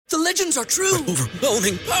The legends are true.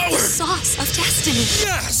 Overwhelming power! Sauce of destiny.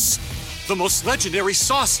 Yes! The most legendary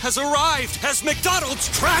sauce has arrived as McDonald's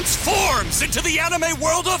transforms into the anime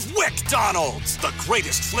world of WickDonald's. The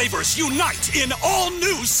greatest flavors unite in all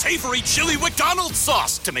new savory chili McDonald's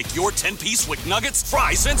sauce to make your 10-piece Wick Nuggets,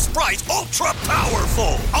 fries, and Sprite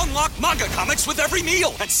ultra-powerful. Unlock manga comics with every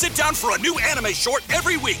meal and sit down for a new anime short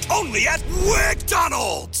every week only at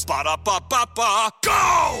WickDonald's. Ba-da-ba-ba-ba,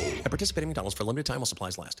 go! At participating McDonald's for a limited time while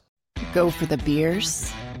supplies last. Go for the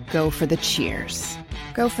beers. Go for the cheers.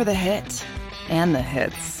 Go for the hit and the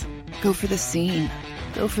hits. Go for the scene.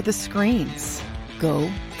 Go for the screams.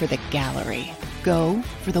 Go for the gallery. Go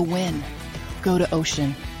for the win. Go to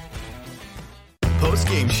Ocean.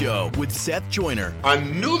 Post-game show with Seth Joyner. I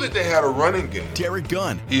knew that they had a running game. Derrick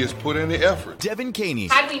Gunn. He has put in the effort. Devin Caney.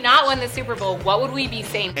 Had we not won the Super Bowl, what would we be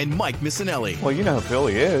saying? And Mike Missinelli. Well, you know who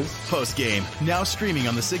Philly is. Post-game, now streaming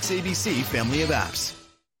on the 6ABC family of apps.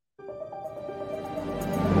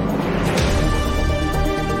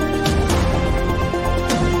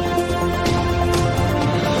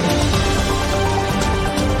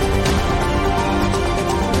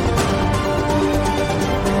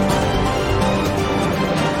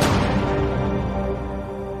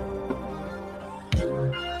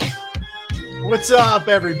 What's up,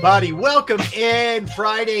 everybody? Welcome in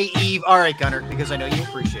Friday Eve. All right, Gunner, because I know you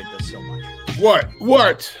appreciate this so much.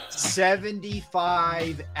 What?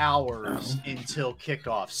 75 hours until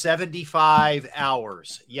kickoff. 75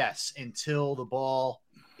 hours, yes, until the ball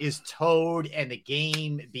is towed and the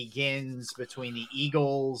game begins between the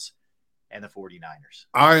Eagles and the 49ers.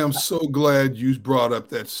 I am so glad you brought up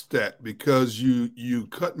that stat because you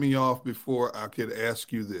cut me off before I could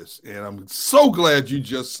ask you this, and I'm so glad you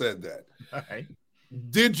just said that. All right.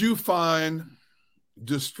 Did you find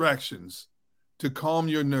distractions to calm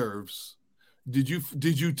your nerves? Did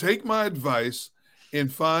you take my advice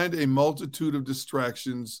and find a multitude of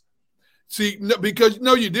distractions? See, no, because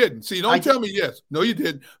no, you didn't. See, don't tell me yes. No, you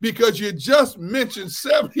didn't, because you just mentioned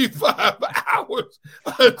 75 hours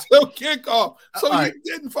until kickoff. So you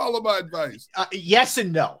didn't follow my advice. Yes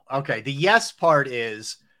and no. Okay, the yes part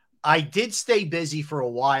is I did stay busy for a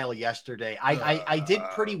while yesterday. I did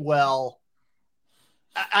pretty well.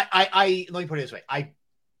 I let me put it this way.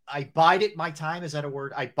 I bided my time. Is that a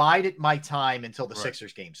word? I bided my time until the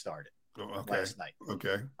Sixers game started last night.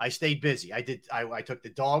 Okay. I stayed busy. I took the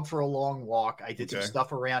dog for a long walk. I did some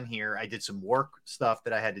stuff around here. I did some work stuff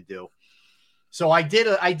that I had to do. So I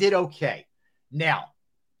did okay. Now,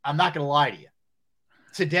 I'm not going to lie to you.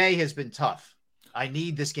 Today has been tough. I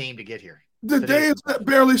need this game to get here. The day has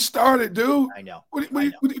barely started, dude. I know. What are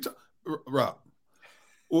you Rob?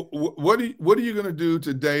 What are you going to do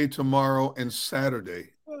today, tomorrow, and Saturday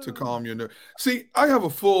to calm your nerves? See, I have a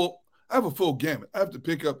full gamut. I have to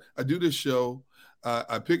pick up. I do this show.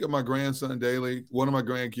 I pick up my grandson daily, one of my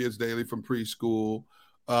grandkids daily from preschool.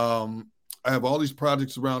 I have all these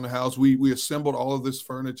projects around the house. We assembled all of this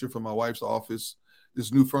furniture for my wife's office.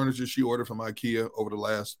 This new furniture she ordered from IKEA over the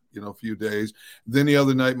last few days. Then the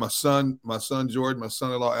other night, my son Jordan, my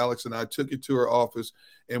son-in-law Alex, and I took it to her office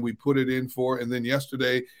and we put it in for her. And then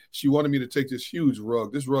yesterday, she wanted me to take this huge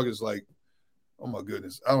rug. This rug is like, oh my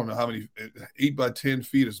goodness, I don't know how many, 8 by 10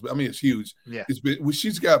 feet. It's huge. Yeah.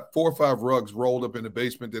 She's got 4 or 5 rugs rolled up in the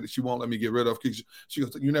basement that she won't let me get rid of because she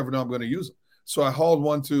goes, you never know I'm going to use them. So I hauled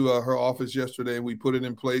one to her office yesterday and we put it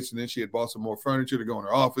in place. And then she had bought some more furniture to go in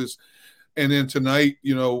her office. And then tonight,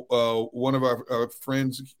 one of our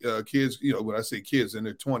friends' kids, when I say kids in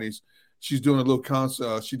their 20s, she's doing a little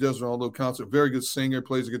concert. She does her own little concert. Very good singer,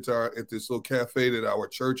 plays the guitar at this little cafe that our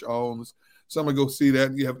church owns. So I'm gonna go see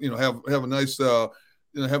that. You have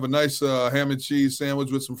a nice ham and cheese sandwich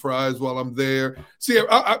with some fries while I'm there. See,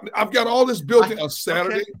 I've got all this built in on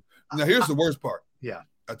Saturday. Okay. Now here's the worst part. Yeah,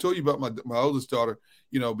 I told you about my oldest daughter.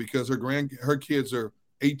 Because her kids are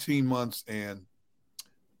 18 months and.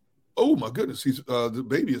 Oh my goodness! The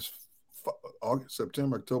baby is August,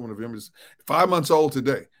 September, October, November. Is 5 months old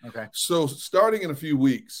today. Okay. So starting in a few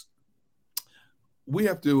weeks, we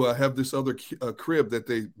have to have this other crib that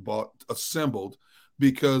they bought assembled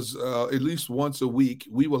because at least once a week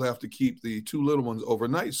we will have to keep the 2 little ones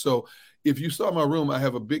overnight. So if you saw my room, I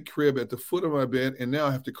have a big crib at the foot of my bed, and now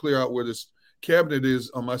I have to clear out where this cabinet is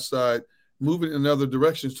on my side, move it in other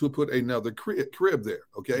directions to put another crib there.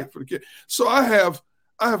 Okay, for the kid. So I have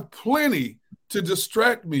plenty to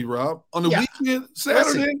distract me, Rob, on the weekend,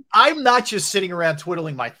 Saturday. Listen, I'm not just sitting around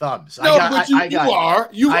twiddling my thumbs. No, you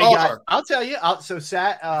are. I'll tell you.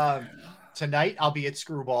 Tonight I'll be at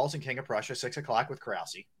Screwballs in King of Prussia, 6:00 with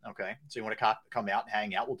Krause. Okay, so you want to come out and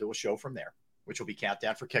hang out? We'll do a show from there, which will be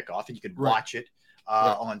countdown for kickoff, and you can watch it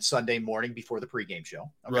on Sunday morning before the pregame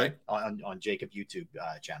show. Okay. Right. On Jacob YouTube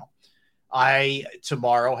channel.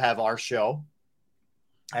 Tomorrow have our show.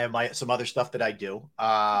 I have some other stuff that I do.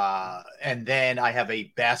 And then I have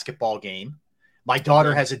a basketball game. My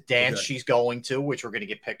daughter has a dance she's going to, which we're going to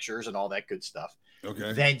get pictures and all that good stuff.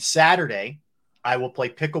 Okay. Then Saturday, I will play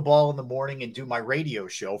pickleball in the morning and do my radio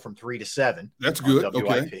show from 3 to 7. That's good.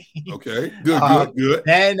 WIP. Okay. Good.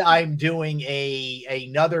 Then I'm doing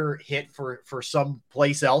another hit for some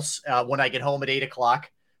place else when I get home at 8 o'clock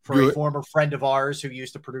for a former friend of ours who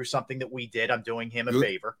used to produce something that we did. I'm doing him a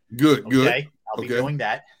favor. Good. I'll be doing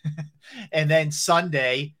that. And then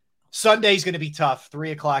Sunday's going to be tough.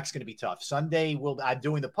 3 o'clock is going to be tough. I'm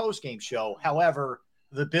doing the post-game show. However,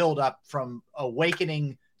 the build-up from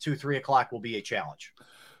awakening to 3 o'clock will be a challenge.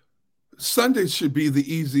 Sunday should be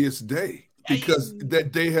the easiest day because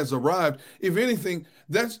that day has arrived. If anything,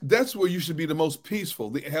 that's where you should be the most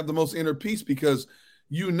peaceful. Have the most inner peace because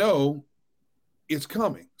you know it's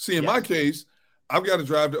coming. See, in my case, I've got to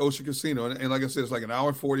drive to Ocean Casino. And like I said, it's like an hour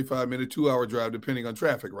and 45-minute, 2-hour drive, depending on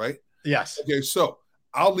traffic, right? Yes. Okay, so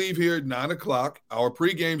I'll leave here at 9 o'clock. Our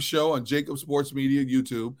pregame show on Jacob Sports Media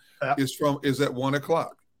YouTube is at 1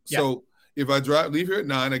 o'clock. So if I leave here at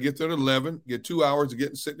 9, I get there at 11, get 2 hours to get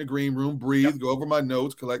and sit in the green room, breathe, go over my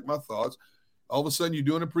notes, collect my thoughts. All of a sudden, you're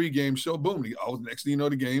doing a pregame show. Boom. Next thing you know,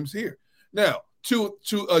 the game's here. Now, to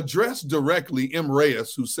address directly M.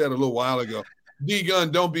 Reyes, who said a little while ago,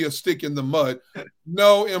 Gunn, don't be a stick in the mud.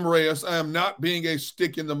 No, M. Reyes, I am not being a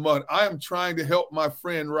stick in the mud. I am trying to help my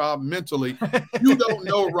friend Rob mentally. You don't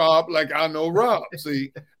know Rob like I know Rob,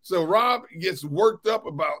 see? So Rob gets worked up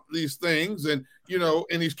about these things and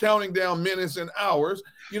he's counting down minutes and hours.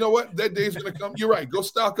 You know what? That day's going to come. You're right. Go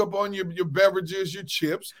stock up on your beverages, your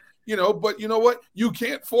chips, but you know what? You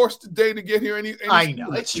can't force the day to get here. I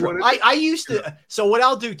know. It's true. I used to. So what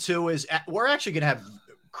I'll do too is we're actually going to have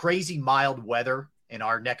crazy mild weather in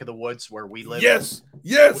our neck of the woods where we live.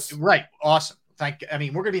 Yes. Right. Awesome. We're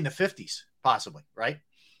going to be in the 50s possibly. Right.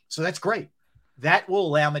 So that's great. That will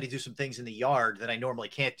allow me to do some things in the yard that I normally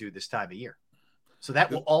can't do this time of year. So that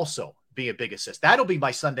will also be a big assist. That'll be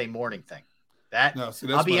my Sunday morning thing.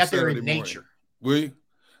 I'll be out there in nature. Will you?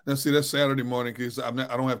 Now, see, that's Saturday morning because I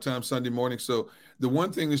don't have time Sunday morning. So the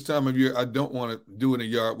one thing this time of year I don't want to do in the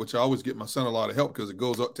yard, which I always get my son a lot of help because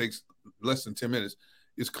it takes less than 10 minutes,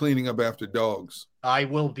 is cleaning up after dogs. I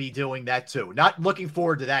will be doing that too. Not looking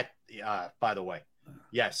forward to that, by the way.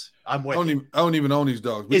 Yes, I'm with you. I don't even own these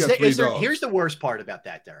dogs. We got 3 dogs. Here's the worst part about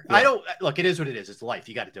that, Derrick. Yeah. It is what it is. It's life.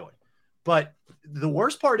 You got to do it. But the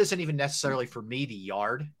worst part isn't even necessarily for me, the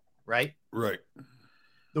yard, right? Right.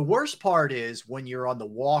 The worst part is when you're on the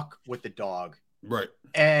walk with the dog. Right.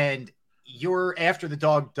 And after the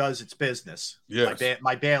dog does its business. Yes.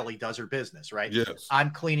 My Bailey does her business, right? Yes.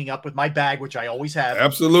 I'm cleaning up with my bag, which I always have.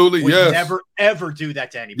 Absolutely. Yes. Never, ever do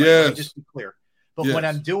that to anybody. Yes. Let me just be clear. But when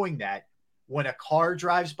I'm doing that, when a car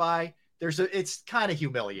drives by, it's kind of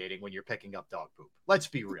humiliating when you're picking up dog poop. Let's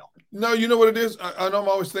be real. No, you know what it is? I'm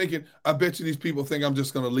always thinking, I bet you these people think I'm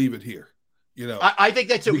just going to leave it here. I think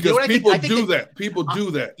that too. Because people do that. People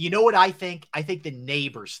do that. You know what I think? I think the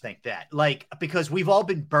neighbors think that. Because we've all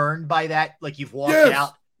been burned by that. Like you've walked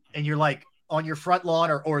out and you're like on your front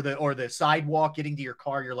lawn or the sidewalk getting to your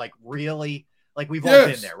car. You're like, really? Like we've all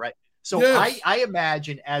been there, right? So I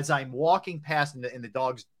imagine as I'm walking past and the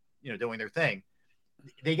dogs, doing their thing,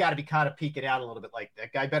 they got to be kind of peeking out a little bit like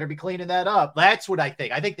that guy better be cleaning that up. That's what I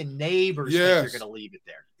think. I think the neighbors think they're going to leave it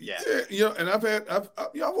there. Yeah. And I've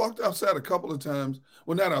walked outside a couple of times.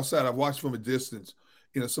 Well, not outside. I've watched from a distance.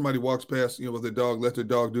 Somebody walks past, with their dog, let their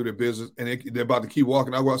dog do their business, and they're about to keep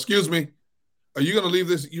walking. I go, excuse me, are you going to leave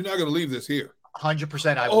this? You're not going to leave this here.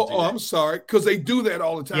 100% I will do that. I'm sorry. Because they do that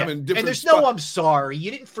all the time in different And there's spots. no I'm sorry.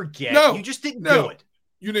 You didn't forget. No, you just didn't do it.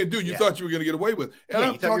 You didn't do it. You thought you were going to get away with it. And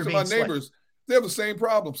I've talked to my neighbors. They have the same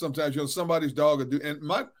problem sometimes. Somebody's dog will do. And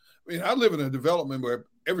I live in a development where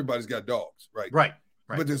everybody's got dogs, right? Right.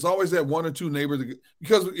 But there's always that 1 or 2 neighbors.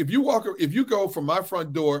 Because if you go from my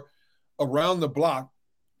front door around the block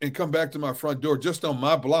and come back to my front door just on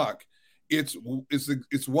my block, it's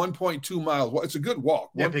 1.2 miles. It's a good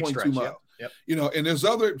walk. 1.2 miles. Yep. And there's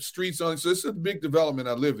other streets on it. So it's a big development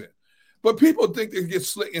I live in. But people think they get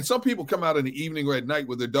slick. And some people come out in the evening or at night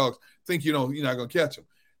with their dogs, think, you're not going to catch them.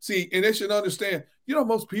 See, and they should understand,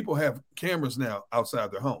 most people have cameras now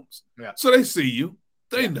outside their homes. Yeah. So they see you.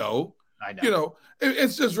 They know. I know. It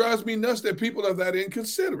just drives me nuts that people are that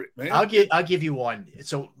inconsiderate, man. I'll give you one.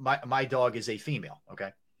 So my dog is a female,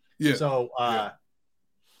 okay? Yeah. So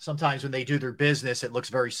sometimes when they do their business, it looks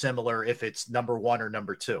very similar if it's number 1 or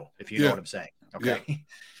number 2, if you know what I'm saying. Okay.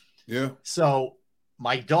 Yeah. So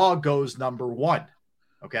my dog goes number one.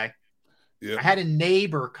 Okay. Yep. I had a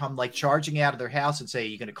neighbor come like charging out of their house and say,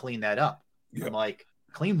 "You're going to clean that up." Yep. I'm like,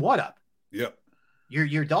 "Clean what up?" Yep.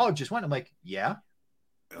 Your dog just went. I'm like, "Yeah."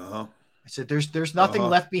 Uh-huh. I said, "There's nothing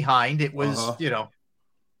left behind. It was,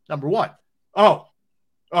 number one." Oh,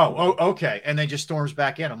 okay. And then just storms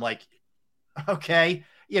back in. I'm like, okay,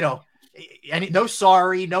 and no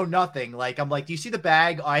sorry, no nothing. Like, I'm like, do you see the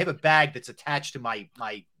bag? I have a bag that's attached to my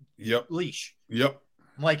leash. Yep.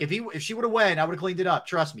 I'm like, if she would have went, I would have cleaned it up.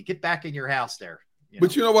 Trust me. Get back in your house there.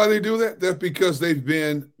 But you know why they do that? That's because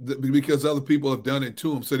because other people have done it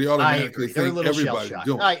to them. So they automatically think everybody's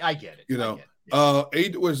doing it. I get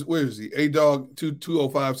it. Where is he? A-Dog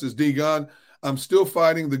 2205 says, D Gunn, I'm still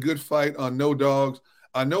fighting the good fight on no dogs.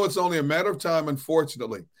 I know it's only a matter of time,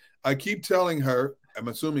 unfortunately. I keep telling her, I'm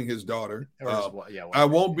assuming his daughter, I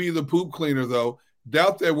won't be the poop cleaner, though.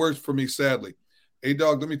 Doubt that works for me, sadly.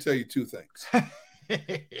 A-Dog, let me tell you two things.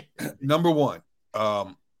 Number one,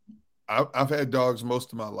 I've had dogs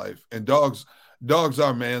most of my life, and dogs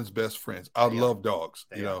are man's best friends. I love dogs,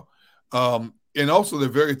 and also they're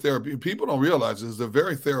very therapeutic. People don't realize this. They're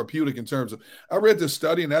very therapeutic in terms of, I read this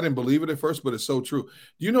study and I didn't believe it at first, but it's so true.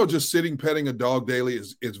 Just sitting petting a dog daily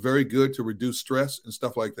is very good to reduce stress and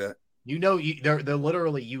stuff like that. They're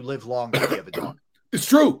literally, you live longer if you have a dog. It's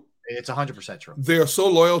true. It's 100% true. They're so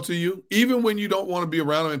loyal to you. Even when you don't want to be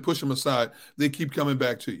around them and push them aside, they keep coming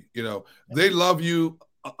back to you. They love you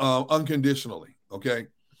unconditionally. Okay.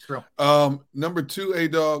 True. Number two,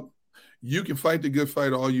 A-Dog, you can fight the good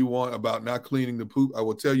fight all you want about not cleaning the poop. I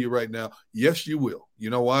will tell you right now, yes, you will.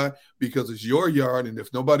 You know why? Because it's your yard, and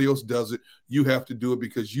if nobody else does it, you have to do it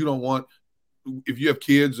because you don't want, if you have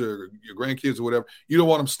kids or your grandkids or whatever, you don't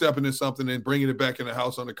want them stepping in something and bringing it back in the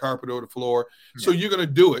house on the carpet or the floor. Yeah. So you're going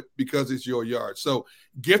to do it because it's your yard. So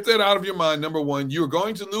get that out of your mind. Number one, you're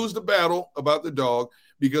going to lose the battle about the dog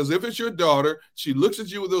because if it's your daughter, she looks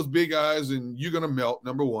at you with those big eyes and you're going to melt,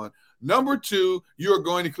 number one. Number two, you're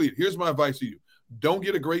going to clean. Here's my advice to you. Don't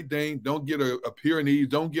get a Great Dane. Don't get a Pyrenees.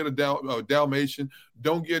 Don't get a Dalmatian.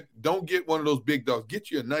 Don't get one of those big dogs. Get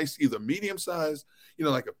you a nice, either medium size,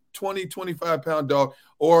 like a 20, 25-pound dog.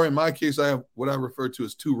 Or in my case, I have what I refer to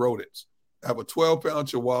as two rodents. I have a 12-pound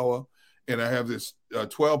Chihuahua, and I have this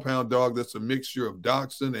 12-pound dog that's a mixture of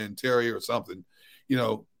Dachshund and Terrier or something. It's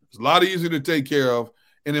a lot easier to take care of.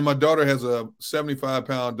 And then my daughter has a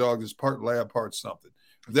 75-pound dog that's part lab, part something.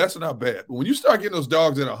 That's not bad. But when you start getting those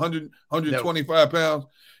dogs at 100, 125 pounds,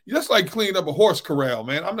 that's like cleaning up a horse corral,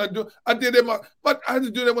 man. I'm not doing. I did that. I had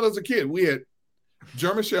to do that when I was a kid. We had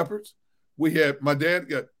German Shepherds. My dad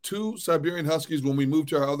got two Siberian Huskies when we moved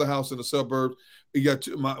to our other house in the suburbs. He had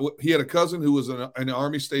a cousin who was in an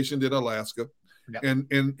army stationed in Alaska,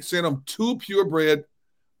 and sent him two purebred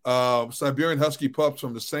Siberian Husky pups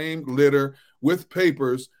from the same litter with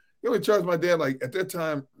papers. He only charged my dad, at that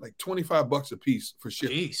time, $25 a piece for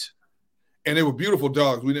shipping. Jeez. And they were beautiful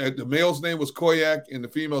dogs. The male's name was Koyak and the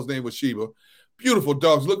female's name was Sheba. Beautiful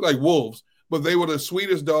dogs, looked like wolves, but they were the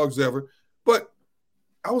sweetest dogs ever. But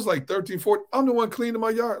I was 13, 14. I'm the one cleaning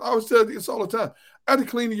my yard. I always tell you this all the time. I had to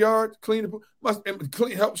clean the yard,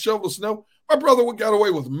 help shovel the snow. My brother got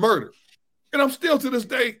away with murder. And I'm still to this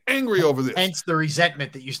day angry over this. Hence the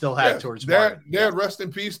resentment that you still have towards Dad, rest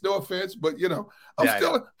in peace, no offense, but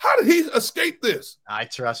how did he escape this?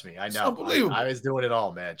 Trust me, I know. It's unbelievable. I was doing it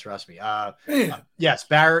all, man. Trust me. Yes,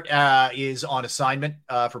 Barrett is on assignment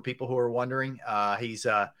for people who are wondering. He's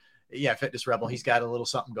Fitness Rebel. He's got a little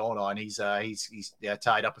something going on. He's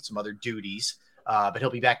tied up with some other duties, but he'll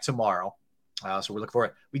be back tomorrow. So we're looking for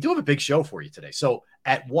it. We do have a big show for you today. So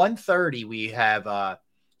at 1:30, we have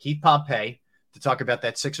Keith Pompey to talk about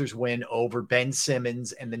that Sixers win over Ben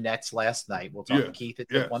Simmons and the Nets last night. We'll talk to Keith at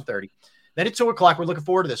 1:30. Then at 2 o'clock, we're looking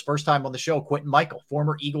forward to this. First time on the show, Quentin Michael,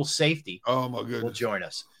 former Eagles safety, oh my goodness, will join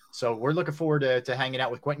us. So we're looking forward to hanging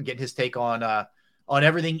out with Quentin, getting his take on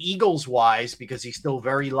everything Eagles-wise, because he's still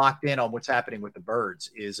very locked in on what's happening with the Birds.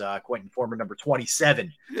 Is Quentin, former number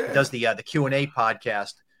 27, does the Q&A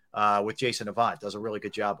podcast with Jason Avant. Does a really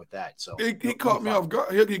good job with that. So he caught me off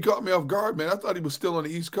guard. He caught me off guard, man. I thought he was still on the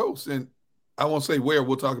East Coast, and I won't say where.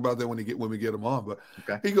 We'll talk about that when we get him on. But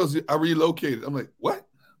he goes, "I relocated." I'm like, "What?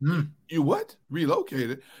 You what?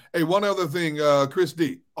 Relocated?" Hey, one other thing, Chris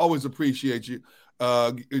D. Always appreciate you.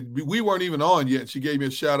 We weren't even on yet. She gave me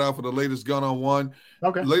a shout out for the latest Gun on One.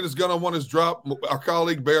 Okay, the latest Gun on One is dropped. Our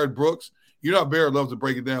colleague Barrett Brooks. Barrett loves to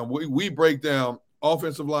break it down. We break down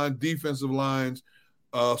offensive line, defensive lines,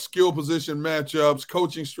 skill position matchups,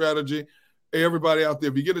 coaching strategy. Hey, everybody out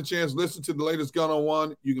there, if you get a chance, listen to the latest Gun on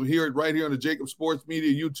One. You can hear it right here on the Jacob Sports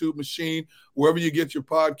Media YouTube machine, wherever you get your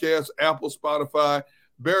podcasts, Apple, Spotify.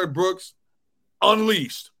 Barrett Brooks,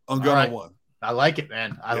 unleashed on Gunn One. I like it,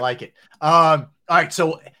 man. I like it. All right.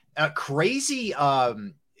 So a crazy,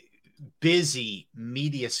 busy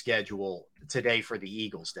media schedule today for the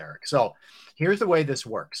Eagles, Derrick. So here's the way this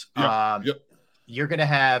works. You're going to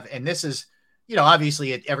have, and this is,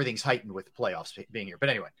 obviously everything's heightened with the playoffs being here. But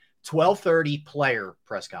anyway, 12:30 player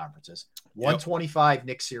press conferences, 1:25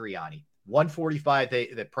 Nick Sirianni,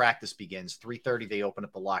 1:45 the practice begins, 3:30 they open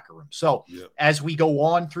up the locker room. So as we go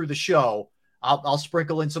on through the show, I'll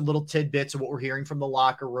sprinkle in some little tidbits of what we're hearing from the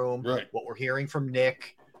locker room, what we're hearing from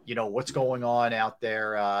Nick, what's going on out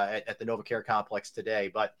there at the NovaCare complex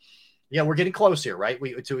today. But we're getting close here, right?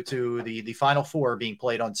 To the Final Four being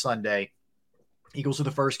played on Sunday. Eagles are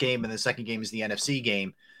the first game, and the second game is the NFC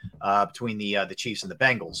game between the Chiefs and the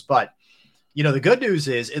Bengals. But the good news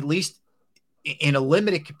is, at least in a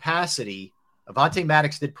limited capacity, Avonte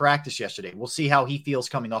Maddox did practice yesterday. We'll see how he feels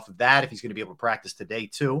coming off of that, if he's going to be able to practice today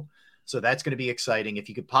too. So that's going to be exciting. If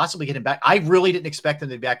you could possibly get him back, I really didn't expect him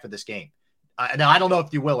to be back for this game. Now, I don't know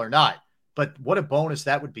if you will or not, but what a bonus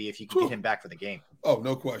that would be if you could get him back for the game. Oh,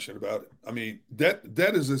 no question about it. I mean, that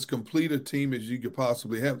is as complete a team as you could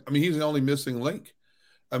possibly have. I mean, he's the only missing link.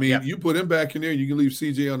 I mean, you put him back in there, you can leave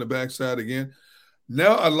CJ on the backside again.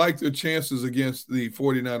 Now I like their chances against the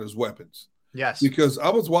 49ers weapons. Yes. Because I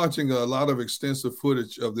was watching a lot of extensive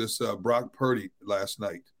footage of this Brock Purdy last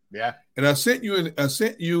night. Yeah. And I sent you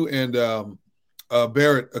and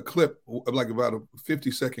Barrett a clip, like about a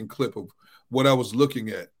 50-second clip of what I was looking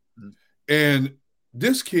at. And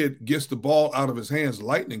this kid gets the ball out of his hands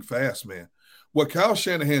lightning fast, man. What Kyle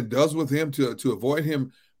Shanahan does with him to avoid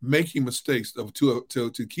him making mistakes,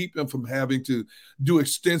 to keep him from having to do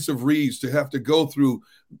extensive reads, to have to go through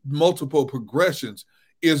multiple progressions,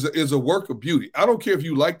 is a work of beauty. I don't care if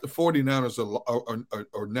you like the 49ers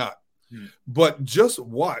or not, but just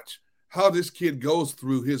watch how this kid goes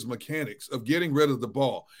through his mechanics of getting rid of the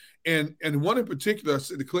ball. And one in particular,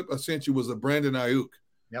 the clip I sent you was of Brandon Ayuk.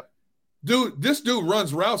 Dude, this dude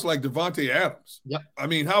runs routes like Devontae Adams. I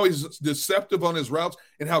mean, how he's deceptive on his routes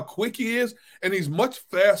and how quick he is, and he's much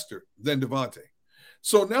faster than Devontae.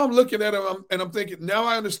 So now I'm looking at him, and I'm thinking, now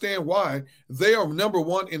I understand why they are number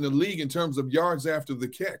one in the league in terms of yards after the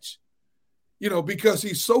catch. Because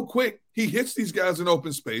he's so quick, he hits these guys in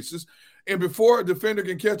open spaces, and before a defender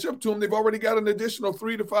can catch up to him, they've already got an additional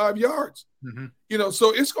 3 to 5 yards.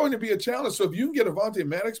 So it's going to be a challenge. So if you can get Avonte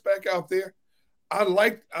Maddox back out there, I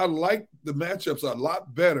like the matchups a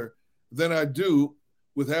lot better than I do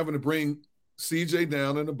with having to bring CJ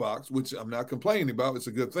down in the box, which I'm not complaining about. It's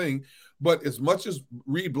a good thing. But as much as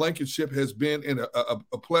Reed Blankenship has been in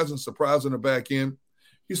a pleasant surprise in the back end,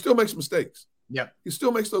 he still makes mistakes. He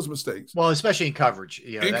still makes those mistakes. Well, especially in coverage.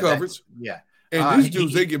 Coverage. And these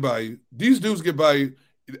dudes, they get by you. These dudes get by you.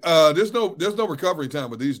 There's no recovery time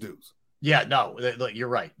with these dudes. Yeah, no, look, you're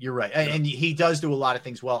right. You're right. And he does do a lot of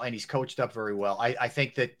things well, and he's coached up very well. I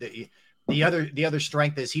think that the other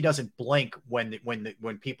strength is he doesn't blink when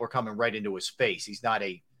people are coming right into his face. He's not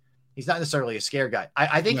necessarily a scare guy.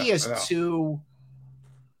 I think he has two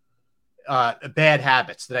bad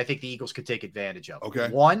habits that I think the Eagles could take advantage of. Okay.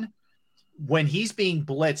 One, when he's being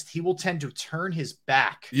blitzed, he will tend to turn his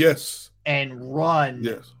back. And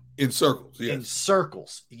run. In circles, In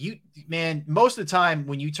circles. Most of the time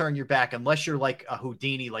when you turn your back, unless you're like a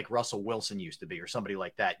Houdini like Russell Wilson used to be or somebody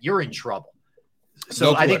like that, you're in trouble.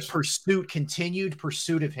 So I think continued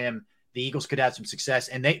pursuit of him, the Eagles could have some success.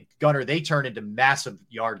 And they turn into massive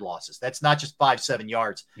yard losses. That's not just 5-7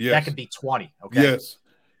 yards. That could be 20. Okay.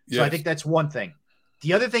 So I think that's one thing.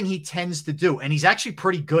 The other thing he tends to do, and he's actually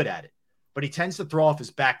pretty good at it, but he tends to throw off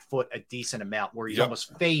his back foot a decent amount where he's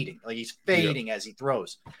almost fading. Like he's fading as he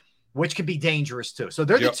throws, which can be dangerous too. So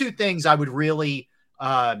they're the two things I would really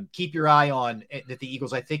keep your eye on that the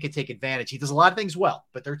Eagles, I think, could take advantage. He does a lot of things well,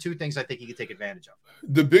 but there are two things I think he could take advantage of.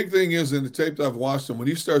 The big thing is, in the tape that I've watched him, when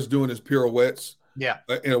he starts doing his pirouettes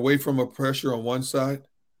and away from a pressure on one side,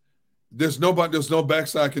 there's no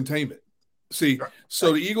backside containment. See,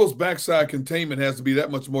 so the Eagles' backside containment has to be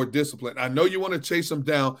that much more disciplined. I know you want to chase him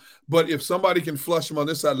down, but if somebody can flush him on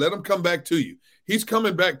this side, let him come back to you. He's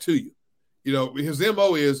coming back to you. His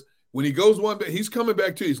MO is when he goes one bit, he's coming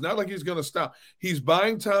back to you. It's not like he's going to stop. He's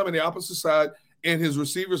buying time on the opposite side, and his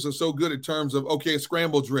receivers are so good in terms of, a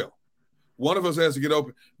scramble drill. One of us has to get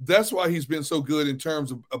open. That's why he's been so good in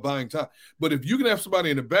terms of buying time. But if you can have somebody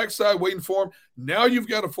in the backside waiting for him, now you've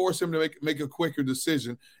got to force him to make a quicker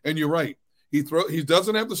decision. And you're right. He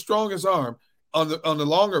doesn't have the strongest arm on the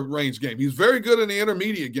longer range game. He's very good in the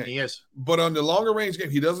intermediate game. He is. But on the longer range game,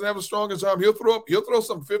 he doesn't have the strongest arm. He'll throw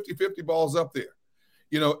some 50-50 balls up there.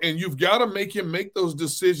 And you've got to make him make those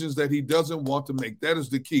decisions that he doesn't want to make. That is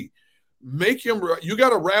the key. make him. You got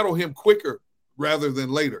to rattle him quicker rather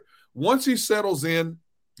than later. Once he settles in,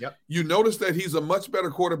 you notice that he's a much better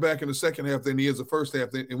quarterback in the second half than he is the first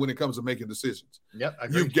half. And when it comes to making decisions,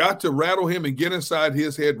 you've got to rattle him and get inside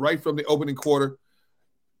his head right from the opening quarter,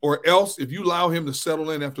 or else if you allow him to settle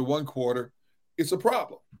in after one quarter, it's a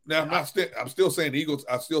problem. Now, I'm still saying the Eagles.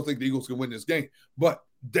 I still think the Eagles can win this game, but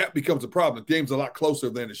that becomes a problem. The game's a lot closer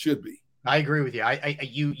than it should be. I agree with you.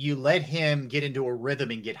 You let him get into a rhythm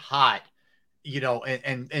and get hot,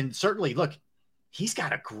 and certainly look, he's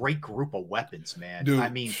got a great group of weapons, man. Dude. I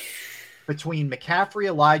mean, between McCaffrey,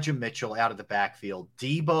 Elijah Mitchell out of the backfield,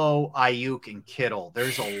 Debo, Ayuk, and Kittle,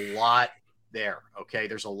 there's a lot there. Okay,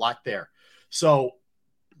 there's a lot there. So.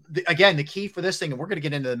 Again, the key for this thing, and we're going to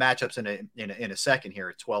get into the matchups in a second here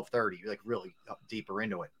at 12:30, like really deeper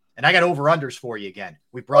into it. And I got over-unders for you again.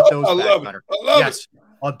 We brought those back, Gunner. Yes,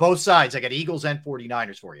 on both sides. I got Eagles and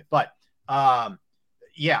 49ers for you. But, I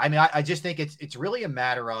mean, I just think it's really a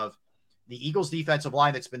matter of the Eagles' defensive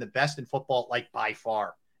line that's been the best in football, like by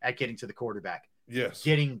far, at getting to the quarterback. Yes.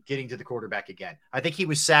 Getting to the quarterback again. I think he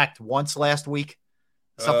was sacked once last week,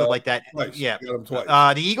 something like that. Twice. Yeah. Got him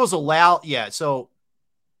twice. The Eagles allow –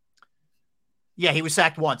 Yeah, he was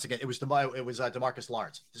sacked once again. It was DeMarcus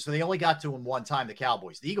Lawrence. So they only got to him one time, the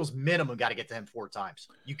Cowboys. The Eagles minimum got to get to him 4 times.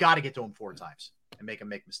 You got to get to him 4 times and make him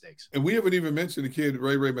make mistakes. And we haven't even mentioned the kid,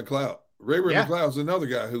 Ray McCloud. Ray McCloud's another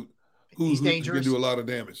guy who can do a lot of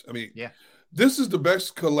damage. I mean, this is the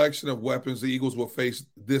best collection of weapons the Eagles will face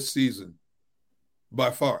this season by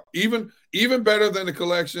far. Even better than the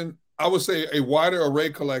collection, I would say a wider array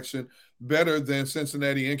collection, better than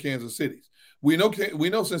Cincinnati and Kansas City. We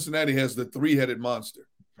know Cincinnati has the 3-headed monster.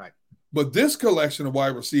 Right. But this collection of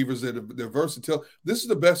wide receivers that are versatile, this is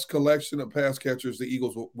the best collection of pass catchers the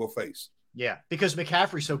Eagles will face. Yeah, because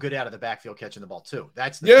McCaffrey's so good out of the backfield catching the ball too.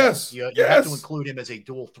 That's the thing. You have to include him as a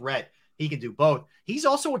dual threat. He can do both. He's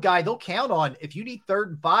also a guy they'll count on if you need 3rd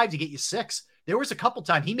and 5 to get you 6. There was a couple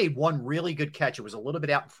times he made one really good catch. It was a little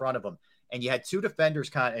bit out in front of him. And you had 2 defenders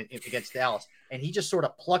kind of against Dallas, and he just sort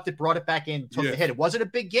of plucked it, brought it back in, took the hit. It wasn't a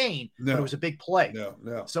big gain, but it was a big play.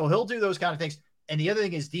 No. So he'll do those kind of things. And the other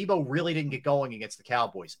thing is Debo really didn't get going against the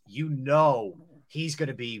Cowboys. He's going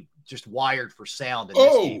to be just wired for sound in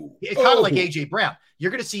this game. It's kind of like A.J. Brown.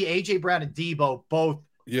 You're going to see A.J. Brown and Debo both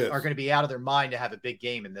are going to be out of their mind to have a big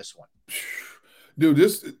game in this one. Dude,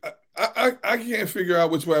 I can't figure out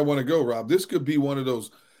which way I want to go, Rob. This could be one of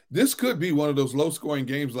those low-scoring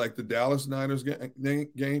games like the Dallas Niners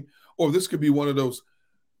game, or this could be one of those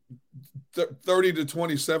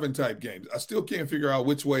 30-27 type games. I still can't figure out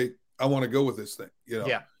which way I want to go with this thing.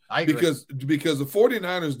 Yeah, I agree. Because the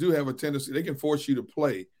 49ers do have a tendency, they can force you to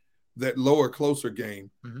play that lower, closer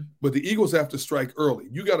game, but the Eagles have to strike early.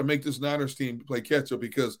 You got to make this Niners team play catch-up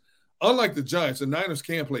because unlike the Giants, the Niners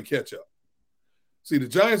can play catch-up. See, the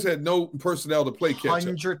Giants had no personnel to play catch-up.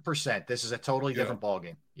 100%. This is a totally different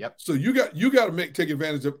ballgame. Yep. So you got to take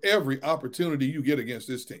advantage of every opportunity you get against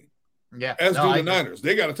this team. Yeah. As do the Niners.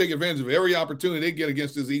 They got to take advantage of every opportunity they get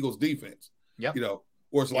against this Eagles defense. Yep.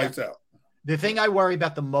 Or it's lights out. The thing I worry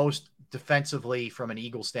about the most defensively from an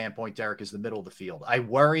Eagles standpoint, Derrick, is the middle of the field. I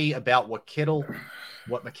worry about what Kittle,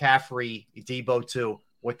 what McCaffrey, Debo too,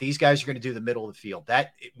 what these guys are going to do in the middle of the field.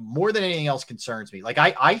 That more than anything else concerns me. Like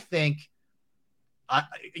I think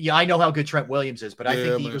I know how good Trent Williams is, but I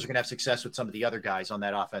think the Eagles are going to have success with some of the other guys on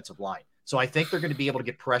that offensive line. So I think they're going to be able to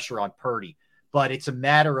get pressure on Purdy, but it's a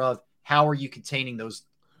matter of how are you containing those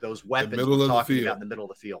weapons we're talking about in the middle of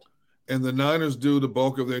the field. And the Niners do the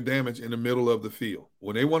bulk of their damage in the middle of the field.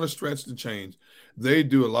 When they want to stretch the chains, they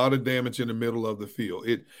do a lot of damage in the middle of the field.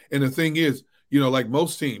 And the thing is, like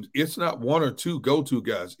most teams, it's not 1 or 2 go-to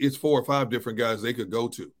guys. It's 4 or 5 different guys they could go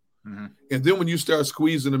to. Mm-hmm. And then when you start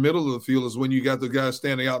squeezing the middle of the field is when you got the guys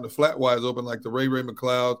standing out in the flat wide open, like the Ray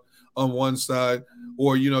McCloud on one side,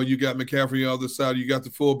 or, you got McCaffrey on the other side. You got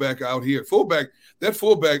the fullback out here. That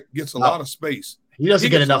fullback gets a lot of space. He doesn't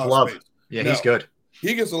get enough love. Yeah, he's good.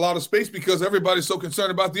 He gets a lot of space because everybody's so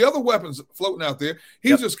concerned about the other weapons floating out there. He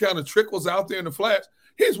just kind of trickles out there in the flats.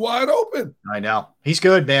 He's wide open. I know. He's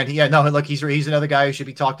good, man. Look, he's another guy who should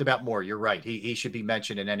be talked about more. You're right. He should be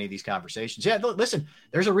mentioned in any of these conversations. Yeah, listen,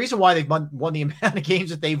 there's a reason why they've won the amount of games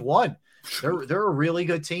that they've won. They're a really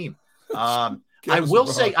good team. I will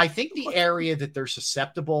say, I think the area that they're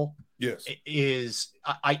susceptible is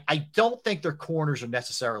I don't think their corners are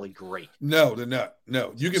necessarily great. No, they're not.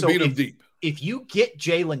 No, you can beat them deep. If you get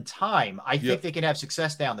Jalen time, I think they can have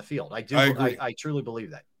success down the field. I do. I truly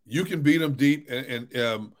believe that. You can beat them deep, and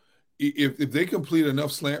if they complete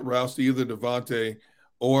enough slant routes to either Devontae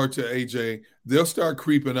or to AJ, they'll start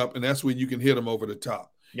creeping up, and that's when you can hit them over the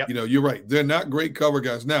top. Yep. You're right. They're not great cover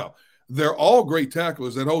guys. Now, they're all great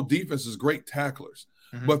tacklers. That whole defense is great tacklers,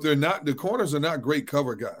 but they're not. The corners are not great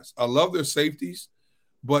cover guys. I love their safeties,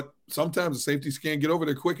 but sometimes the safeties can't get over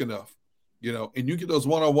there quick enough, And you get those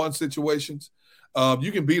one-on-one situations,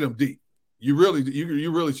 you can beat them deep. You really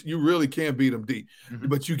can beat them deep,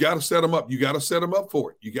 but you got to set them up. You got to set them up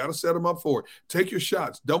for it. Take your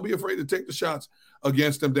shots. Don't be afraid to take the shots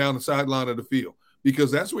against them down the sideline of the field,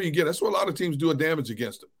 because that's where that's where a lot of teams do a damage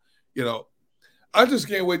against them. I just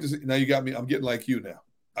can't wait to see. Now you got me. I'm getting like you now.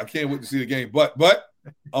 I can't wait to see the game. But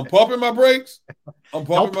I'm pumping my brakes. Don't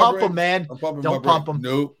pump them, man. Don't pump them.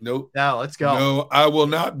 No. No, let's go. No, I will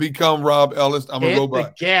not become Rob Ellis. I'm going to go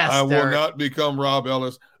back. I will Derrick. not become Rob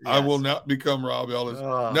Ellis. Yes. I will not become Rob Ellis.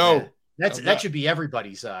 Oh, no. Man. That should be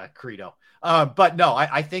everybody's credo. But no,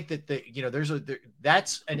 I think that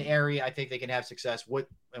that's an area I think they can have success with,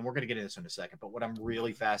 and we're going to get into this in a second. But what I'm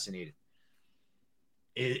really fascinated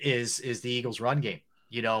is the Eagles' run game.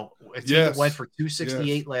 A team that went for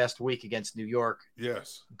 268 last week against New York.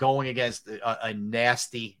 Yes, going against a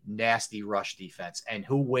nasty, nasty rush defense, and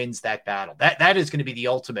who wins that battle? That is going to be the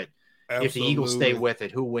ultimate. Absolutely. If the Eagles stay with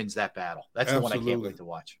it, who wins that battle? That's the one I can't wait to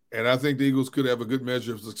watch. And I think the Eagles could have a good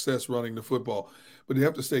measure of success running the football, but they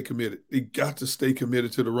have to stay committed. They got to stay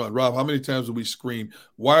committed to the run. Rob, how many times do we scream,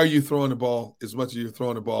 why are you throwing the ball as much as you're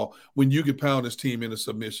throwing the ball when you could pound this team into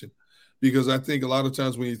submission? Because I think a lot of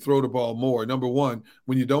times when you throw the ball more, number one,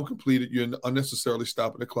 when you don't complete it, you're unnecessarily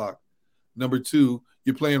stopping the clock. Number two,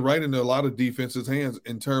 you're playing right into a lot of defenses' hands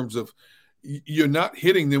in terms of you're not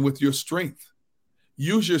hitting them with your strength.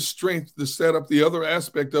 Use your strength to set up the other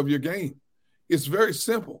aspect of your game. It's very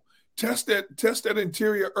simple. Test that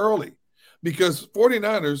interior early, because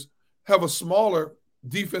 49ers have a smaller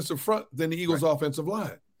defensive front than the Eagles' offensive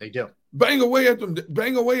line. They do. Bang away at them.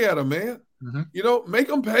 Bang away at them, man. Make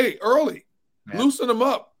them pay early. Loosen them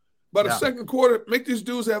up. By the second quarter, make these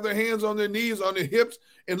dudes have their hands on their knees, on their hips,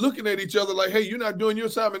 and looking at each other like, hey, you're not doing your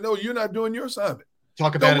assignment. No, you're not doing your assignment.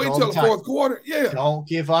 Talk about Don't it wait all till the the time. fourth quarter. Yeah. Don't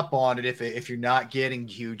give up on it if you're not getting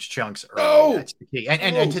huge chunks early. No. That's the key.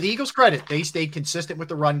 And to the Eagles' credit, they stayed consistent with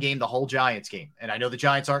the run game the whole Giants game. And I know the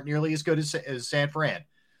Giants aren't nearly as good as San Fran,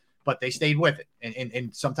 but they stayed with it.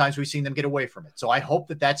 And sometimes we've seen them get away from it. So I hope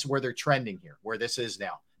that that's where they're trending here, where this is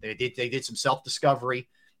now. They did some self-discovery,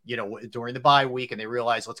 during the bye week, and they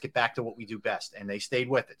realized, let's get back to what we do best. And they stayed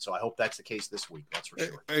with it. So I hope that's the case this week. That's for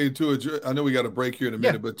sure. Hey, I know we got a break here in a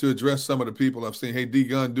minute, but to address some of the people I've seen, hey,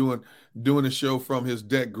 Gunn doing a show from his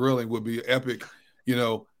deck grilling would be epic.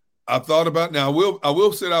 I thought about now. I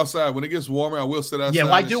will sit outside when it gets warmer. I will sit outside. Yeah,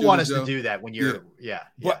 well, I do want us to do that when you're. Yeah.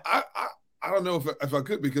 But I don't know if I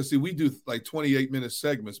could, because see, we do like 28-minute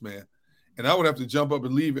segments, man. And I would have to jump up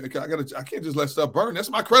and leave. I can't just let stuff burn. That's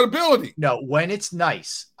my credibility. No, when it's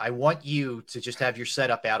nice, I want you to just have your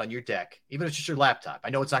setup out on your deck, even if it's just your laptop. I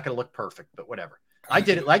know it's not going to look perfect, but whatever. I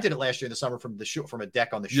did it last year in the summer from a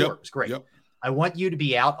deck on the shore. It was great. Yep. I want you to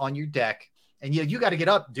be out on your deck, and you got to get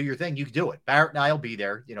up, do your thing. You can do it. Barrett and I will be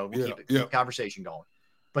there. We'll keep the conversation going.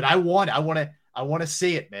 But I want to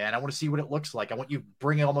see it, man. I want to see what it looks like. I want you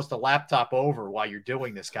bringing almost a laptop over while you're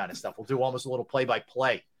doing this kind of stuff. We'll do almost a little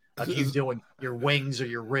play-by-play of you doing your wings or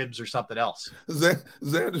your ribs or something else.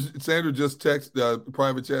 Sandra just texted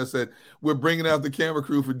private chat, said, we're bringing out the camera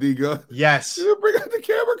crew for Gunn. Yes. We're bringing out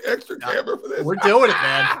the extra camera for this. We're doing it,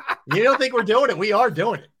 man. You don't think we're doing it. We are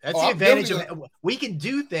doing it. That's the advantage of it. We can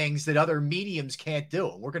do things that other mediums can't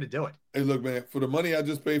do, and we're going to do it. Hey, look, man, for the money I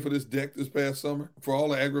just paid for this deck this past summer, for all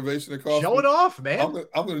the aggravation it cost me, it off, man.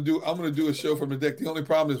 I'm going to do a show from the deck. The only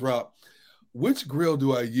problem is, Rob, which grill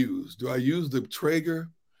do I use? Do I use the Traeger?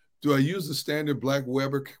 Do I use the standard Black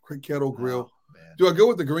Weber kettle grill? Do I go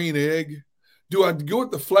with the green egg? Do I go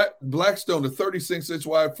with the flat Blackstone, the 36-inch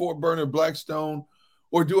wide 4-burner Blackstone?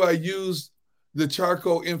 Or do I use the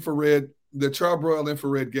charcoal infrared, the Charbroil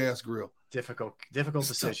infrared gas grill? Difficult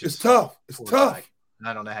decision. It's tough. It's tough.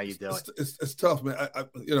 I don't know how you do it. It's tough, man.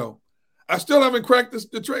 I still haven't cracked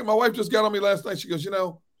the Traeger. My wife just got on me last night. She goes,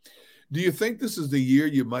 do you think this is the year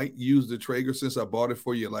you might use the Traeger since I bought it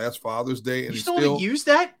for you last Father's Day? And you still haven't used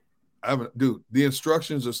that? I haven't, dude. The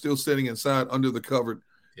instructions are still sitting inside under the covered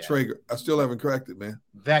Traeger. I still haven't cracked it, man.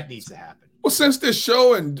 That needs to happen. Well, since this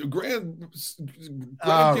show and grandkids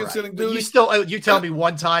sitting duty, you tell me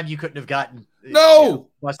one time you couldn't have gotten. No,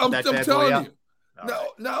 I'm telling you.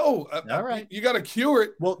 No. All right. You got to cure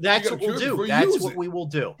it. Well, that's what we'll do. That's what we will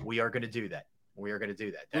do. We are going to do that.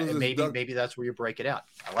 And maybe that's where you break it out.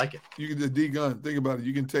 I like it. You can do Gunn. Think about it.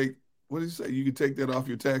 You can take, what did you say? You can take that off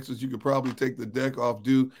your taxes. You could probably take the deck off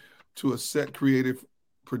due to a set creative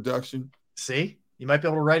production. See, you might be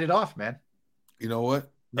able to write it off, man. You know what?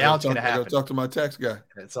 Now it's going to happen. I got to talk to my tax guy.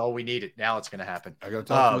 That's all we needed. Now it's going to happen. I got to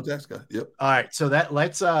talk to my tax guy. Yep. All right. So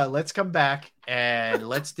let's come back and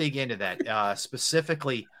let's dig into that.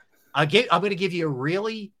 Specifically, I'm going to give you a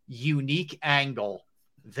really unique angle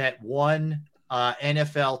that one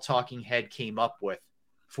NFL talking head came up with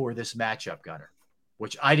for this matchup, Gunner,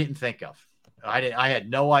 which I didn't think of. I had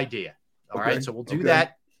no idea. All right. So we'll do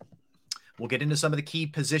that. We'll get into some of the key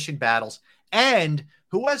position battles and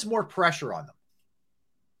who has more pressure on them.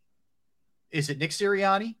 Is it Nick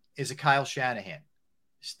Sirianni? Is it Kyle Shanahan?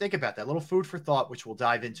 Just think about that. Little food for thought, which we'll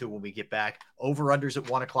dive into when we get back. Over-unders at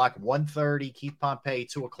 1 o'clock, 1:30. Keith Pompey,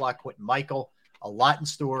 2 o'clock. Quentin Michael. A lot in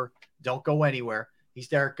store. Don't go anywhere. He's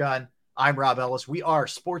Derrick Gunn. I'm Rob Ellis. We are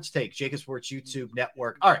Sports Take, Jacob Sports YouTube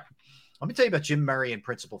Network. All right. Let me tell you about Jim Murray and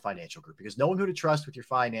Principal Financial Group, because knowing who to trust with your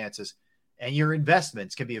finances and your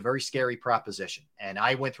investments can be a very scary proposition. And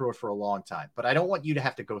I went through it for a long time. But I don't want you to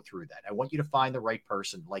have to go through that. I want you to find the right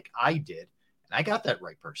person like I did. I got that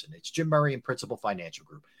right person. It's Jim Murray and Principal Financial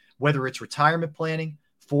Group. Whether it's retirement planning,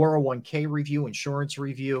 401k review, insurance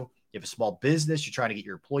review, you have a small business, you're trying to get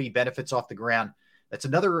your employee benefits off the ground, that's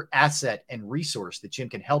another asset and resource that Jim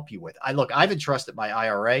can help you with. I've entrusted my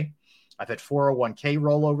IRA. I've had 401k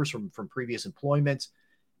rollovers from previous employments,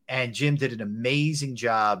 and Jim did an amazing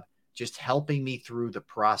job just helping me through the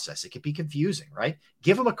process. It can be confusing, right?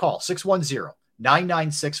 Give him a call,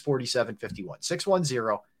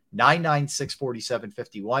 610-996-4751,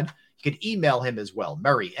 610-996-4751. You can email him as well.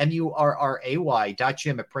 Murray, Murray,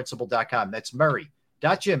 .jim@principal.com. That's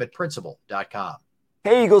Murray.jim@principal.com.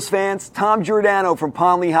 Hey, Eagles fans. Tom Giordano from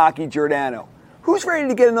Ponley Hockey Giordano. Who's ready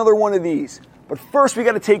to get another one of these? But first, we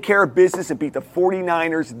got to take care of business and beat the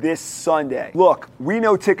 49ers this Sunday. Look, we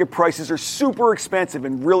know ticket prices are super expensive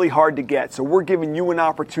and really hard to get, so we're giving you an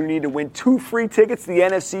opportunity to win 2 free tickets to the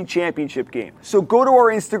NFC Championship game. So go to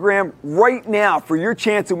our Instagram right now for your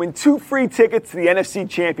chance to win 2 free tickets to the NFC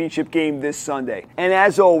Championship game this Sunday. And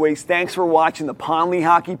as always, thanks for watching the Ponley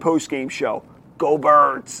Hockey Postgame Show. Go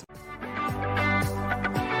Birds!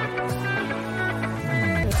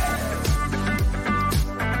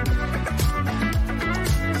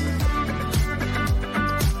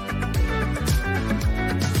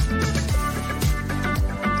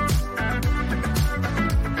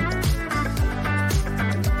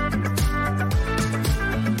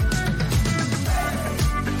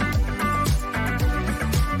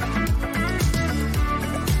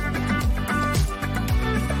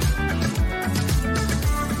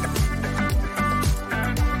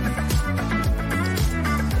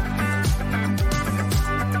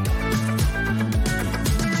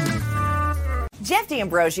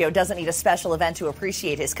 D'Ambrosio doesn't need a special event to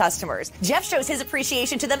appreciate his customers. Jeff shows his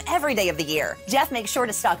appreciation to them every day of the year. Jeff makes sure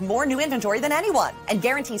to stock more new inventory than anyone and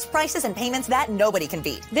guarantees prices and payments that nobody can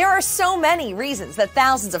beat. There are so many reasons that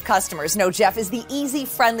thousands of customers know Jeff is the easy,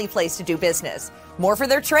 friendly place to do business. More for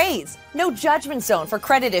their trades. No judgment zone for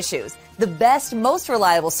credit issues. The best, most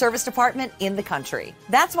reliable service department in the country.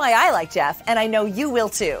 That's why I like Jeff, and I know you will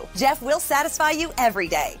too. Jeff will satisfy you every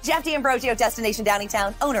day. Jeff D'Ambrosio, Destination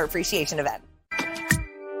Downingtown, Owner Appreciation Event.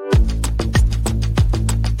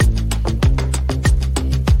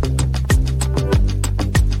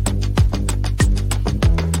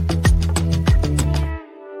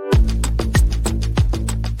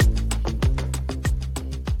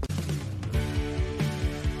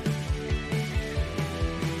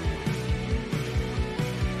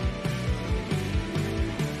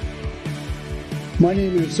 My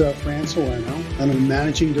name is Fran Salerno. I'm a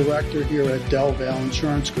managing director here at Del Valle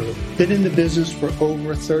Insurance Group. Been in the business for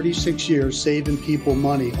over 36 years, saving people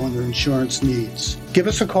money on their insurance needs. Give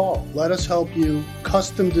us a call. Let us help you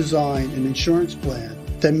custom design an insurance plan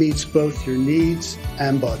that meets both your needs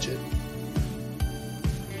and budget.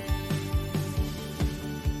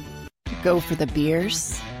 Go for the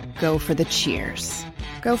beers. Go for the cheers.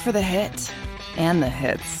 Go for the hit and the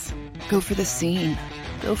hits. Go for the scene.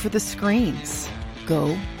 Go for the screens.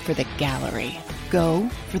 Go for the gallery. Go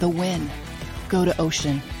for the win. Go to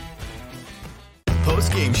Ocean.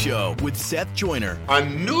 Post-game show with Seth Joyner. I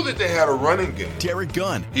knew that they had a running game. Derrick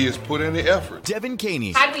Gunn. He has put in the effort. Devin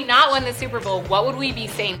Caney. Had we not won the Super Bowl, what would we be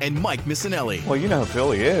saying? And Mike Missinelli. Well, you know who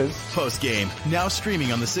Philly is. Post-game, now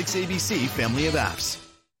streaming on the 6ABC family of apps.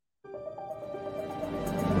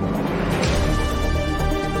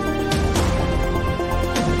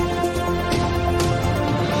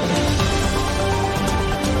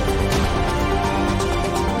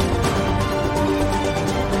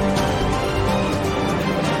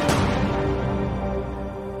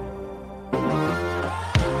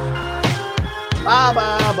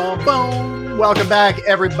 Welcome back,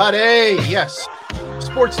 everybody. Yes,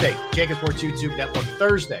 Sports Day, Jacob Sports YouTube Network,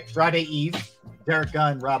 Thursday, Friday Eve. Derrick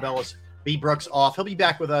Gunn, Rob Ellis, B. Brooks off. He'll be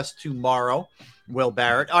back with us tomorrow. Will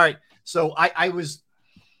Barrett. All right. So I was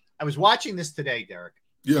watching this today, Derrick.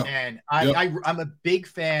 Yeah. And I'm a big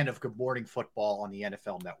fan of Good Morning Football on the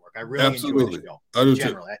NFL Network. I really enjoy the show. I do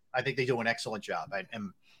generally. I think they do an excellent job.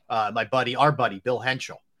 And our buddy, Bill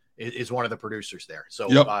Henschel, is one of the producers there. So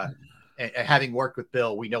and having worked with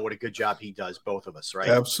Bill, we know what a good job he does, both of us, right?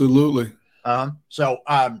 Absolutely. So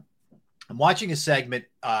I'm watching a segment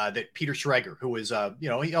that Peter Schrager, who is,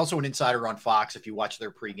 he's also an insider on Fox, if you watch their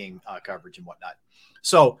pregame coverage and whatnot.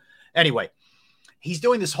 So anyway, he's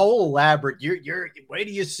doing this whole elaborate, wait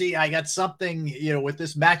do you see? I got something, with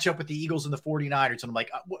this matchup with the Eagles and the 49ers. And I'm like,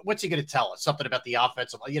 what's he going to tell us? Something about the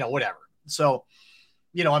offensive, whatever. So,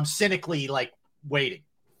 I'm cynically like waiting.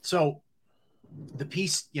 So the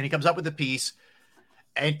piece, he comes up with the piece.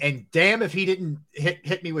 And damn if he didn't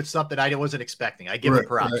hit me with something I wasn't expecting. I give him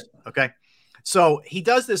props. Right. Okay. So he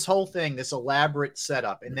does this whole thing, this elaborate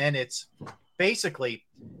setup. And then it's basically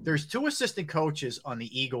there's two assistant coaches on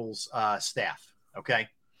the Eagles staff. Okay.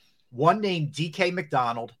 One named DK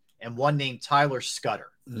McDonald and one named Tyler Scudder.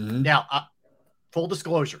 Mm-hmm. Now, full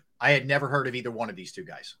disclosure, I had never heard of either one of these two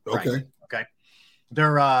guys. Okay. Right? Okay.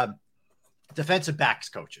 They're defensive backs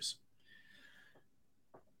coaches.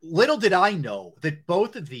 Little did I know that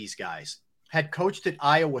both of these guys had coached at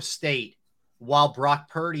Iowa State while Brock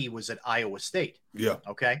Purdy was at Iowa State. Yeah.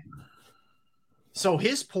 Okay. So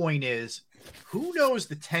his point is, who knows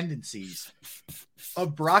the tendencies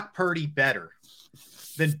of Brock Purdy better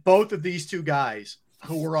than both of these two guys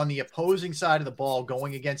who were on the opposing side of the ball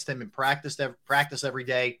going against him in practice every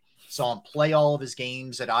day, saw him play all of his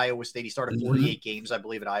games at Iowa State. He started 48 games, I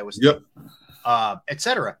believe, at Iowa State, et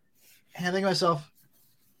cetera. And I think to myself,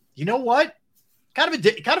 you know what? Kind of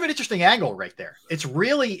an interesting angle right there. It's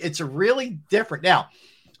really different. Now,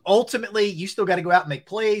 ultimately, you still got to go out and make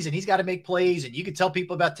plays, and he's got to make plays, and you can tell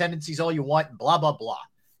people about tendencies all you want, and blah, blah, blah.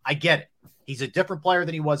 I get it. He's a different player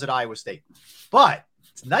than he was at Iowa State. But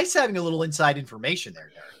it's nice having a little inside information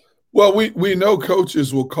there, Derrick. Well, we know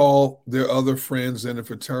coaches will call their other friends in the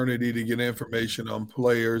fraternity to get information on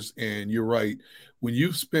players, and you're right. When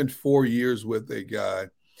you've spent 4 years with a guy,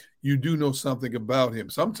 you do know something about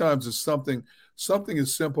him. Sometimes it's something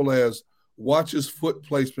as simple as watch his foot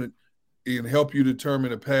placement and help you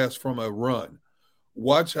determine a pass from a run.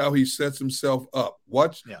 Watch how he sets himself up.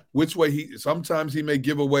 Watch which way sometimes he may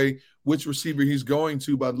give away which receiver he's going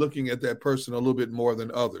to by looking at that person a little bit more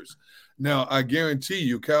than others. Now, I guarantee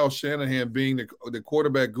you, Kyle Shanahan being the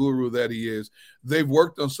quarterback guru that he is, they've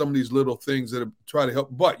worked on some of these little things that try to help.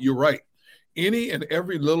 But you're right. Any and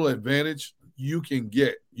every little advantage you can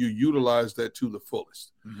get, you utilize that to the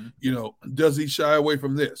fullest. Mm-hmm. Does he shy away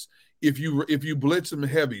from this? If you blitz him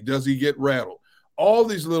heavy, does he get rattled? All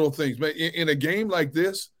these little things. Man, in a game like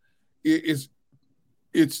this, it's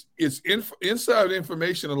inside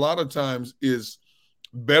information a lot of times is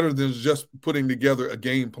better than just putting together a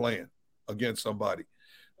game plan against somebody.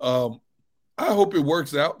 I hope it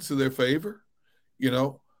works out to their favor,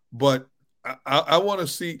 but I want to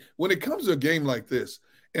see when it comes to a game like this,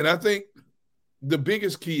 and I think the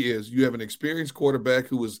biggest key is you have an experienced quarterback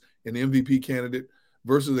who was an MVP candidate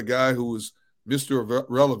versus a guy who was Mr.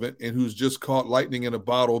 Relevant and who's just caught lightning in a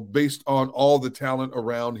bottle based on all the talent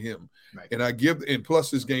around him. Right. And plus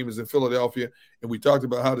this game is in Philadelphia, and we talked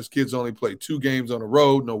about how this kid's only played 2 games on the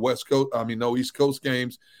road, no East Coast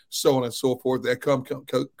games, so on and so forth. That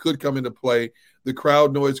could come into play. The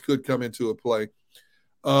crowd noise could come into a play.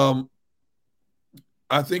 I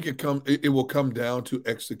think it will come down to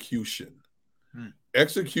execution.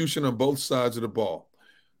 Execution on both sides of the ball.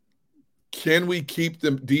 Can we keep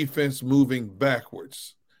the defense moving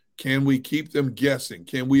backwards? Can we keep them guessing?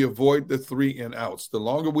 Can we avoid the 3 and outs? The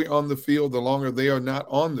longer we're on the field, the longer they are not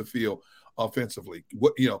on the field offensively.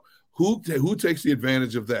 Who takes the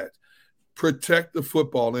advantage of that? Protect the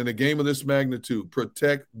football in a game of this magnitude.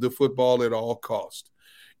 Protect the football at all costs.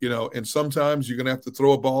 And sometimes you're going to have to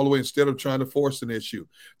throw a ball away instead of trying to force an issue.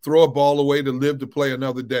 Throw a ball away to live to play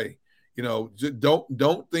another day.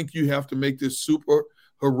 Don't think you have to make this super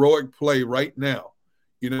heroic play right now.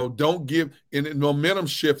 Don't give – and the momentum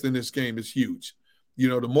shift in this game is huge.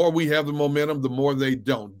 The more we have the momentum, the more they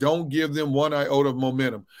don't. Don't give them one iota of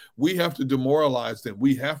momentum. We have to demoralize them.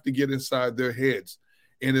 We have to get inside their heads.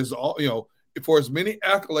 And for as many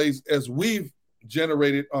accolades as we've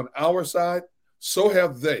generated on our side, so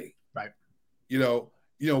have they. Right.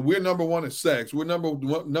 We're number 1 in sacks. We're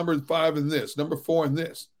number 5 in this, number 4 in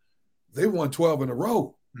this. They won 12 in a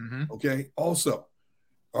row. Mm-hmm. Okay. Also,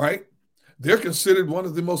 all right. They're considered one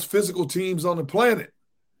of the most physical teams on the planet.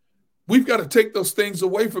 We've got to take those things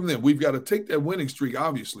away from them. We've got to take that winning streak,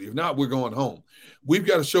 obviously. If not, we're going home. We've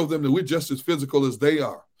got to show them that we're just as physical as they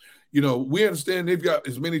are. We understand they've got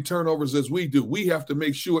as many turnovers as we do. We have to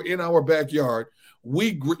make sure in our backyard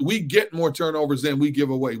we get more turnovers than we give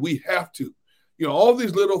away. We have to. All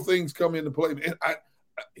these little things come into play. And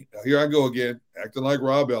here I go again, acting like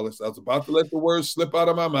Rob Ellis. I was about to let the words slip out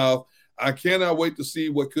of my mouth. I cannot wait to see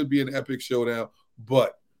what could be an epic showdown.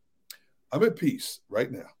 But I'm at peace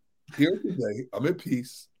right now. Here today, I'm at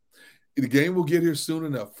peace. The game will get here soon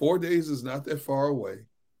enough. 4 days is not that far away.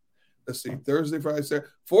 Let's see, Thursday, Friday, Saturday.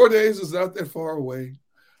 4 days is not that far away.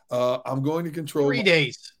 I'm going to control 3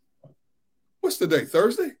 days. What's the day?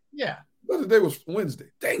 Thursday? Yeah. But the day was Wednesday.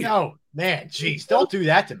 Dang it. No, man, geez, don't do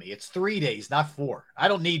that to me. It's 3 days, not 4. I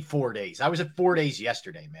don't need 4 days. I was at 4 days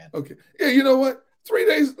yesterday, man. Okay. Yeah, you know what? 3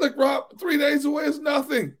 days, look, Rob, 3 days away is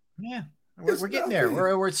nothing. Yeah. We're getting there.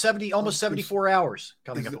 We're at 70, almost 74 hours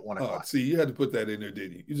coming up at 1 o'clock. See, you had to put that in there,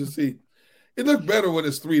 didn't you? You just see, it looked better when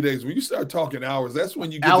it's 3 days. When you start talking hours, that's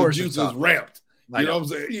when you get the juices ramped. You know what I'm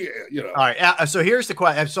saying? Yeah, All right. So here's the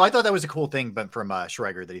question. So I thought that was a cool thing, but from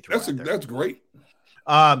Schrager that he threw out there. That's great.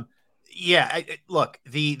 Look,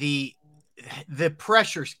 the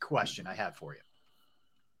pressure question I have for you.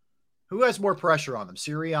 Who has more pressure on them,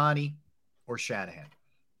 Sirianni or Shanahan?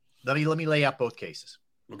 Let me lay out both cases.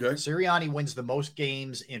 Okay. Sirianni wins the most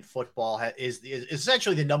games in football, is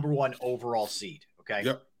essentially the number one overall seed.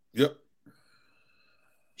 Okay. Yep.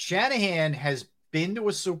 Shanahan has been to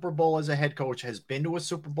a Super Bowl as a head coach, has been to a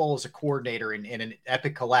Super Bowl as a coordinator in an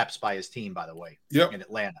epic collapse by his team, by the way, in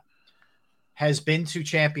Atlanta. Has been to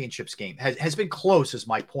championships game, has been close, is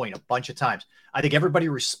my point, a bunch of times. I think everybody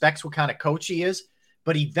respects what kind of coach he is,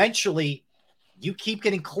 but eventually you keep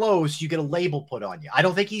getting close, you get a label put on you. I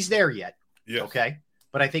don't think he's there yet. Yes. Okay.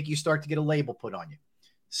 But I think you start to get a label put on you.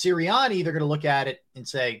 Sirianni, they're going to look at it and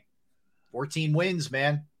say, 14 wins,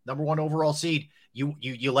 man. Number one overall seed. You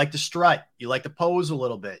like to strut. You like to pose a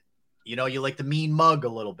little bit. You like the mean mug a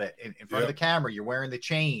little bit in front of the camera. You're wearing the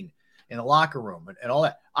chain in the locker room and all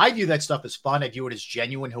that. I view that stuff as fun. I view it as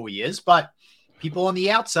genuine who he is, but people on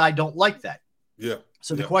the outside don't like that. Yeah.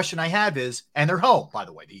 So the question I have is, and they're home, by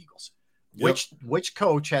the way, the Eagles. Which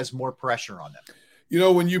coach has more pressure on them?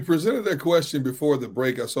 When you presented that question before the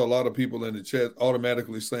break, I saw a lot of people in the chat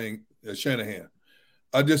automatically saying Shanahan.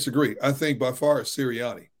 I disagree. I think by far it's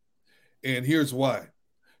Sirianni. And here's why.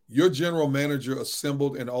 Your general manager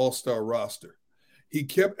assembled an all-star roster. He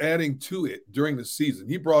kept adding to it during the season.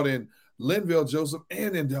 He brought in Linval Joseph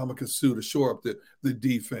and Ndamukong Suh to shore up the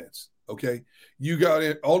defense. Okay. You got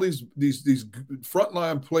in all these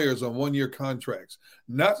frontline players on 1-year contracts,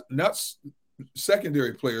 not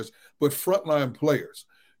secondary players, but frontline players.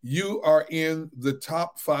 You are in the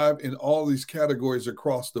top 5 in all these categories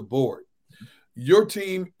across the board. Your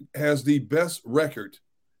team has the best record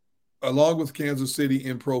along with Kansas City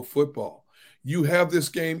in pro football. You have this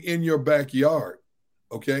game in your backyard.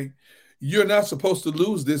 Okay. You're not supposed to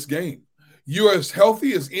lose this game. You're as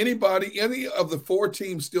healthy as anybody, any of the 4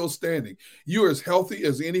 teams still standing. You're as healthy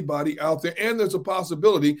as anybody out there. And there's a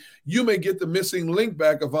possibility you may get the missing link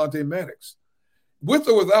back, Avonte Maddox. With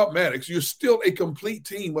or without Maddox, you're still a complete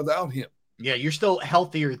team without him. Yeah, you're still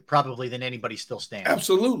healthier probably than anybody still standing.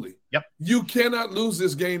 Absolutely. Yep. You cannot lose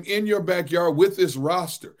this game in your backyard with this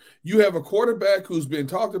roster. You have a quarterback who's been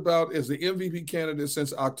talked about as the MVP candidate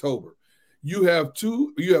since October. You have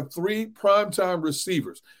 3 primetime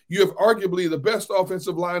receivers. You have arguably the best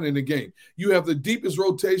offensive line in the game. You have the deepest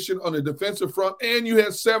rotation on the defensive front, and you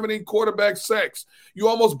had 70 quarterback sacks. You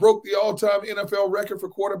almost broke the all-time NFL record for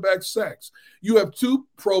quarterback sacks. You have 2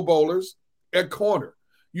 Pro Bowlers at corner.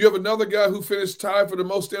 You have another guy who finished tied for the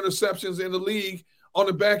most interceptions in the league on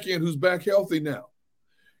the back end who's back healthy now.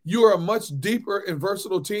 You are a much deeper and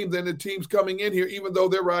versatile team than the teams coming in here, even though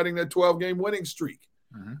they're riding that 12-game winning streak.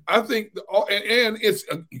 Mm-hmm. I think, and it's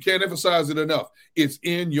you can't emphasize it enough, it's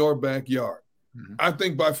in your backyard. Mm-hmm. I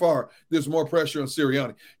think by far there's more pressure on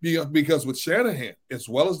Sirianni because with Shanahan, as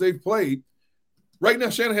well as they've played, right now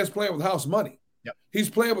Shanahan's playing with house money. Yep. He's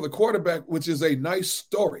playing with a quarterback, which is a nice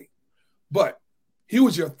story. But he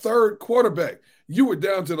was your 3rd quarterback. You were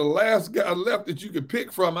down to the last guy left that you could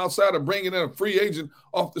pick from outside of bringing in a free agent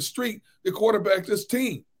off the street to quarterback this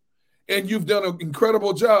team. And you've done an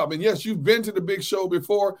incredible job. And yes, you've been to the big show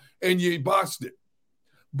before and you botched it.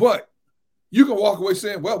 But you can walk away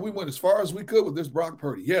saying, well, we went as far as we could with this Brock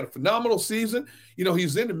Purdy. He had a phenomenal season.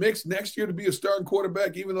 He's in the mix next year to be a starting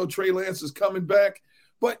quarterback, even though Trey Lance is coming back.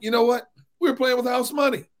 But you know what? We're playing with house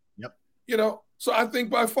money. Yep. So I think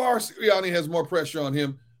by far Sirianni has more pressure on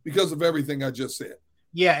him because of everything I just said.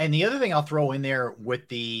 Yeah, and the other thing I'll throw in there with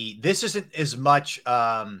this isn't as much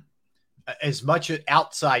as much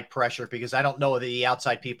outside pressure, because I don't know that the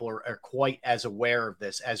outside people are quite as aware of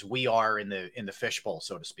this as we are in the fishbowl,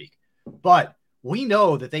 so to speak. But we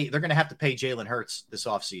know that they're going to have to pay Jalen Hurts this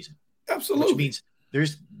offseason. Absolutely. Which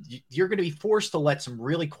means you're going to be forced to let some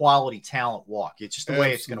really quality talent walk. It's just the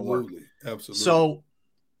way it's going to work. Absolutely. So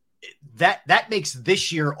that makes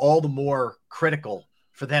this year all the more critical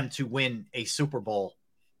for them to win a Super Bowl,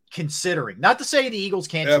 considering, not to say the Eagles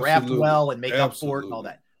can't draft well and make up for it and all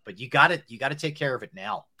that, but you got to take care of it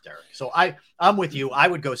now, Derrick. So I'm with you. I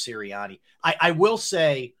would go Sirianni. I will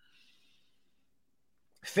say,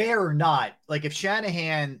 fair or not, like if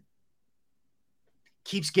Shanahan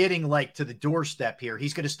keeps getting like to the doorstep here,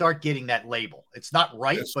 he's going to start getting that label. It's not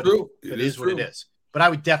right, That's but true. it is what it is. But I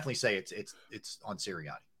would definitely say it's on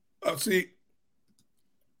Sirianni. See,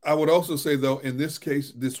 I would also say, though, in this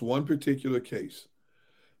case, this one particular case,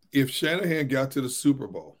 if Shanahan got to the Super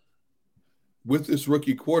Bowl with this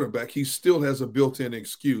rookie quarterback, he still has a built-in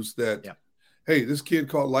excuse that, hey, this kid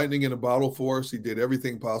caught lightning in a bottle for us. He did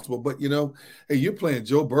everything possible. But, hey, you're playing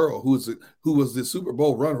Joe Burrow, who was the Super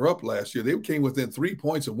Bowl runner-up last year. They came within 3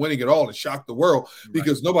 points of winning it all and shocked the world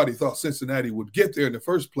because nobody thought Cincinnati would get there in the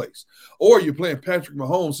first place. Or you're playing Patrick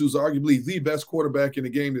Mahomes, who's arguably the best quarterback in the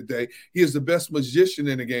game today. He is the best magician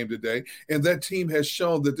in the game today. And that team has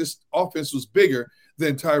shown that this offense was bigger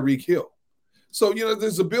than Tyreek Hill. So,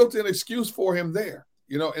 there's a built-in excuse for him there,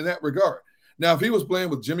 in that regard. Now, if he was playing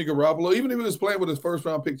with Jimmy Garoppolo, even if he was playing with his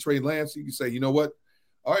first-round pick, Trey Lance, you could say, you know what?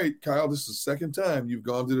 All right, Kyle, this is the second time you've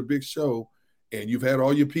gone to the big show and you've had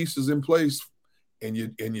all your pieces in place and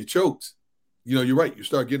you choked. You're right. You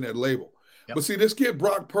start getting that label. Yep. But see, this kid,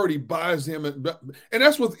 Brock Purdy, buys him. And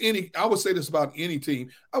that's with I would say this about any team.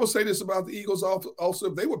 I would say this about the Eagles also.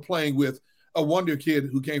 If they were playing with a wonder kid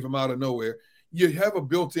who came from out of nowhere, you have a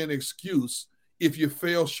built-in excuse if you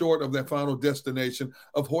fail short of that final destination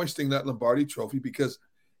of hoisting that Lombardi trophy, because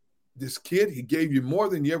this kid, he gave you more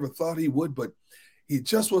than you ever thought he would, but he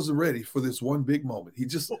just wasn't ready for this one big moment. He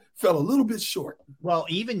just fell a little bit short. Well,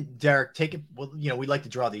 even Derrick, we like to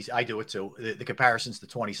draw these. I do it too. The comparisons to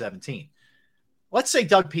 2017. Let's say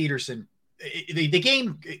Doug Peterson, the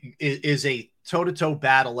game is a toe-to-toe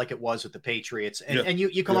battle like it was with the Patriots, and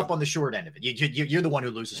you come up on the short end of it. You're the one who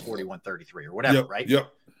loses 41-33 or whatever, right?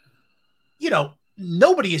 Yep.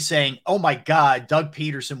 Nobody is saying, oh my God, Doug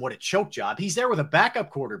Peterson, what a choke job. He's there with a backup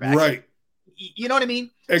quarterback. Right. You know what I mean?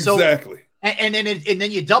 Exactly. So, and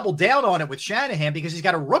then you double down on it with Shanahan because he's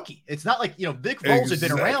got a rookie. It's not like, Vic Foles had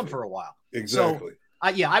been around for a while. Exactly.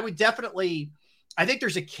 So, I would definitely, I think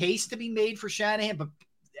there's a case to be made for Shanahan, but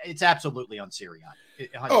it's absolutely on Sirianni.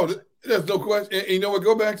 100%. Oh, there's no question. And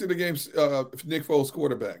go back to the game, Nick Foles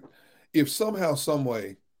quarterback. If somehow, some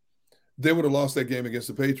way, they would have lost that game against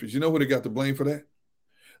the Patriots, you know who they got to blame for that?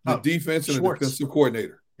 The defense and Schwartz. The defensive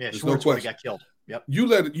coordinator. Yeah, There's Schwartz no would have got killed. Yep. You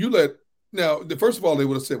let now. First of all, they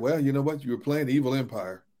would have said, "Well, you know what? You were playing the evil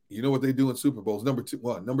empire. You know what they do in Super Bowls." Number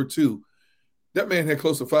two, that man had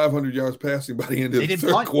close to 500 yards passing by the end of the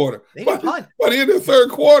third quarter. They didn't punt. By the end of the third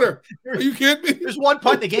quarter. Are you kidding me? There's one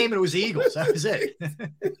punt in the game, and it was the Eagles. That was it.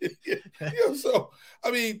 So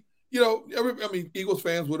I mean. Eagles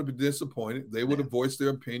fans would have been disappointed. They would have voiced their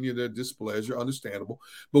opinion, their displeasure, understandable.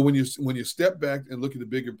 But when you step back and look at the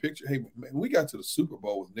bigger picture, hey, man, we got to the Super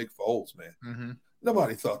Bowl with Nick Foles, man. Mm-hmm.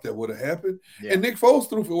 Nobody thought that would have happened. Yeah. And Nick Foles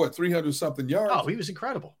threw for 300-something yards. Oh, he was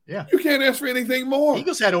incredible. Yeah. You can't ask for anything more.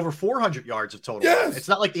 Eagles had over 400 yards of total. Yes. It's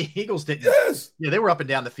not like the Eagles didn't. Yes. Yeah, they were up and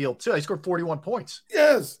down the field, too. They scored 41 points.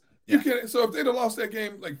 Yes. You can. So if they'd have lost that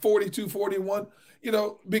game like 42-41,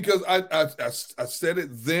 because I said it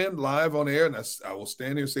then live on air, and I will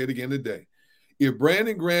stand here and say it again today. If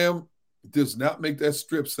Brandon Graham does not make that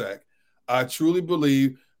strip sack, I truly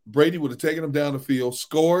believe Brady would have taken him down the field,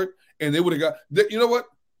 scored, and they would have got – you know what?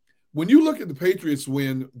 When you look at the Patriots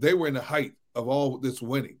when they were in the height of all this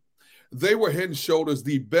winning, they were head and shoulders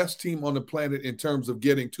the best team on the planet in terms of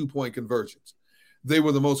getting two-point conversions. They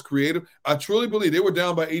were the most creative. I truly believe they were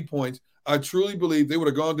down by 8 points. I truly believe they would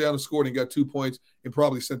have gone down and scored and got 2 points and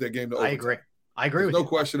probably sent that game to overtime. I agree with you. No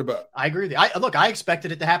question about it. I agree with you. I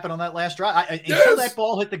expected it to happen on that last drive. Until that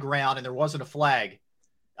ball hit the ground and there wasn't a flag,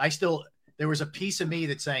 there was a piece of me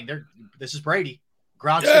that's saying, this is Brady.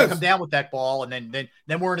 Gronk's going to come down with that ball, and then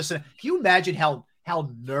we're in a – can you imagine how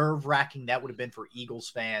nerve-wracking that would have been for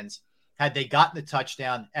Eagles fans had they gotten the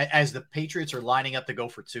touchdown as the Patriots are lining up to go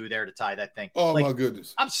for two there to tie that thing? Oh, my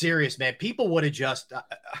goodness. I'm serious, man. People would have just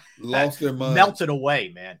lost their minds. Melted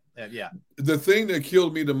away, man. Yeah. The thing that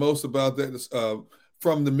killed me the most about that is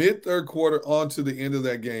from the mid-third quarter on to the end of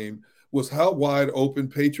that game was how wide open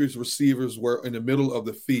Patriots receivers were in the middle of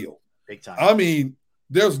the field. Big time. I mean,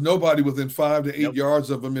 There's nobody within 5 to 8 yards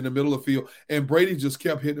of him in the middle of the field, and Brady just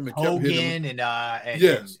kept hitting him and kept hitting him. And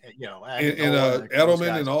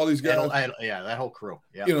Edelman and all these guys. That whole crew.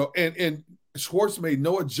 Yeah, and Schwartz made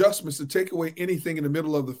no adjustments to take away anything in the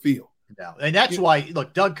middle of the field. No, and that's why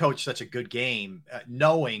Doug coached such a good game,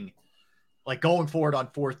 knowing like going forward on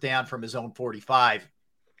 4th down from his own 45.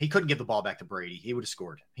 He couldn't give the ball back to Brady. He would have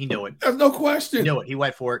scored. He knew it. There's no question. He knew it. He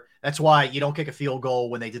went for it. That's why you don't kick a field goal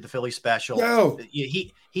when they did the Philly special. No.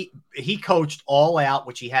 He coached all out,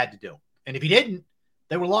 which he had to do. And if he didn't,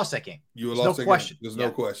 they would have lost that game. There's no question. There's no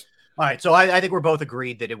question. All right. So I think we're both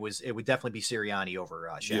agreed that it would definitely be Sirianni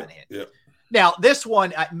over Shanahan. Yeah. Now, this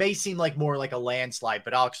one may seem like more like a landslide,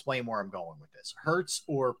 but I'll explain where I'm going with this. Hurts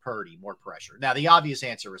or Purdy, more pressure? Now, the obvious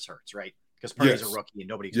answer is Hurts, right? Because Purdy's a rookie and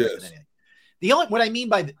nobody expected anything. What I mean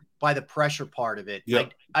by the pressure part of it,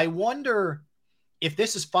 I wonder if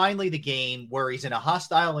this is finally the game where he's in a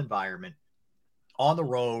hostile environment, on the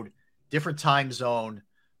road, different time zone,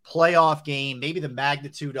 playoff game, maybe the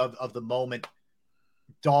magnitude of the moment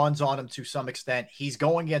dawns on him to some extent. He's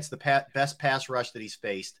going against the best pass rush that he's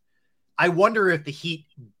faced. I wonder if the heat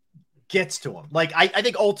gets to him. Like, I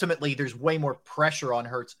think ultimately there's way more pressure on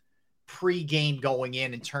Hurts pre-game going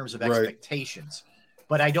in terms of expectations.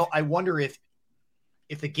 But I wonder if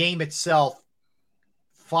the game itself,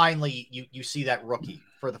 finally you see that rookie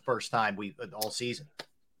for the first time all season.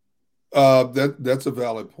 That's a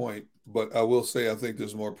valid point, but I will say I think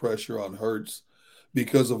there's more pressure on Hurts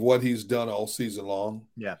because of what he's done all season long.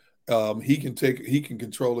 Yeah. He can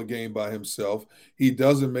control a game by himself. He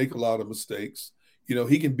doesn't make a lot of mistakes.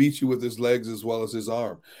 He can beat you with his legs as well as his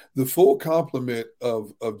arm. The full complement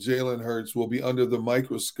of Jalen Hurts will be under the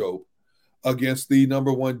microscope against the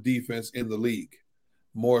number 1 defense in the league,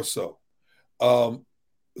 more so.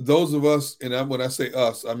 Those of us, and when I say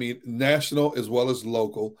us, I mean national as well as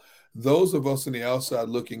local, those of us on the outside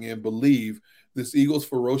looking in believe this Eagles'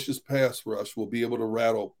 ferocious pass rush will be able to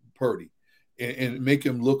rattle Purdy and make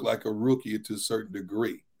him look like a rookie to a certain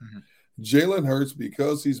degree. Mm-hmm. Jalen Hurts,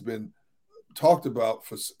 because he's been talked about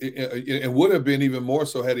and would have been even more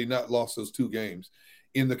so had he not lost those 2 games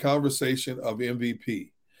in the conversation of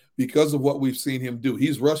MVP, because of what we've seen him do.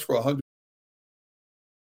 He's rushed for 100.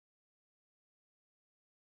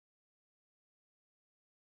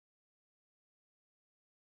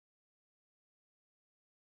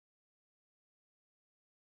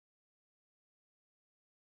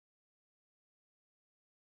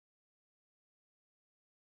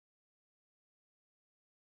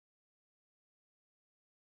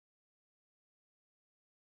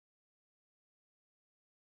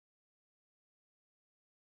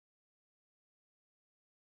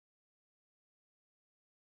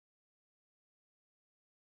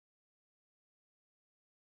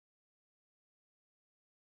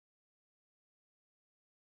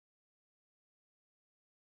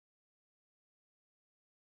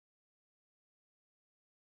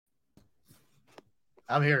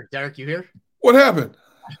 I'm here. Derrick, you here? What happened?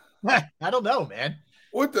 I don't know, man.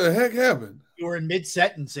 What the heck happened? You were in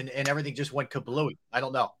mid-sentence and everything just went kablooey. I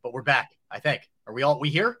don't know, but we're back, I think. Are we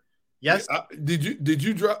here? Yes. Did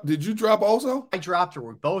you drop also? I dropped, or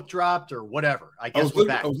we both dropped, or whatever. I guess we're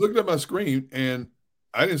back. I was looking at my screen and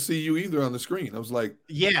I didn't see you either on the screen. I was like,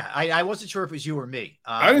 yeah, I wasn't sure if it was you or me.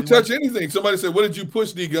 I didn't touch anything. Somebody said, "What did you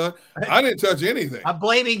push, D Gunn?" I didn't touch anything. I'm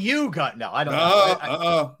blaming you, Gunn. No, I don't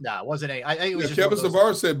know. No, it wasn't any. It was just Kevin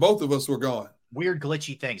Savard said both of us were gone. Weird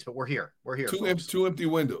glitchy things, but we're here. We're here. Two empty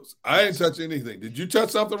windows. I didn't touch anything. Did you touch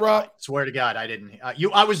something, Rob? I swear to God, I didn't.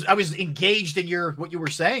 I was engaged in what you were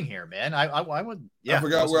saying here, man. I would. Yeah, I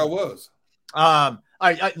forgot where I was. All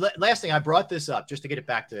right. Last thing, I brought this up just to get it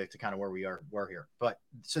back to kind of where we're here. But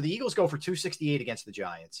so the Eagles go for 268 against the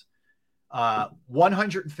Giants,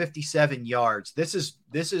 157 yards. This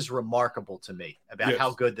is remarkable to me about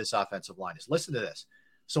how good this offensive line is. Listen to this.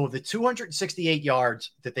 So the 268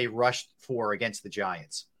 yards that they rushed for against the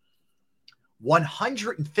Giants,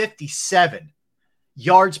 157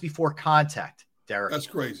 yards before contact, Derrick. That's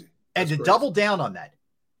crazy. And to double down on that,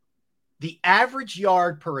 the average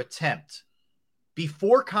yard per attempt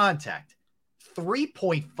before contact,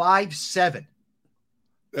 3.57.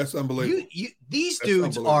 That's unbelievable. These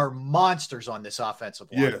dudes are monsters on this offensive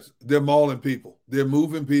line. Yes, they're mauling people. They're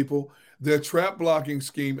moving people. Their trap blocking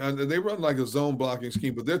scheme, and they run like a zone blocking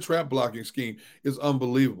scheme, but their trap blocking scheme is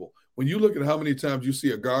unbelievable. When you look at how many times you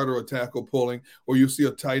see a guard or a tackle pulling, or you see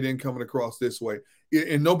a tight end coming across this way,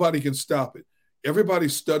 and nobody can stop it.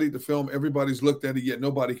 Everybody's studied the film. Everybody's looked at it, yet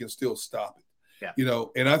nobody can still stop it. Yeah.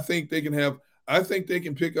 And I think they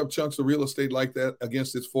can pick up chunks of real estate like that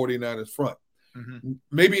against this 49ers front.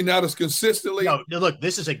 Maybe not as consistently. No, look,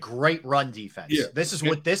 this is a great run defense. Yeah. This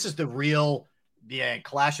is the real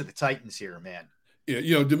clash of the Titans here, man.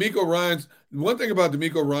 Yeah, DeMeco Ryans, one thing about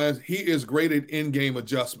DeMeco Ryans, he is great at in-game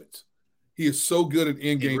adjustments. He is so good at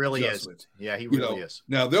in-game adjustments. Is. Yeah, he really is.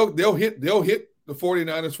 Now they'll hit the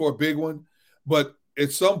 49ers for a big one, but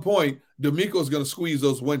at some point, DeMeco's going to squeeze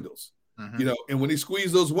those windows. And when he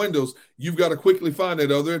squeezes those windows, you've got to quickly find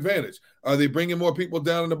that other advantage. Are they bringing more people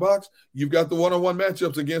down in the box? You've got the one-on-one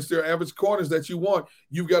matchups against their average corners that you want.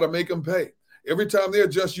 You've got to make them pay. Every time they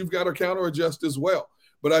adjust, you've got to counter-adjust as well.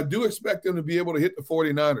 But I do expect them to be able to hit the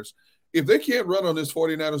 49ers. If they can't run on this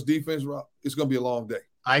 49ers defense, it's going to be a long day.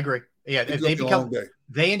 I agree. Yeah,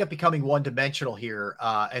 they end up becoming one-dimensional here,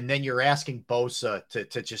 and then you're asking Bosa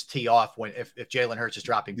to just tee off if Jalen Hurts is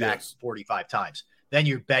dropping back 45 times. Then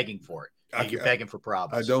you're begging for it. You're begging for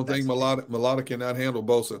problems. I don't think Mulata cannot handle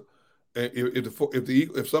Bosa.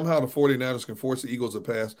 If somehow the 49ers can force the Eagles to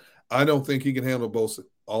pass, I don't think he can handle Bosa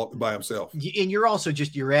all by himself. And you're also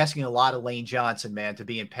you're asking a lot of Lane Johnson, man, to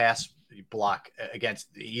be in pass block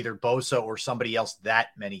against either Bosa or somebody else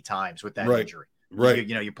that many times with that injury. Right.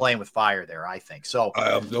 You're playing with fire there, I think. So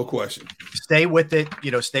no question. Stay with it.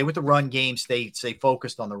 Stay with the run game. Stay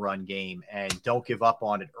focused on the run game, and don't give up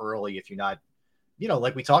on it early if you're not,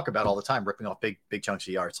 like we talk about all the time, ripping off big chunks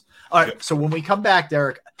of yards. All right. So when we come back,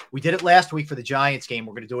 Derrick, we did it last week for the Giants game.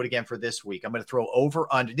 We're going to do it again for this week. I'm going to throw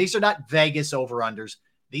over/under. These are not Vegas over/unders.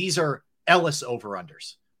 These are Ellis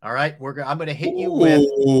over/unders. All right. I'm going to hit you with.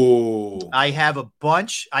 I have a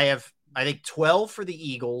bunch. I think 12 for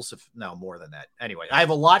the Eagles. No, more than that. Anyway, I have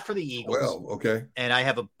a lot for the Eagles. Well, okay. And I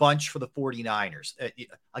have a bunch for the 49ers.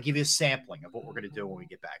 I'll give you a sampling of what we're going to do when we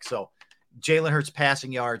get back. So Jalen Hurts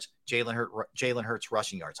passing yards, Jalen Hurts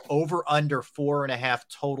rushing yards. Over under 4.5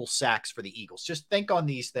 total sacks for the Eagles. Just think on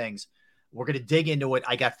these things. We're going to dig into it.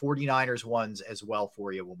 I got 49ers ones as well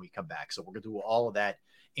for you when we come back. So we're going to do all of that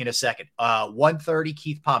in a second. 1:30,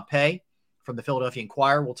 Keith Pompey from the Philadelphia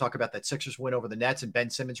Inquirer. We'll talk about that Sixers win over the Nets and Ben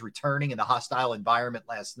Simmons returning in the hostile environment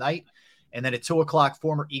last night. And then at 2:00,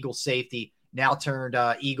 former Eagles safety, now turned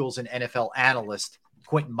Eagles and NFL analyst,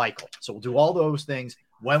 Quentin Michael. So we'll do all those things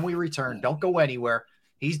when we return. Don't go anywhere.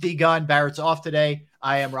 He's D. Gunn. Barrett's off today.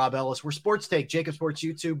 I am Rob Ellis. We're Sports Take, Jacob Sports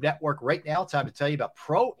YouTube Network. Right now, time to tell you about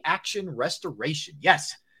Pro Action Restoration.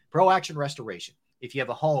 Yes, Pro Action Restoration. If you have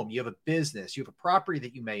a home, you have a business, you have a property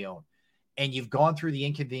that you may own, and you've gone through the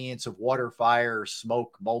inconvenience of water, fire,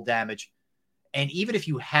 smoke, mold damage, and even if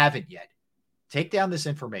you haven't yet, take down this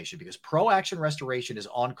information because Pro Action Restoration is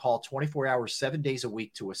on call 24 hours, 7 days a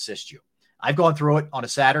week to assist you. I've gone through it on a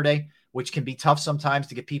Saturday, which can be tough sometimes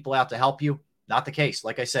to get people out to help you. Not the case.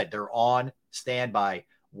 Like I said, they're on standby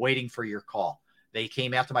waiting for your call. They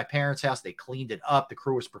came out to my parents' house. They cleaned it up. The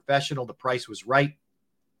crew was professional. The price was right.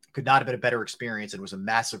 Could not have been a better experience, and it was a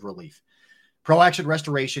massive relief. Pro Action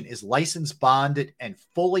Restoration is licensed, bonded, and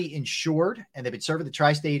fully insured, and they've been serving the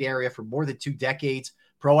tri-state area for more than 2 decades.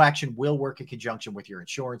 Pro Action will work in conjunction with your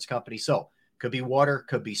insurance company. So could be water,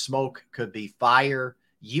 could be smoke, could be fire,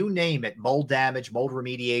 you name it, mold damage, mold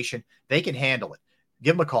remediation. They can handle it.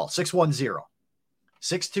 Give them a call, 610-623-3760,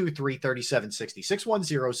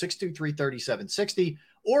 610-623-3760,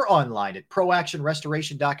 or online at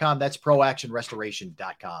proactionrestoration.com. That's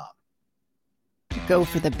proactionrestoration.com. Go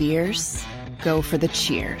for the beers, go for the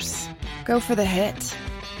cheers, go for the hit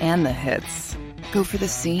and the hits, go for the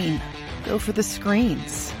scene, go for the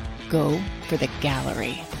screens, go for the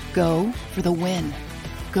gallery, go for the win,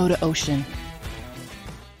 go to Ocean.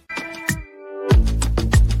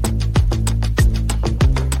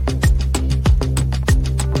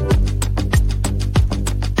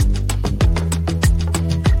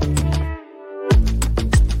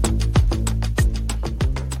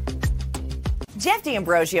 Jeff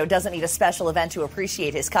D'Ambrosio doesn't need a special event to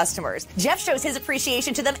appreciate his customers. Jeff shows his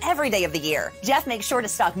appreciation to them every day of the year. Jeff makes sure to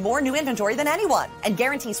stock more new inventory than anyone and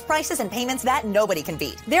guarantees prices and payments that nobody can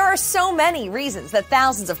beat. There are so many reasons that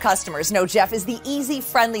thousands of customers know Jeff is the easy,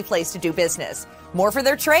 friendly place to do business. More for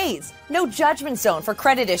their trades. No judgment zone for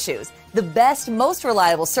credit issues. The best, most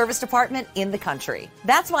reliable service department in the country.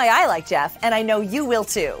 That's why I like Jeff, and I know you will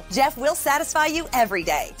too. Jeff will satisfy you every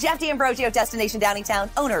day. Jeff D'Ambrosio, Destination Downingtown,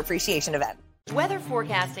 Owner Appreciation Event. Weather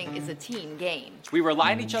forecasting is a team game. We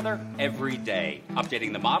rely on each other every day,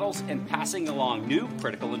 updating the models and passing along new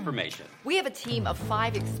critical information. We have a team of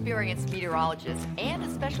 5 experienced meteorologists and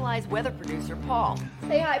a specialized weather producer, Paul.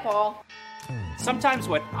 Say hi, Paul. Sometimes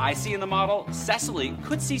what I see in the model, Cecily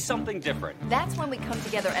could see something different. That's when we come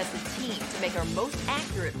together as a team to make our most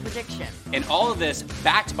accurate prediction. And all of this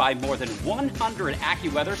backed by more than 100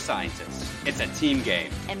 AccuWeather scientists. It's a team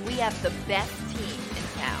game. And we have the best team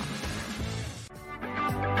in town.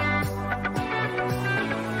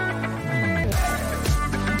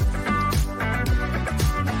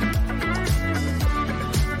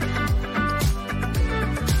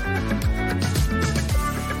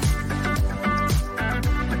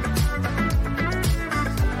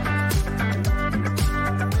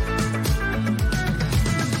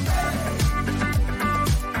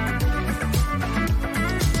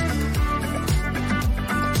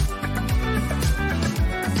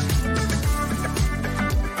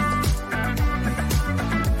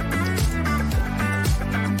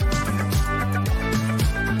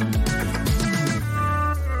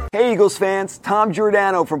 Hey Eagles fans, Tom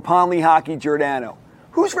Giordano from Ponley Hockey Giordano.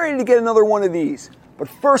 Who's ready to get another one of these? But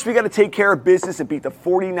first, we got to take care of business and beat the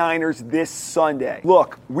 49ers this Sunday.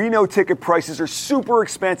 Look, we know ticket prices are super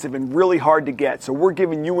expensive and really hard to get, so we're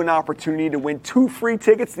giving you an opportunity to win 2 free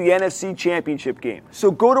tickets to the NFC Championship game.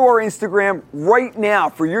 So go to our Instagram right now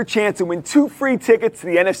for your chance to win 2 free tickets to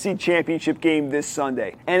the NFC Championship game this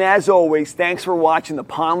Sunday. And as always, thanks for watching the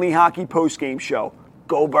Ponley Hockey Postgame Show.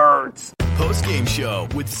 Go Birds! Post-game show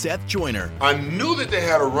with Seth Joyner. I knew that they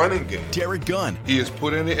had a running game. Derrick Gunn. He has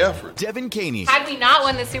put in the effort. Devin Caney. Had we not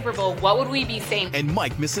won the Super Bowl, what would we be saying? And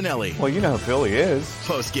Mike Missinelli. Well, you know who Philly is.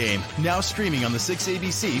 Post-game, now streaming on the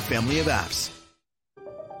 6ABC family of apps.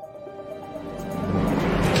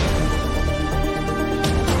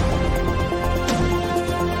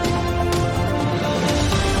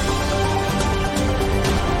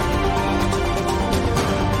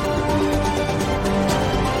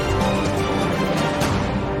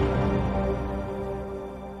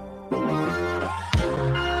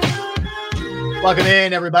 Welcome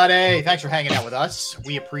in, everybody. Thanks for hanging out with us.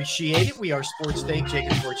 We appreciate it. We are Sports Take,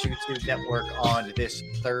 Jacob Sports YouTube Network on this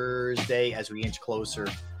Thursday as we inch closer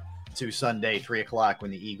to Sunday, 3 o'clock, when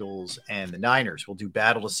the Eagles and the Niners will do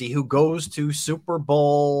battle to see who goes to Super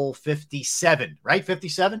Bowl 57, right?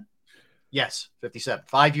 57? Yes, 57.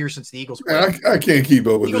 5 years since the Eagles played. I can't keep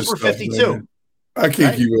up with Eagles this were stuff. 52. Man. I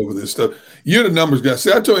can't keep up with this stuff. You're the numbers guy.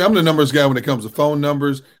 See, I told you, I'm the numbers guy when it comes to phone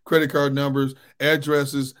numbers, credit card numbers,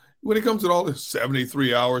 addresses. When it comes to all this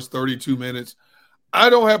 73 hours, 32 minutes,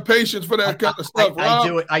 I don't have patience for that kind of stuff.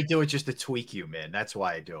 I do it just to tweak you, man. That's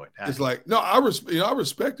why I do it. It's like, no, I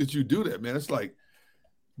respect that you do that, man. It's like,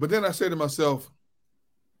 but then I say to myself,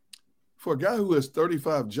 for a guy who has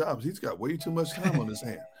 35 jobs, he's got way too much time on his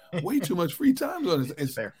hand, way too much free time on his hands.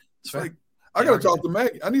 It's fair. It's like, I got to talk to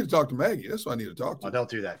Maggie. I need to talk to Maggie. That's what I need to talk to. Oh, don't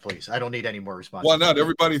do that, please. I don't need any more responsibility. Why not?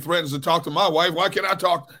 Everybody threatens to talk to my wife. Why can't I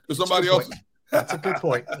talk to somebody else? That's a good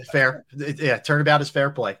point. Fair. Yeah, turnabout is fair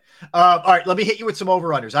play. All right, let me hit you with some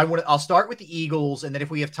over-unders. I'll start with the Eagles, and then if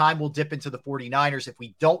we have time, we'll dip into the 49ers. If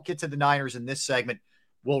we don't get to the Niners in this segment,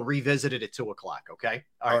 we'll revisit it at 2 o'clock, okay?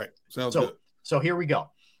 All right. Sounds good. So here we go.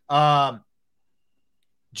 Jalen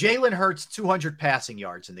Hurts, 200 passing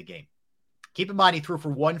yards in the game. Keep in mind, he threw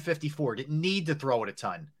for 154. Didn't need to throw it a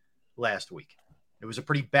ton last week. It was a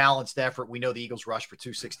pretty balanced effort. We know the Eagles rushed for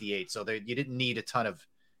 268, so you didn't need a ton of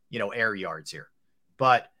air yards here.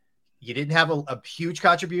 But you didn't have a huge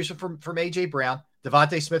contribution from A.J. Brown.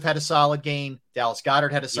 Devontae Smith had a solid game. Dallas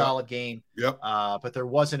Goedert had a solid game. Yep. But there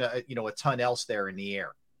wasn't a ton else there in the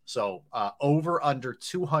air. So over under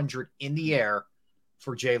 200 in the air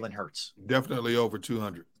for Jalen Hurts. Definitely over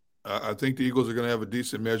 200. I think the Eagles are going to have a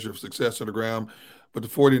decent measure of success on the ground, but the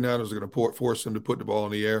 49ers are going to force them to put the ball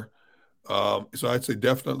in the air. So I'd say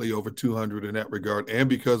definitely over 200 in that regard. And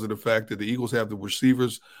because of the fact that the Eagles have the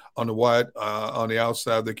receivers on the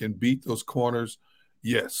outside that can beat those corners.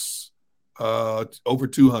 Yes. Over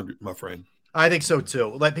 200, my friend. I think so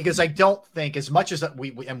too. Because I don't think, as much as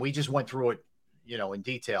we just went through it, in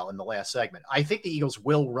detail in the last segment, I think the Eagles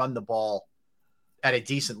will run the ball at a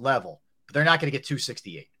decent level. They're not going to get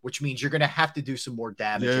 268, which means you're going to have to do some more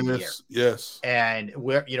damage in the air. Yes. And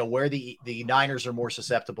where the Niners are more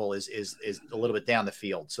susceptible is a little bit down the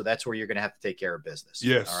field. So that's where you're going to have to take care of business.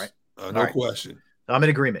 Yes. All right. No question. I'm in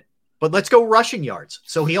agreement. But let's go rushing yards.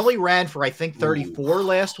 So he only ran for, I think, 34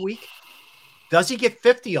 last week. Does he get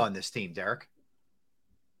 50 on this team, Derrick?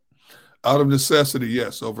 Out of necessity,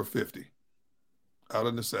 yes, over 50. Out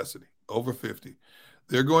of necessity, over 50.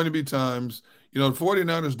 There are going to be times, the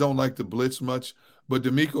 49ers don't like to blitz much, but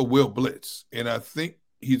DeMeco will blitz. And I think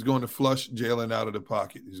he's going to flush Jalen out of the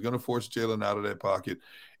pocket. He's going to force Jalen out of that pocket.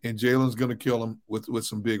 And Jalen's going to kill him with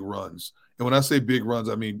some big runs. And when I say big runs,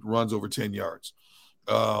 I mean runs over 10 yards.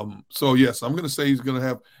 So yes, I'm going to say he's going to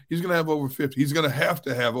have over 50. He's going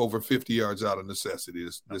to have over 50 yards out of necessity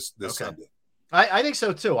this Sunday. I think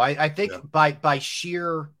so too. I think by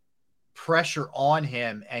sheer pressure on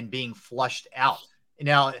him and being flushed out.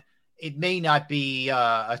 Now, it may not be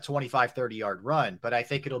a 25, 30-yard run, but I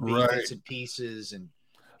think it'll be bits and pieces, and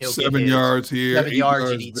he'll 7 yards here, 7 yards, he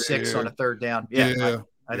there. needs 6 on a third down. Yeah,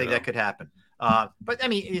 I think that could happen. But I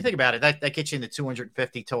mean, you think about it, that gets you in the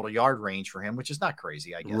 250 total yard range for him, which is not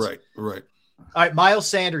crazy, I guess. Right. All right, Miles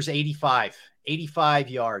Sanders, 85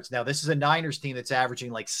 yards. Now, this is a Niners team that's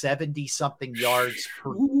averaging like 70-something yards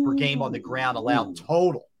per game on the ground allowed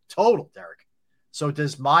total, Derrick. So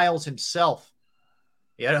does Miles himself,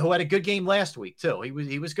 who had a good game last week too.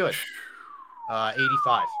 He was good.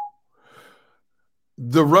 85.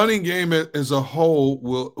 The running game as a whole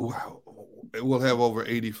will have over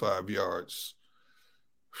 85 yards.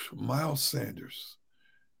 Miles Sanders.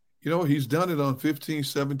 You know, he's done it on 15,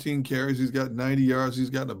 17 carries. He's got 90 yards. He's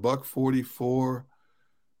gotten $144.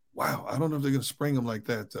 Wow, I don't know if they're going to spring him like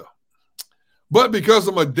that, though. But because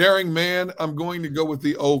I'm a daring man, I'm going to go with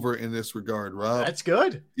the over in this regard, Rob. That's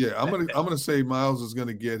good. Yeah, I'm gonna say Miles is going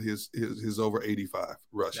to get his over 85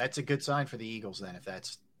 rush. That's a good sign for the Eagles then, if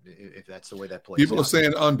that's the way that plays. People out. are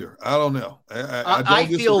saying under. I don't know. I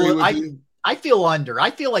feel under.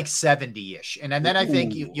 I feel like 70-ish, and then I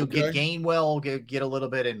think you'll get Gainwell get a little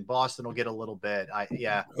bit, and Boston will get a little bit.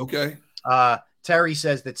 Okay. Terry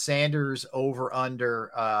says that Sanders over under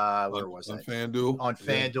where was on that? FanDuel. On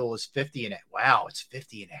FanDuel is 50 and wow, it's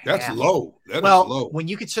 50 and a half. That's low. That is low. When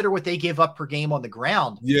you consider what they give up per game on the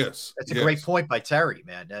ground, yes, that's a great point by Terry,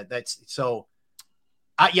 man. That's so.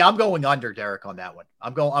 I'm going under, Derrick, on that one.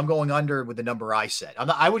 I'm going under with the number I said.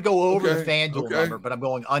 I would go over the FanDuel number, but I'm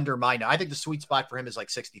going under mine. I think the sweet spot for him is like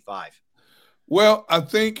 65. Well, I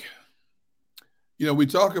think. You know, we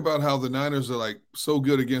talk about how the Niners are like so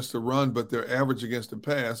good against the run, but their average against the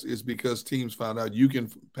pass is because teams found out you can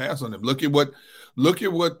pass on them. Look at what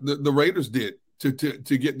the Raiders did to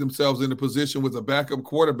get themselves in a position with a backup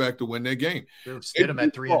quarterback to win their game. Hit them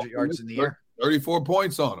at 300 yards in the air. 34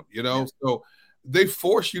 points on them, you know. Yeah. So they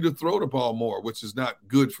force you to throw the ball more, which is not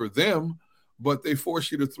good for them, but they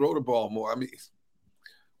force you to throw the ball more. I mean,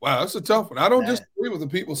 wow, that's a tough one. I don't disagree with the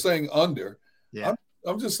people saying under. Yeah.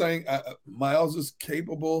 I'm just saying Miles is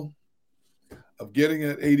capable of getting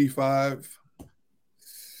at 85.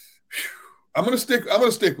 I'm gonna stick with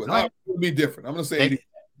it. I'm gonna be different. I'm gonna say 80.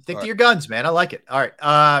 Stick to your guns, man. I like it. All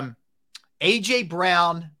right. AJ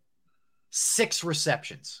Brown, 6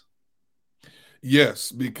 receptions.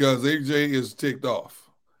 Yes, because AJ is ticked off.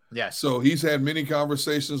 Yes. So he's had many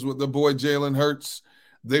conversations with the boy Jalen Hurts.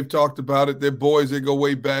 They've talked about it. They're boys. They go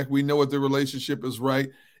way back. We know what their relationship is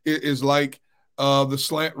it is like. The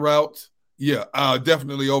slant route,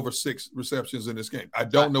 definitely over 6 receptions in this game. I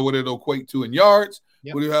don't know what it'll equate to in yards.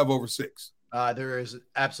 What do you have over 6? There is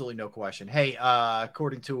absolutely no question. Hey,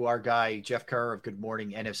 according to our guy, Jeff Kerr of Good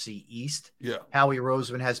Morning NFC East, Howie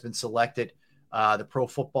Roseman has been selected the Pro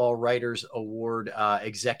Football Writers Award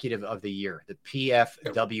Executive of the Year. The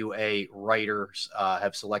PFWA writers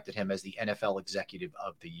have selected him as the NFL Executive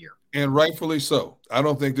of the Year. And rightfully so. I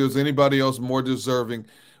don't think there's anybody else more deserving.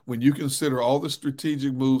 When you consider all the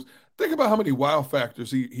strategic moves, think about how many wow factors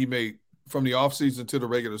he made from the offseason to the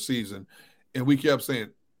regular season. And we kept saying,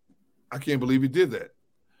 I can't believe he did that.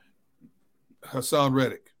 Hassan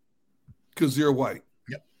Reddick, Kazir White.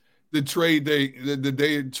 Yep. The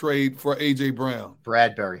day trade for A.J. Brown.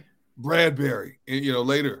 Bradbury. And,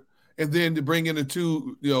 later. And then to bring in the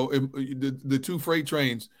two freight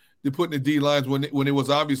trains to put in the D lines when it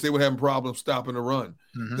was obvious they were having problems stopping the run.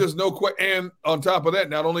 Mm-hmm. There's no question. And on top of that,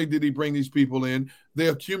 not only did he bring these people in, they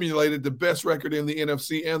accumulated the best record in the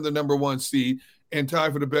NFC and the number 1 seed and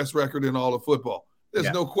tied for the best record in all of football.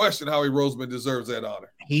 There's no question Howie Roseman deserves that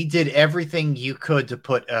honor. He did everything you could to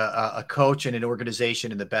put a coach and an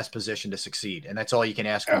organization in the best position to succeed. And that's all you can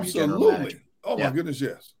ask from your general manager. Oh, my goodness,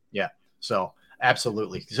 yes. Yeah. So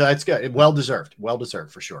absolutely. So that's good. Well deserved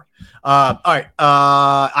for sure. All right.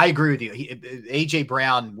 I agree with you. AJ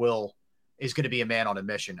Brown is going to be a man on a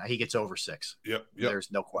mission. He gets over 6. Yep.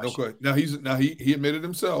 There's no question. Now he admitted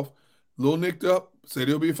himself, a little nicked up, said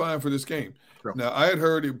he'll be fine for this game. True. Now I had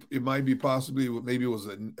heard it might be possibly maybe it was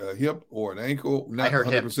a hip or an ankle. Not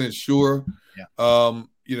 100% sure. Yeah.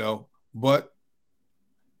 But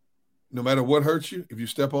no matter what hurts you, if you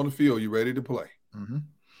step on the field, you're ready to play. Mm-hmm.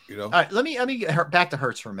 All right, let me get back to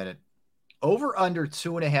Hurts for a minute. Over under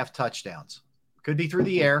 2.5 touchdowns. Could be through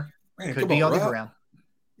the air. Could be on the ground.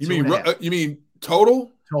 You mean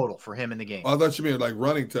total? Total for him in the game. I thought you meant like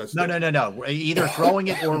running touchdown. No. Either throwing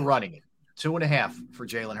it or running it. 2.5 for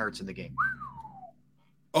Jalen Hurts in the game.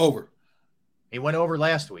 Over. He went over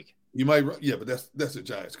last week. You might, but that's the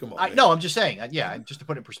Giants. Come on. No, I'm just saying. Just to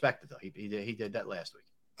put it in perspective, though, he did that last week.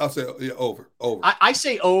 I'll say over. I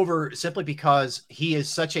say over simply because he is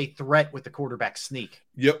such a threat with the quarterback sneak.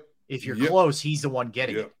 Yep. If you're close, he's the one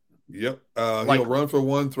getting it. Yep. He'll run for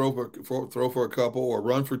 1, throw for a couple, or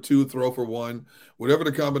run for 2, throw for 1. Whatever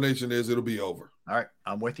the combination is, it'll be over. All right.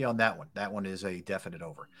 I'm with you on that one. That one is a definite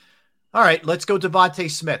over. All right. Let's go Devontae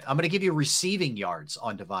Smith. I'm going to give you receiving yards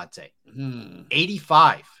on Devontae.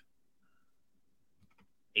 85.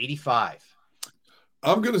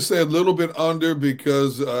 I'm going to say a little bit under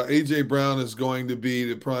because A.J. Brown is going to be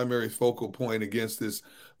the primary focal point against this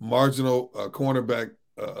marginal cornerback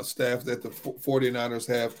staff that the 49ers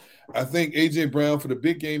have. I think A.J. Brown, for the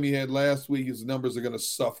big game he had last week, his numbers are going to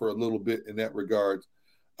suffer a little bit in that regard.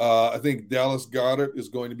 I think Dallas Goedert is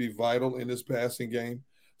going to be vital in this passing game.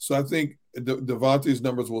 So I think Devontae's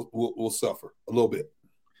numbers will suffer a little bit.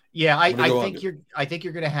 Yeah, I think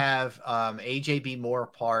you're going to have AJ be more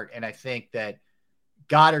apart, and I think that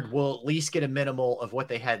Goddard will at least get a minimal of what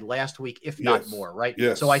they had last week, if not more, right?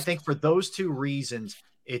 Yes. So I think for those two reasons,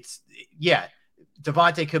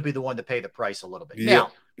 Devontae could be the one to pay the price a little bit.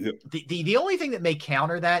 Now, the only thing that may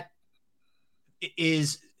counter that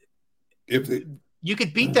is you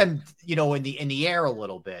could beat them, in the air a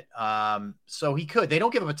little bit. So he could. They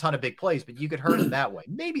don't give him a ton of big plays, but you could hurt him that way.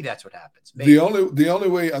 Maybe that's what happens. Maybe. The only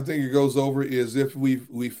way I think it goes over is if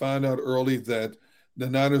we find out early that the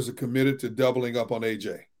Niners are committed to doubling up on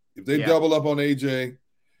AJ. If they double up on AJ,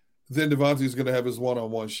 then Devontae's going to have his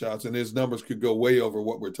one-on-one shots, and his numbers could go way over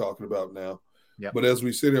what we're talking about now. Yep. But as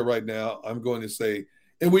we sit here right now, I'm going to say,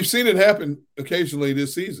 and we've seen it happen occasionally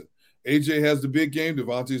this season. AJ has the big game,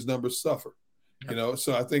 Devontae's numbers suffer. Yep.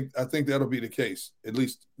 So I think that'll be the case, at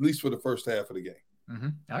least for the first half of the game. Mm-hmm.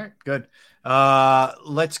 All right, good.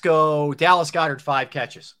 Let's go Dallas Goedert, 5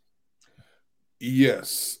 catches.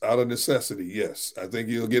 Yes, out of necessity, yes. I think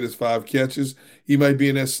he'll get his 5 catches. He might be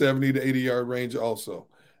in that 70 to 80-yard range also.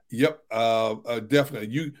 Yep,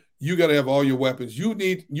 definitely. You got to have all your weapons. You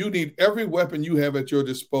need every weapon you have at your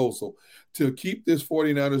disposal to keep this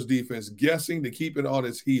 49ers defense guessing, to keep it on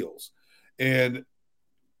its heels. And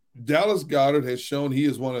Dallas Goedert has shown he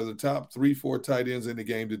is one of the top 3-4 tight ends in the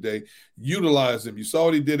game today. Utilize him. You saw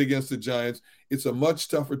what he did against the Giants. It's a much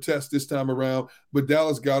tougher test this time around, but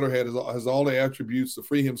Dallas Goedert has all the attributes to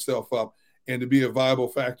free himself up and to be a viable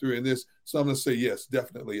factor in this. So I'm going to say yes,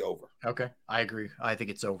 definitely over. Okay, I agree. I think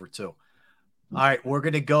it's over too. All right, we're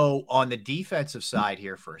going to go on the defensive side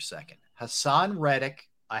here for a second. Hassan Reddick,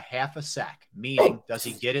 a half a sack, meaning does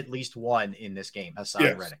he get at least one in this game?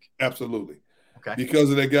 Hassan Reddick. Absolutely. Okay. Because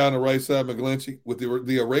of that guy on the right side, McGlinchey, with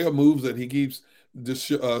the array of moves that he keeps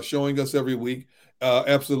just showing us every week,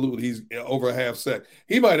 absolutely, he's over a half sack.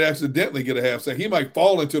 He might accidentally get a half sack. He might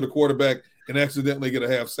fall into the quarterback and accidentally get a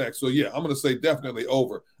half sack. So, yeah, I'm going to say definitely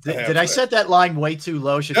over. Did I set that line way too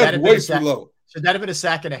low? Should that have been a sack? Should that have been a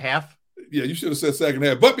sack and a half? Yeah, you should have said sack and a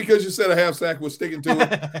half. But because you said a half sack was sticking to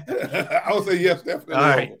it, I would say yes, definitely all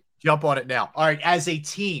right, over. Jump on it now. All right, as a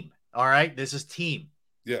team, all right, this is team.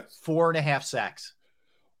 Yes. 4.5 sacks.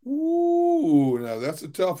 Ooh, now that's a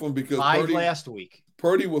tough one because 5 last week.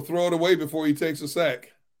 Purdy will throw it away before he takes a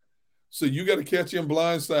sack. So you got to catch him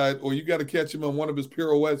blindside, or you got to catch him on one of his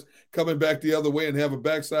pirouettes coming back the other way and have a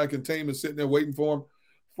backside containment sitting there waiting for him.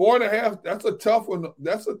 4.5, that's a tough one.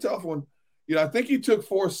 That's a tough one. I think he took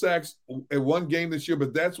 4 sacks in one game this year,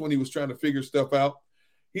 but that's when he was trying to figure stuff out.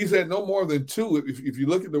 He's had no more than 2 if you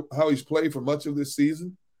look at how he's played for much of this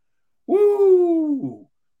season. Woo!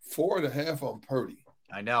 4.5 on Purdy.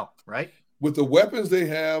 I know, right? With the weapons they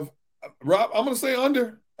have, Rob, I'm going to say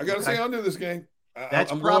under. I got to say under this game.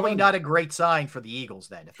 That's probably not a great sign for the Eagles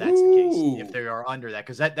then, if that's the case, if they are under that,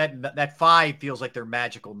 because that 5 feels like their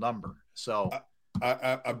magical number. So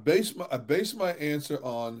I base my answer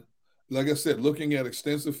on, like I said, looking at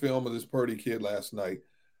extensive film of this Purdy kid last night,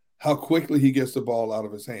 how quickly he gets the ball out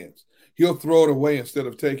of his hands. He'll throw it away instead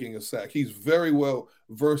of taking a sack. He's very well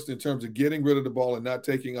versed in terms of getting rid of the ball and not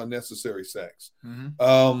taking unnecessary sacks.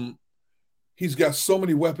 Mm-hmm. He's got so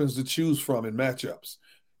many weapons to choose from in matchups.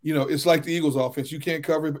 It's like the Eagles offense. You can't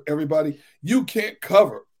cover everybody. You can't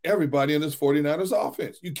cover everybody in this 49ers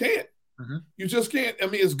offense. You can't. Mm-hmm. You just can't. I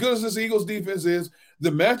mean, as good as this Eagles defense is,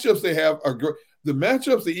 the matchups they have are great. The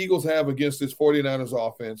matchups the Eagles have against this 49ers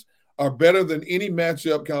offense are better than any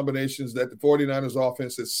matchup combinations that the 49ers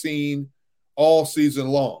offense has seen all season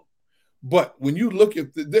long. But when you look at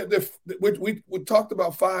we talked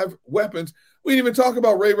about 5 weapons. We didn't even talk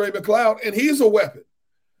about Ray McLeod, and he's a weapon.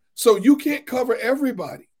 So you can't cover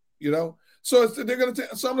everybody, So they're going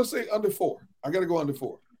to. So I'm going to say under 4. I got to go under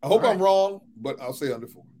 4. I hope I'm wrong, but I'll say under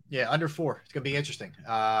 4. Yeah, under 4. It's going to be interesting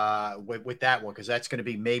with that one, because that's going to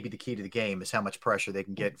be maybe the key to the game is how much pressure they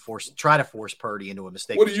can get. Try to force Purdy into a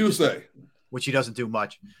mistake. What do you say? Which he doesn't do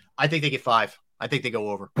much. I think they get 5. I think they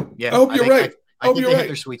go over. Yeah, I hope you're right. I think they hit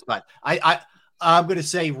their sweet spot. I'm going to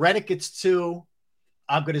say Reddick gets 2.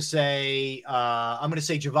 I'm going to say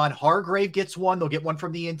Javon Hargrave gets 1. They'll get 1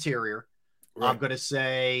 from the interior. Right. I'm going to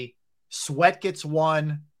say Sweat gets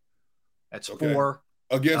 1. That's 4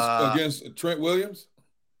 against Trent Williams.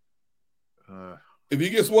 If he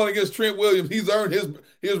gets 1 against Trent Williams, he's earned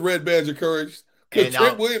his red badge of courage. Because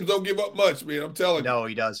Trent Williams don't give up much, man. I'm telling you. No,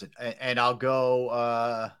 he doesn't. And I'll go,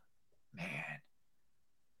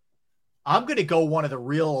 I'm going to go one of the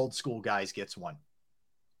real old school guys gets 1.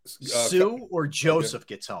 Sue or Joseph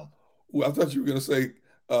gets home. Well, I thought you were going to say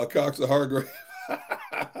Cox or Hargrave.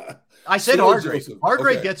 I said Seward Hargrave. Joseph.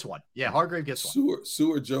 Hargrave Okay. gets one. Yeah, Hargrave gets one.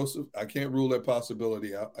 Seward Joseph. I can't rule that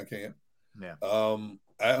possibility out. I can't. Yeah.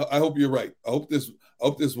 I hope you're right. I hope this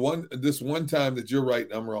one time that you're right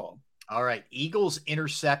and I'm wrong. All right. Eagles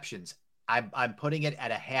interceptions. I'm putting it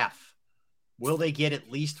at a half. Will they get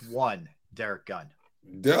at least one, Derrick Gunn?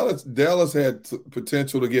 Dallas had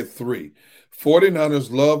potential to get 3.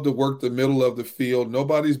 49ers love to work the middle of the field.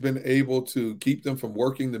 Nobody's been able to keep them from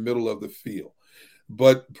working the middle of the field.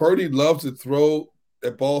 But Purdy loves to throw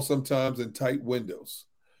that ball sometimes in tight windows.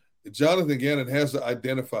 Jonathan Gannon has to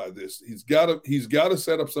identify this. He's got to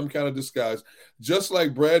set up some kind of disguise, just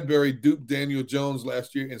like Bradbury duped Daniel Jones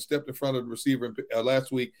last year and stepped in front of the receiver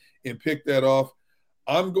last week and picked that off.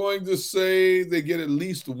 I'm going to say they get at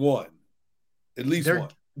least one. At least one.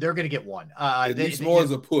 They're going to get one. At least more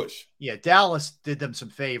as a push. Yeah, Dallas did them some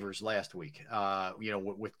favors last week,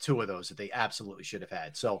 with 2 of those that they absolutely should have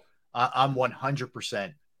had. So I'm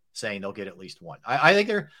 100% saying they'll get at least one. I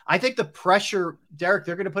think the pressure, Derrick,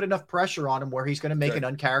 they're going to put enough pressure on him where he's going to make an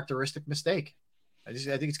uncharacteristic mistake. I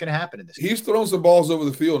think it's going to happen in this game. He's thrown some balls over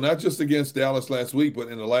the field, not just against Dallas last week, but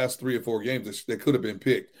in the last 3 or 4 games that could have been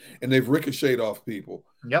picked, and they've ricocheted off people.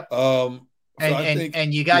 Yep.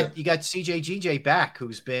 And you got CJGJ back,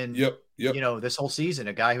 who's been this whole season,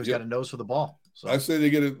 a guy who's got a nose for the ball. So I say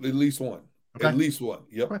they get at least one. Okay. At least one.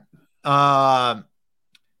 Yep. Okay.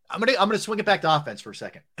 I'm gonna swing it back to offense for a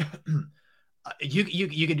second.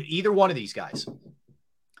 You can either one of these guys.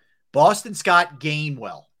 Boston Scott,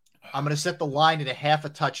 Gainwell. I'm gonna set the line at a half a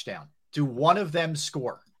touchdown. Do one of them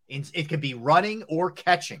score? It could be running or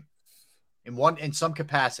catching in some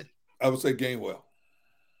capacity. I would say Gainwell.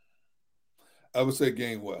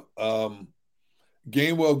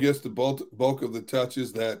 Gainwell gets the bulk of the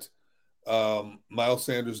touches that Miles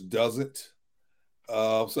Sanders doesn't.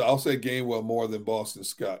 So I'll say Gainwell more than Boston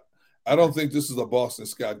Scott. I don't think this is a Boston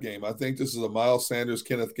Scott game. I think this is a Miles Sanders,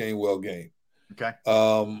 Kenneth Gainwell game. Okay.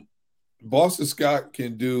 Boston Scott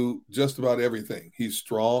can do just about everything. He's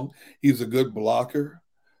strong. He's a good blocker.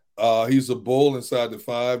 He's a bull inside the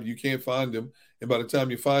 5. You can't find him. And by the time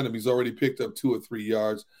you find him, he's already picked up 2 or 3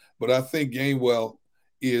 yards. But I think Gainwell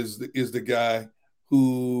is the guy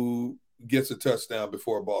who gets a touchdown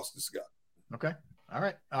before Boston Scott. Okay. All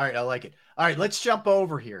right. I like it. All right. Let's jump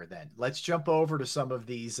over here then. Let's jump over to some of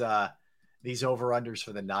these over-unders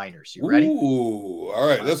for the Niners. You ready? Ooh. All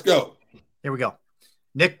right. Let's go. Here we go.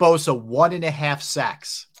 Nick Bosa, 1.5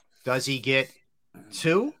 sacks. Does he get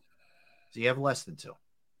 2? Does he have less than 2?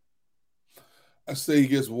 I say he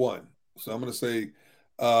gets 1. So I'm going to say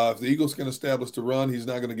if the Eagles can establish the run, he's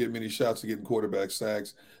not going to get many shots at getting quarterback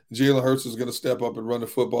sacks. Jalen Hurts is going to step up and run the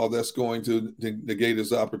football. That's going to negate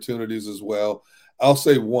his opportunities as well. I'll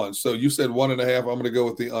say 1. So you said 1.5. I'm going to go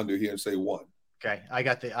with the under here and say 1. Okay, I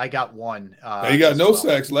got 1. He got no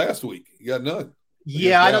sacks last week. He got none.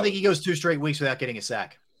 Yeah, I don't think he goes 2 straight weeks without getting a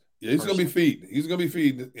sack. Yeah, he's going to be feeding. He's going to be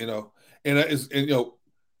feeding.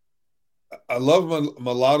 I love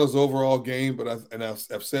Mulata's overall game, but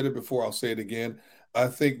I've said it before. I'll say it again. I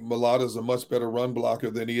think Mulata is a much better run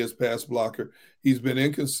blocker than he is pass blocker. He's been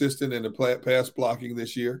inconsistent in the pass blocking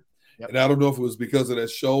this year. Yep. And I don't know if it was because of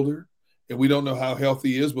that shoulder. And we don't know how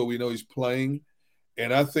healthy he is, but we know he's playing.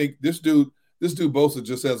 And I think this dude Bosa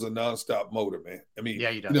just has a nonstop motor, man. I mean,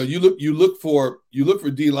 yeah, he does. You look for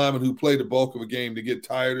D linemen who play the bulk of a game to get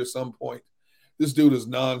tired at some point. This dude is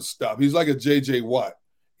nonstop. He's like a J.J. Watt.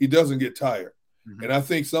 He doesn't get tired. Mm-hmm. And I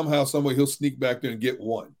think somehow, some way he'll sneak back there and get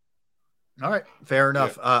 1. All right. Fair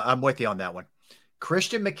enough. Yeah. I'm with you on that one.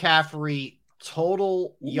 Christian McCaffrey,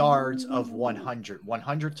 total yards of 100.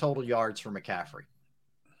 100 total yards for McCaffrey.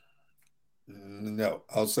 No,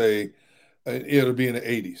 I'll say it'll be in the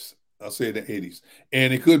 80s. I'll say the 80s.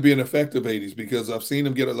 And it could be an effective 80s because I've seen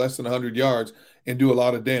him get less than 100 yards and do a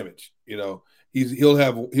lot of damage. He'll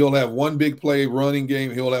have one big play running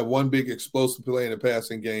game. He'll have one big explosive play in a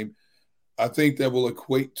passing game. I think that will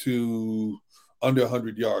equate to under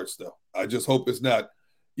 100 yards, though. I just hope it's not,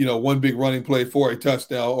 one big running play for a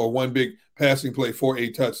touchdown or one big passing play for a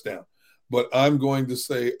touchdown. But I'm going to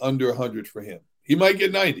say under 100 for him. He might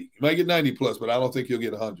get 90. He might get 90 plus, but I don't think he'll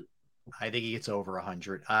get 100. I think he gets over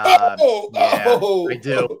 100. I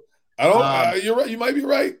do. I don't. You're right. You might be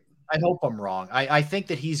right. I hope I'm wrong. I think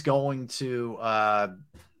that he's going to, I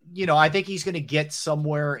think he's going to get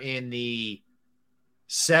somewhere in the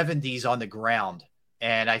 70s on the ground.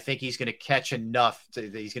 And I think he's going to catch enough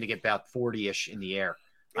that he's going to get about 40-ish in the air.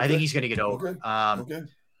 Okay. I think he's going to get over. Okay.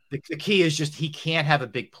 The key is just he can't have a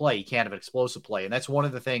big play. He can't have an explosive play. And that's one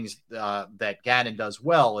of the things that Gannon does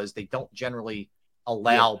well is they don't generally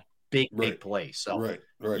allow big plays. So, right.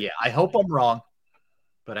 yeah, I hope I'm wrong.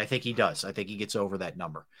 but I think he does. I think he gets over that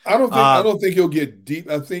number. I don't think he'll get deep.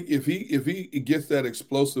 I think if he gets that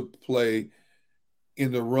explosive play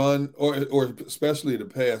in the run or especially the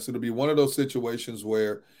pass, it'll be one of those situations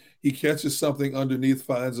where he catches something underneath,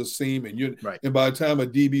 finds a seam, and by the time a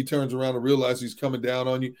DB turns around and realizes he's coming down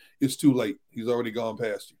on you, it's too late. He's already gone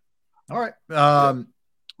past you. All right.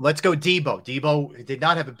 Let's go Debo. Debo did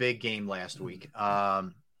not have a big game last week.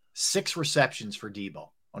 6 receptions for Debo.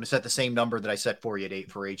 I want to set the same number that I set for you at 8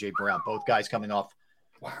 for A.J. Brown. Both guys coming off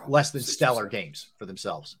less than stellar games for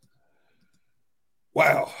themselves.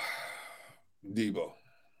 Wow. Debo.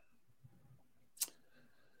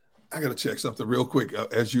 I got to check something real quick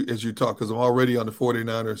as you talk, because I'm already on the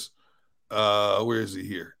 49ers. Where is he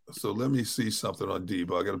here? So let me see something on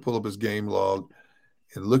Debo. I got to pull up his game log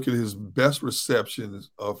and look at his best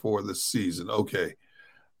receptions for the season. Okay.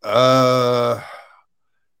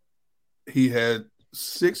 He had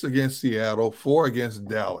 6 against Seattle, 4 against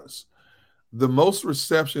Dallas. The most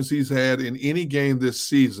receptions he's had in any game this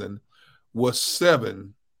season was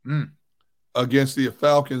 7 against the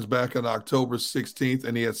Falcons back on October 16th,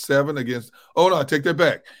 and he had 7 against – oh, no, I take that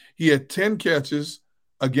back. He had 10 catches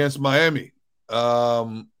against Miami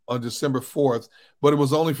on December 4th, but it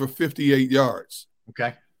was only for 58 yards.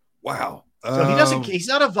 Okay. Wow. So he's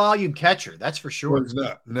not a volume catcher, that's for sure. He's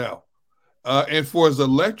not, no. And for as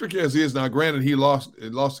electric as he is, now granted he lost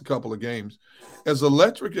a couple of games, as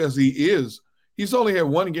electric as he is, he's only had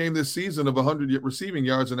 1 game this season of 100 receiving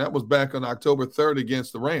yards, and that was back on October 3rd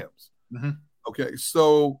against the Rams. Mm-hmm. Okay,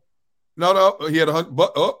 so no, he had 100.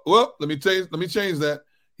 But let me change that.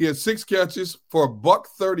 He had 6 catches for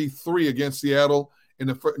 $133 against Seattle in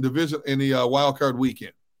the division in the wild card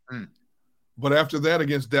weekend. But after that,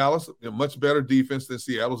 against Dallas, a much better defense than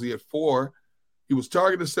Seattle's, he had 4. He was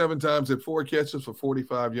targeted 7 times, had 4 catches for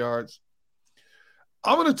 45 yards.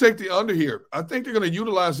 I'm going to take the under here. I think they're going to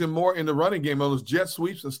utilize him more in the running game on those jet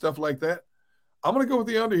sweeps and stuff like that. I'm going to go with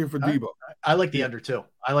the under here for Debo. I like the under too.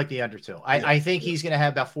 I think he's going to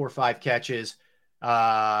have about 4 or 5 catches,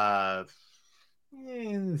 50s,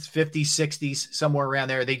 60s, somewhere around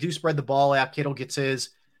there. They do spread the ball out. Kittle gets his.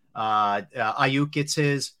 Ayuk gets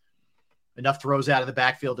his. Enough throws out of the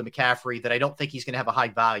backfield to McCaffrey that I don't think he's going to have a high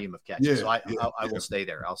volume of catches. So I will stay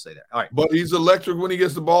there. I'll stay there. All right. But he's electric when he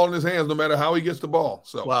gets the ball in his hands, no matter how he gets the ball.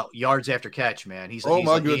 So yards after catch, man. He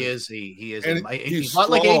is. He's not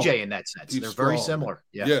like AJ in that sense. They're strong. Very similar.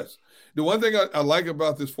 Yeah. Yes. The one thing I like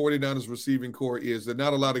about this 49ers receiving core is that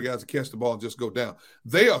not a lot of guys that catch the ball and just go down.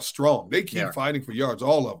 They are strong. They keep fighting for yards,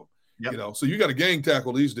 all of them. Yep. So you got to gang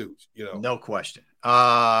tackle these dudes. No question.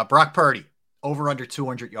 Brock Purdy, over under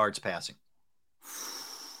 200 yards passing.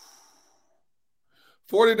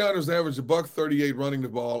 49ers averaged $138 running the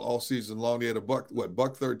ball all season long. They had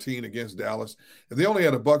 $113 against Dallas. If they only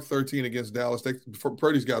had $113 against Dallas,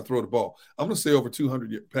 Purdy's got to throw the ball. I'm going to say over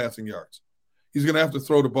 200 passing yards. He's going to have to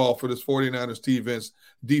throw the ball for this 49ers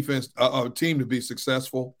defense team to be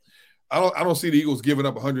successful. I don't see the Eagles giving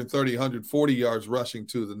up 130, 140 yards rushing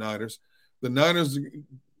to the Niners. The Niners,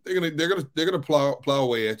 they're gonna plow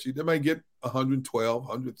away at you. They may get 112,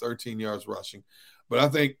 113 yards rushing, but I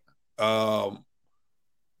think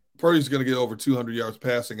Purdy's going to get over 200 yards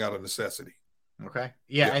passing out of necessity. Okay.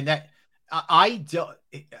 Yeah. And that I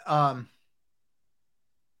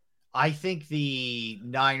think the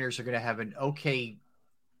Niners are going to have an okay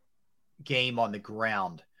game on the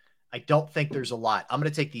ground. I don't think there's a lot. I'm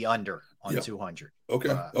going to take the under on 200. Okay.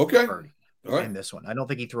 Purdy all right. In this one. I don't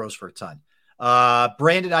think he throws for a ton.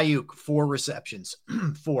 Brandon Ayuk, 4 receptions,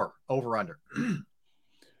 4 over under.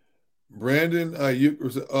 Brandon Ayuk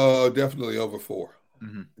was definitely over 4.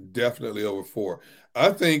 Mm-hmm. Definitely over 4. I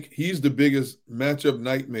think he's the biggest matchup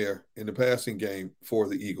nightmare in the passing game for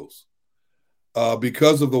the Eagles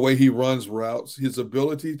because of the way he runs routes, his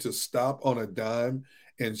ability to stop on a dime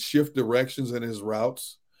and shift directions in his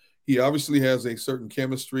routes. He obviously has a certain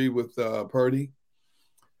chemistry with Purdy.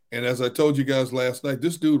 And as I told you guys last night,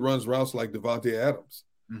 this dude runs routes like Devontae Adams.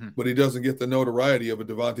 Mm-hmm. But he doesn't get the notoriety of a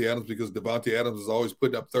Devontae Adams because Devontae Adams is always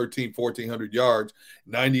putting up 1,400 yards,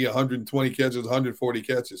 90, 120 catches, 140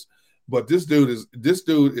 catches. But this dude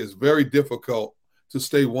is very difficult to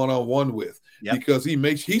stay one-on-one with because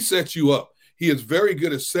he sets you up. He is very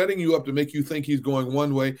good at setting you up to make you think he's going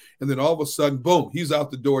one way, and then all of a sudden, boom, he's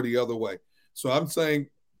out the door the other way. So I'm saying,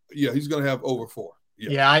 he's going to have over 4.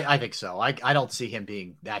 Yeah, I think so. I don't see him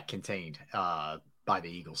being that contained by the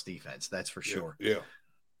Eagles defense. That's for sure. Yeah.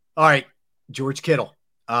 All right, George Kittle,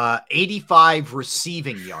 85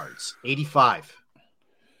 receiving yards, 85.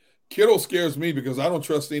 Kittle scares me because I don't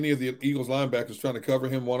trust any of the Eagles linebackers trying to cover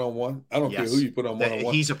him one-on-one. I don't care who you put on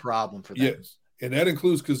one-on-one. He's a problem for them. Yes, And that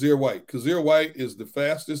includes Kazir White. Kazir White is the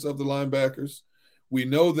fastest of the linebackers. We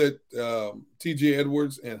know that T.J.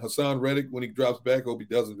 Edwards and Hassan Reddick, when he drops back, hope he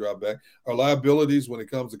doesn't drop back, are liabilities when it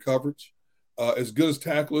comes to coverage. As good as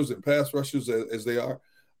tacklers and pass rushers as they are,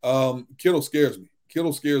 Kittle scares me.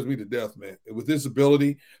 Kittle scares me to death, man. With his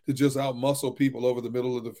ability to just out-muscle people over the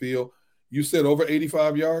middle of the field. You said over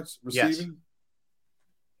 85 yards receiving?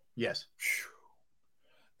 Yes.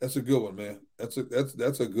 That's a good one, man. That's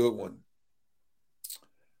a good one.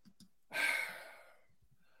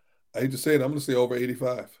 I hate to say it, I'm going to say over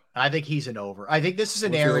 85. I think he's an over. I think this is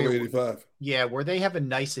an area over 85. Where they have a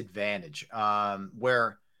nice advantage,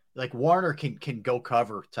 where like Warner can go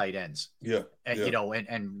cover tight ends. Yeah. And, you know,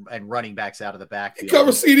 and running backs out of the backfield. He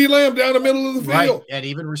covers CeeDee Lamb down the middle of the field. Right. And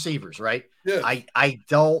even receivers, right? Yeah. I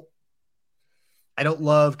don't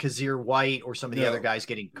love Kazir White or some of the other guys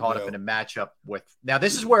getting caught up in a matchup with. Now,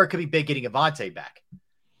 this is where it could be big getting Avonte back,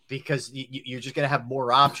 because you're just going to have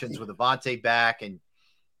more options with Avonte back and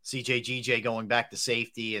CJ going back to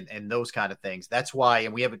safety and those kind of things. That's why,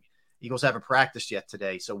 and Eagles haven't practiced yet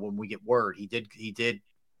today. So when we get word, he did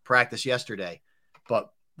practice yesterday,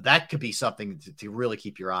 but that could be something to really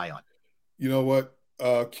keep your eye on. You know what?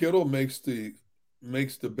 Kittle makes the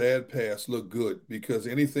bad pass look good, because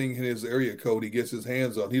anything in his area code he gets his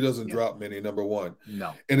hands on, he doesn't drop many, number one.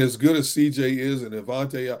 No. And as good as CJ is and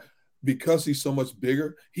Avonte, because he's so much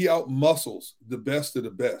bigger, he out-muscles the best of the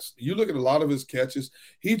best. You look at a lot of his catches,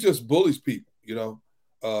 he just bullies people, you know,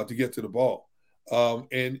 to get to the ball.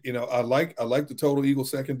 And, you know, I like the total Eagle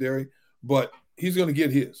secondary, but he's going to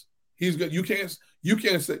get his. He's good. You can't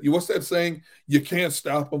say, what's that saying? You can't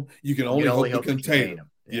stop him. You can only hope to contain him.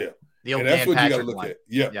 Yeah. And that's what you got to look at.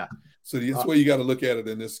 Yeah. So that's where you got to look at it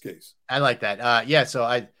in this case. I like that.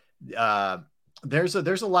 So there's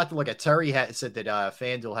a lot to look at. Terry said that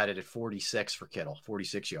FanDuel had it at 46 for Kittle,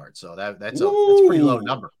 46 yards. So that's a pretty low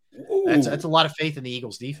number. That's a lot of faith in the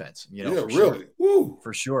Eagles defense. You know, really. Sure.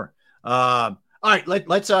 For sure. All right,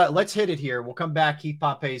 let's hit it here. We'll come back. Keith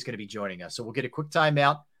Pompey is going to be joining us, so we'll get a quick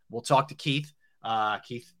timeout. We'll talk to Keith.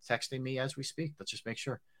 Keith texting me as we speak. Let's just make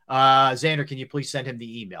sure. Xander, can you please send him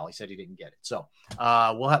the email? He said he didn't get it. So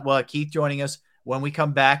we'll have Keith joining us when we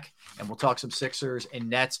come back, and we'll talk some Sixers and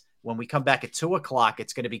Nets. When we come back at 2:00,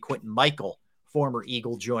 it's going to be Quentin Michael, former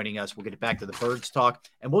Eagle, joining us. We'll get it back to the Birds talk,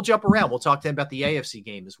 and we'll jump around. We'll talk to him about the AFC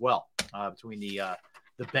game as well, between the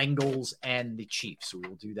Bengals and the Chiefs. So we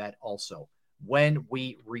will do that also when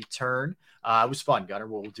we return. It was fun, Gunner.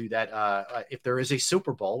 We'll do that. If there is a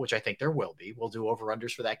Super Bowl, which I think there will be, we'll do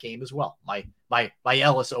over-unders for that game as well. My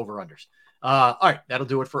Ellis over-unders. All right, that'll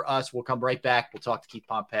do it for us. We'll come right back. We'll talk to Keith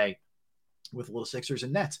Pompey with Little Sixers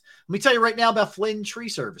and Nets. Let me tell you right now about Flynn Tree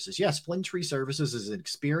Services. Yes, Flynn Tree Services is an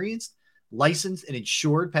experienced, licensed, and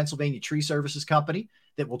insured Pennsylvania tree services company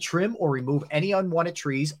that will trim or remove any unwanted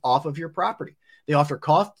trees off of your property. They offer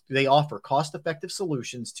cost-effective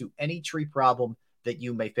solutions to any tree problem that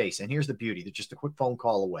you may face. And here's the beauty. They're just a quick phone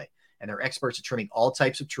call away. And they're experts at trimming all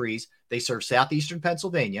types of trees. They serve southeastern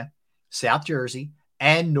Pennsylvania, South Jersey,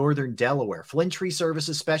 and northern Delaware. Flynn Tree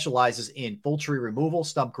Services specializes in full tree removal,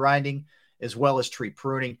 stump grinding, as well as tree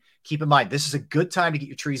pruning. Keep in mind, this is a good time to get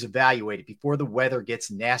your trees evaluated before the weather gets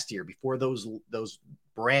nastier, before those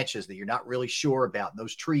branches that you're not really sure about,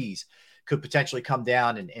 those trees could potentially come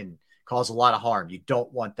down and cause a lot of harm. You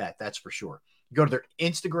don't want that. That's for sure. Go to their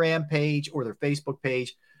Instagram page or their Facebook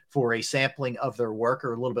page for a sampling of their work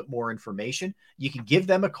or a little bit more information. You can give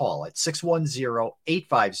them a call at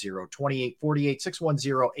 610-850-2848,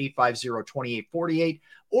 610-850-2848,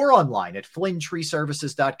 or online at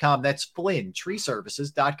flynntreeservices.com. That's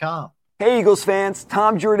flynntreeservices.com. Hey, Eagles fans,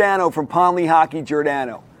 Tom Giordano from Ponley Hockey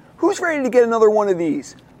Giordano. Who's ready to get another one of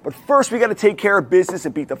these? But first, we got to take care of business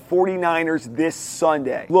and beat the 49ers this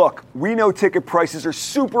Sunday. Look, we know ticket prices are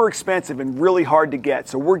super expensive and really hard to get,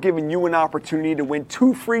 so we're giving you an opportunity to win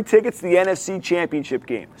 2 free tickets to the NFC Championship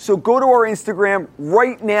game. So go to our Instagram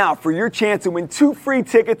right now for your chance to win 2 free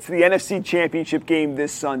tickets to the NFC Championship game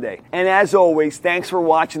this Sunday. And as always, thanks for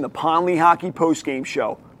watching the Ponley Hockey Postgame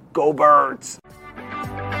Show. Go Birds!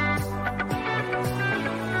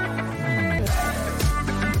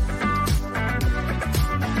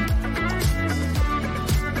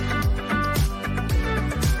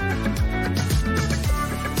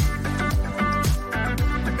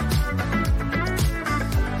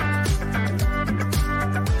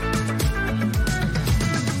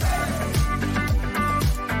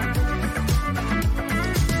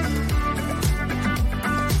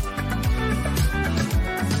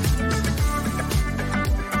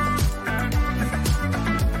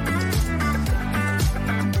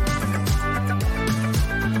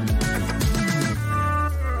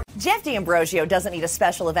 Jeff D'Ambrosio doesn't need a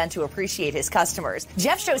special event to appreciate his customers.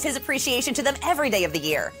 Jeff shows his appreciation to them every day of the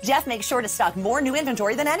year. Jeff makes sure to stock more new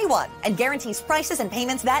inventory than anyone and guarantees prices and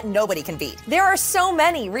payments that nobody can beat. There are so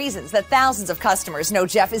many reasons that thousands of customers know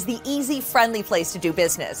Jeff is the easy, friendly place to do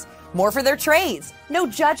business. More for their trades. No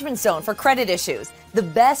judgment zone for credit issues. The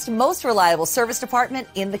best, most reliable service department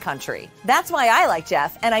in the country. That's why I like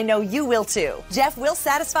Jeff, and I know you will too. Jeff will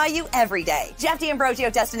satisfy you every day. Jeff D'Ambrosio,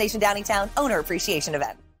 Destination Downingtown, Owner Appreciation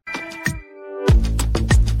Event.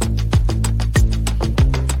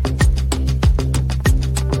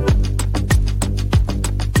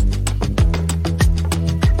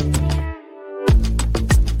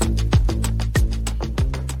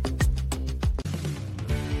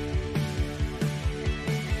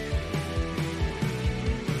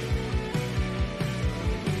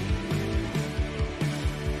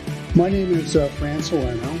 My name is Fran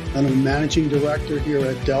Soleno, and I'm Managing Director here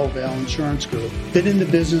at Del Valle Insurance Group. Been in the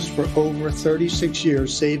business for over 36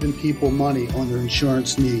 years, saving people money on their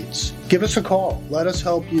insurance needs. Give us a call. Let us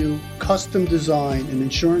help you custom design an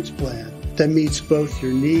insurance plan that meets both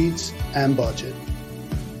your needs and budget.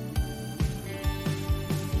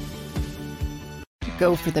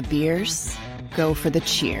 Go for the beers, go for the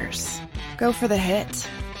cheers, go for the hit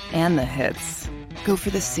and the hits, go for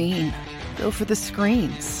the scene, go for the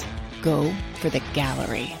screens. Go for the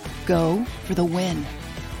gallery. Go for the win.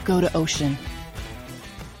 Go to Ocean.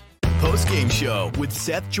 Post-game show with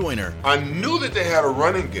Seth Joyner. I knew that they had a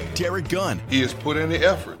running game. Derrick Gunn. He has put in the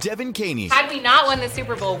effort. Devin Caney. Had we not won the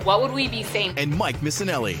Super Bowl, what would we be saying? And Mike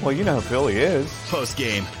Missinelli. Well, you know who Philly is.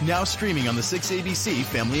 Post-game, now streaming on the 6ABC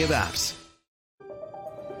family of apps.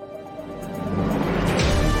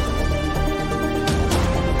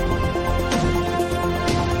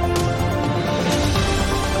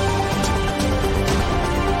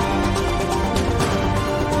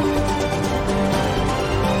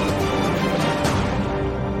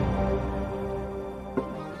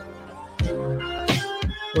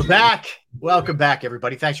 We're back. Welcome back,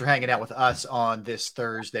 everybody. Thanks for hanging out with us on this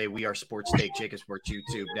Thursday. We are Sports Take, Jacob Sports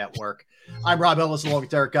YouTube Network. I'm Rob Ellis along with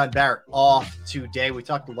Derrick Gunn. Barrett off today. We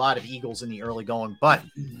talked a lot of Eagles in the early going, but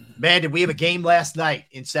man, did we have a game last night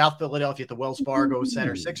in South Philadelphia at the Wells Fargo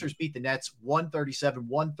Center. Sixers beat the Nets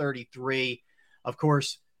 137-133. Of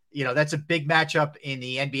course, you know, that's a big matchup in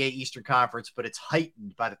the NBA Eastern Conference, but it's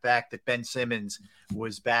heightened by the fact that Ben Simmons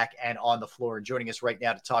was back and on the floor. And joining us right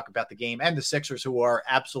now to talk about the game and the Sixers, who are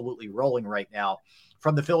absolutely rolling right now,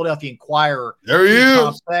 from the Philadelphia Inquirer. There he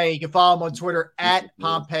is. Pompey. You can follow him on Twitter at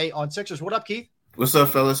Pompey on Sixers. What up, Keith? What's up,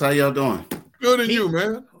 fellas? How y'all doing? Good, and Keith, you,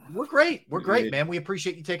 man? We're great. We're great, man. We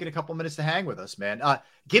appreciate you taking a couple minutes to hang with us, man.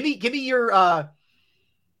 Give me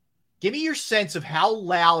your sense of how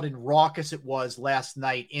loud and raucous it was last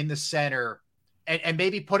night in the center, and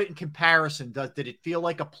maybe put it in comparison. Did it feel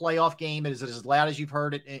like a playoff game? Is it as loud as you've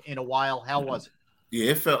heard it in a while? How was it? Yeah,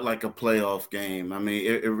 it felt like a playoff game. I mean,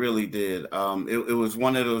 it really did. It was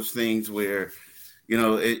one of those things where, you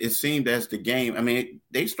know, it seemed as the game, I mean,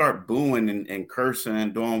 they start booing and cursing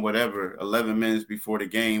and doing whatever 11 minutes before the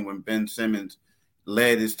game when Ben Simmons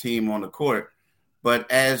led his team on the court.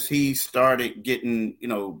 But as he started getting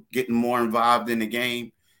more involved in the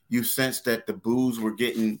game, you sensed that the boos were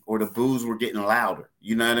getting louder.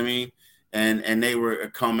 You know what I mean? And they were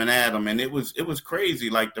coming at him. And it was crazy.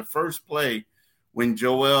 Like the first play when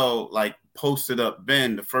Joel posted up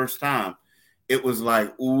Ben the first time, it was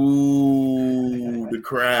like, ooh, the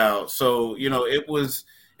crowd. So, you know, it was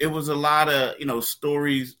a lot of, you know,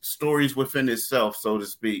 stories within itself, so to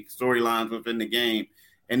speak, storylines within the game.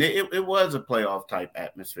 And it was a playoff type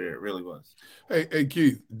atmosphere. It really was. Hey,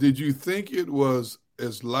 Keith, did you think it was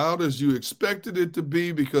as loud as you expected it to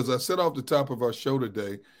be? Because I said off the top of our show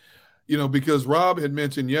today, you know, because Rob had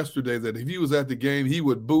mentioned yesterday that if he was at the game, he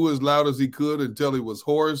would boo as loud as he could until he was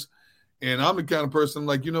hoarse. And I'm the kind of person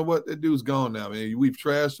like, you know what, that dude's gone now, man. We've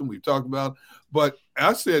trashed him. We've talked about him. But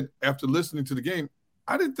I said after listening to the game,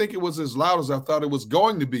 I didn't think it was as loud as I thought it was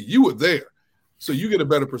going to be. You were there, so you get a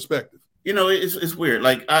better perspective. You know, it's weird.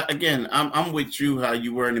 Like, I'm with you how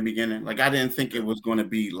you were in the beginning. Like, I didn't think it was going to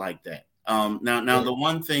be like that. Now the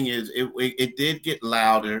one thing is it did get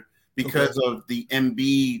louder because of the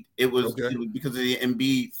Embiid. It was because of the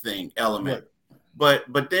Embiid thing element. Right.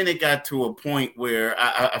 But then it got to a point where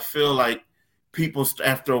I feel like people,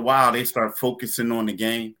 after a while, they start focusing on the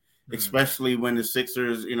game, especially when the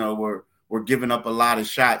Sixers, you know, were giving up a lot of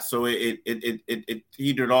shots. So it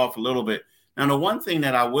heated off a little bit. Now, the one thing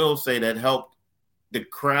that I will say that helped the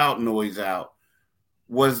crowd noise out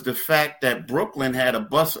was the fact that Brooklyn had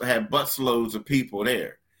busloads of people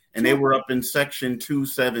there, and they were up in section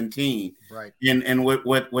 217. Right. And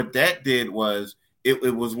what that did was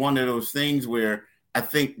it was one of those things where I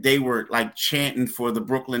think they were like chanting for the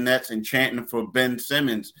Brooklyn Nets and chanting for Ben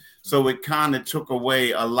Simmons. So it kind of took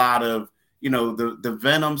away a lot of, the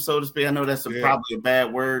venom, so to speak. I know that's probably a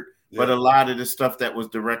bad word, but a lot of the stuff that was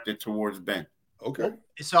directed towards Ben. Okay.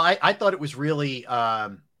 So I thought it was really you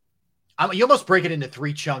almost break it into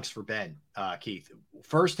three chunks for Ben, Keith.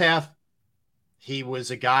 First half, he was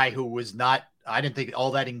a guy who was not, I didn't think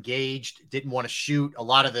all that engaged, didn't want to shoot a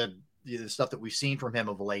lot of the stuff that we've seen from him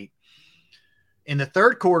of late. In the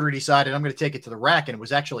third quarter, he decided, I'm going to take it to the rack, and it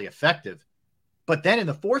was actually effective. But then in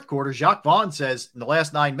the fourth quarter, Jacques Vaughn says in the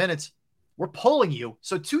last 9 minutes, we're pulling you.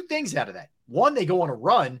 So two things out of that. One, they go on a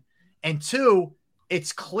run. And two,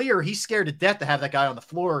 it's clear he's scared to death to have that guy on the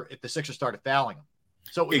floor if the Sixers started fouling him.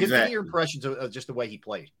 So give me your impressions of just the way he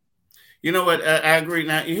played. You know what? I agree.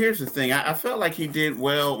 Now, here's the thing. I felt like he did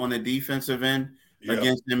well on the defensive end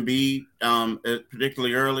against Embiid,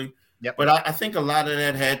 particularly early. Yep. But I think a lot of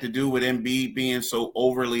that had to do with Embiid being so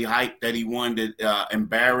overly hyped that he wanted to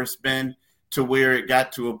embarrass Ben, to where it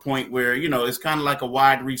got to a point where, it's kind of like a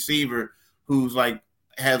wide receiver who's like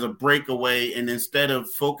has a breakaway, and instead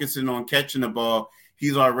of focusing on catching the ball,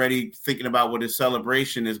 he's already thinking about what his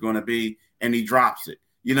celebration is going to be, and he drops it.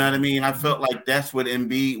 You know what I mean? I felt like that's what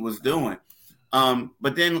Embiid was doing.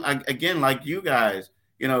 But then, again, like you guys,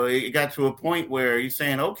 it got to a point where you're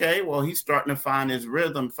saying, okay, well, he's starting to find his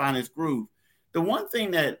rhythm, find his groove. The one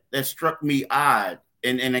thing that struck me odd,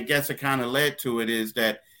 and I guess it kind of led to it, is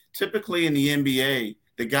that typically in the NBA,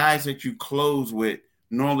 the guys that you close with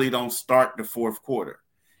normally don't start the fourth quarter.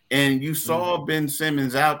 And you saw Ben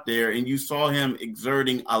Simmons out there, and you saw him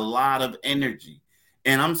exerting a lot of energy.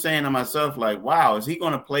 And I'm saying to myself, like, wow, is he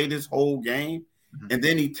going to play this whole game? And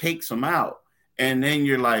then he takes him out. And then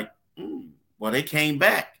you're like, well, they came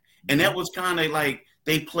back. And that was kind of like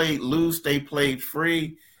they played loose, they played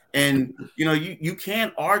free. And, you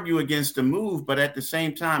can't argue against the move, but at the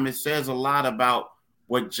same time, it says a lot about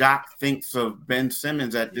what Jock thinks of Ben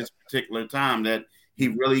Simmons at this particular time, that he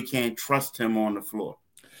really can't trust him on the floor.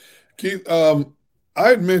 Keith, I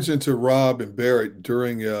had mentioned to Rob and Barrett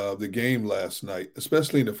during the game last night,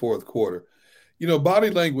 especially in the fourth quarter, body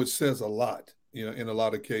language says a lot, in a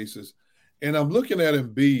lot of cases. And I'm looking at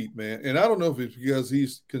Embiid, man, and I don't know if it's because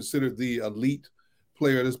he's considered the elite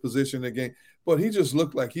player at this position in the game, but he just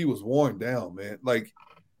looked like he was worn down, man. Like,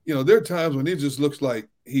 there are times when he just looks like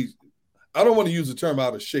I don't want to use the term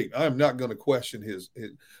out of shape. I'm not going to question his,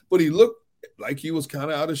 but he looked like he was kind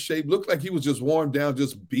of out of shape, looked like he was just worn down,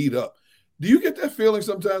 just beat up. Do you get that feeling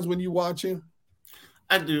sometimes when you watch him?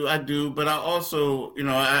 I do. But I also,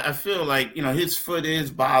 I feel like, his foot is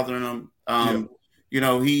bothering him.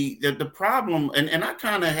 The problem, and I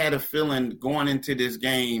kind of had a feeling going into this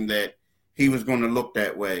game that he was going to look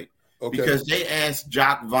that way. Okay. Because they asked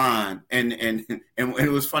Jacques Vaughn, and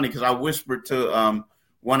it was funny because I whispered to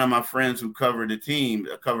one of my friends who covered the team,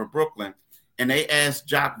 covered Brooklyn, and they asked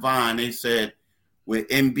Jacques Vaughn, they said, with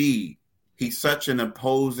Embiid, he's such an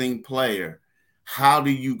opposing player. How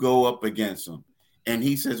do you go up against him? And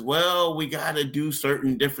he says, well, we got to do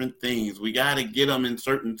certain different things. We got to get him in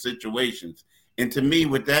certain situations. And to me,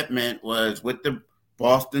 what that meant was what the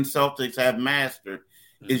Boston Celtics have mastered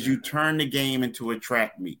is you turn the game into a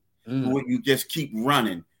track meet. You just keep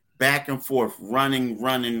running back and forth, running.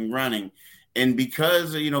 And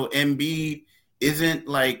because, Embiid isn't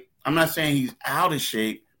like, I'm not saying he's out of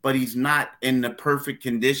shape, but he's not in the perfect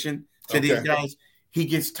condition to these guys. He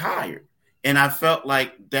gets tired. And I felt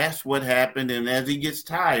like that's what happened. And as he gets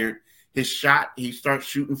tired, his shot, he starts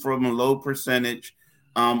shooting from a low percentage.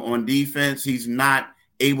 On defense, he's not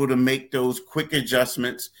able to make those quick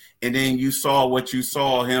adjustments. And then you saw what you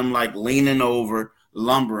saw, him like leaning over,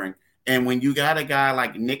 lumbering. And when you got a guy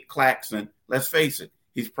like Nick Claxton, let's face it,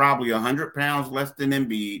 he's probably 100 pounds less than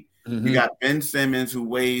Embiid. You got Ben Simmons, who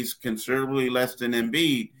weighs considerably less than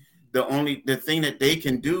Embiid. The thing that they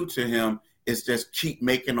can do to him is just keep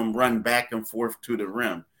making him run back and forth to the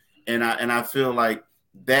rim. And I feel like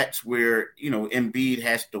that's where, Embiid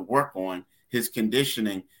has to work on his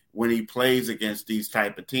conditioning when he plays against these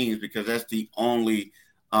type of teams, because that's the only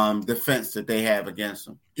defense that they have against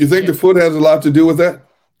him. You think the foot has a lot to do with that?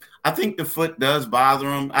 I think the foot does bother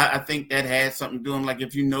him. I think that has something to do with him. Like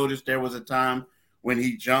if you notice, there was a time when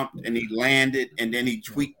he jumped and he landed and then he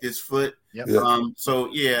tweaked his foot. Yep.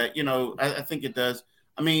 I think it does.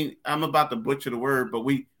 I mean, I'm about to butcher the word, but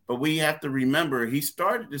we have to remember he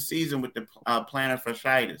started the season with the plantar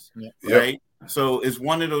fasciitis, right? So it's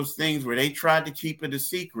one of those things where they tried to keep it a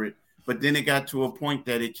secret, but then it got to a point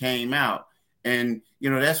that it came out. And,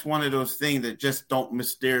 that's one of those things that just don't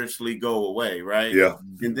mysteriously go away, right? Yeah.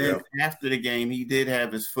 And then after the game, he did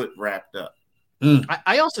have his foot wrapped up.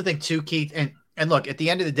 I also think too, Keith, and look, at the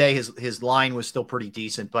end of the day, his line was still pretty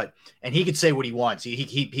decent, and he could say what he wants.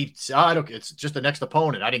 He I don't, it's just the next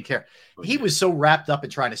opponent. I didn't care. He was so wrapped up in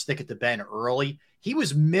trying to stick it to Ben early. He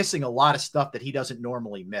was missing a lot of stuff that he doesn't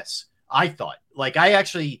normally miss. I thought, like, I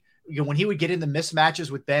actually, when he would get in the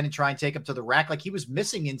mismatches with Ben and try and take him to the rack, like he was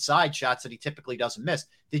missing inside shots that he typically doesn't miss.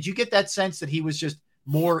 Did you get that sense that he was just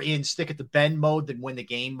more in stick it to Ben mode than win the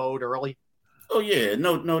game mode early? Oh yeah,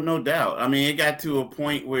 no doubt. I mean, it got to a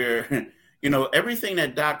point where, everything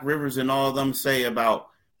that Doc Rivers and all of them say about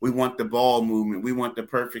we want the ball movement, we want the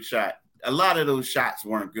perfect shot. A lot of those shots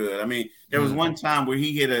weren't good. I mean, there was one time where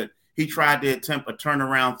he tried to attempt a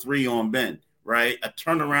turnaround three on Ben, right? A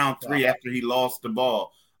turnaround three after he lost the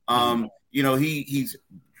ball. He's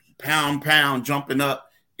pound jumping up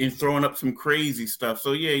and throwing up some crazy stuff.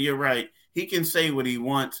 So yeah, you're right. He can say what he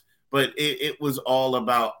wants, but it was all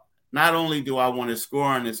about, not only do I want to score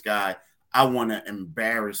on this guy, I want to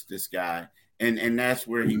embarrass this guy. And that's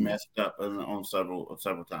where he messed up on several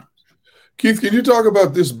times. Keith, can you talk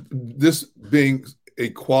about this being a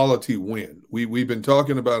quality win? We've been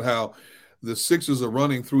talking about how the Sixers are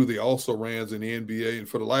running through the also-rans in the NBA, and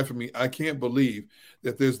for the life of me, I can't believe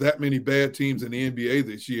that there's that many bad teams in the NBA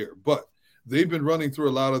this year. But they've been running through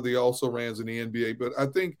a lot of the also-rans in the NBA. But I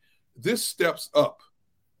think this steps up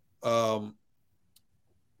the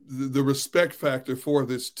respect factor for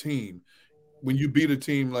this team when you beat a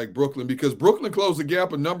team like Brooklyn, because Brooklyn closed the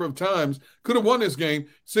gap a number of times, could have won this game.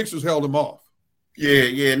 Sixers held them off.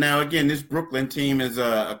 Yeah. Now, again, this Brooklyn team is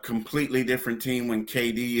a completely different team when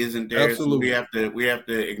KD isn't there. Absolutely. So we have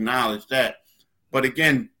to acknowledge that. But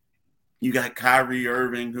again, you got Kyrie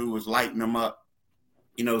Irving, who was lighting them up.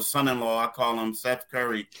 Son-in-law, I call him Seth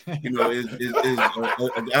Curry. I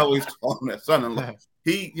always call him that son-in-law.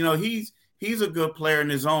 He's a good player in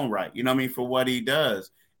his own right. For what he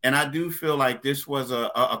does. And I do feel like this was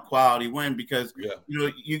a quality win because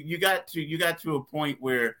you got to a point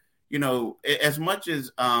where as much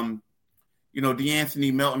as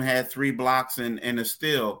DeAnthony Melton had 3 blocks and a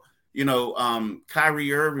steal,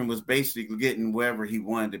 Kyrie Irving was basically getting wherever he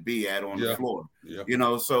wanted to be at on the floor.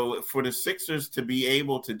 Yeah. So for the Sixers to be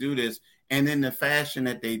able to do this and in the fashion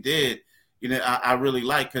that they did, I really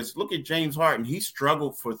like, because look at James Harden. He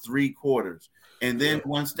struggled for 3 quarters. And then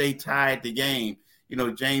once they tied the game,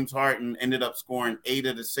 James Harden ended up scoring 8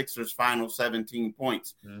 of the Sixers' final 17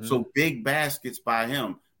 points. Mm-hmm. So big baskets by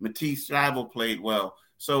him. Matisse Thybulle played well.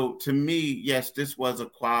 So to me, yes, this was a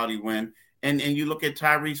quality win. And you look at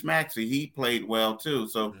Tyrese Maxey, he played well too.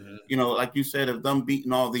 So, like you said, of them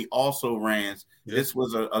beating all the also-rans, this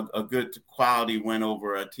was a good quality win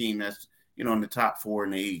over a team that's, in the top 4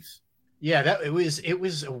 in the East. Yeah, it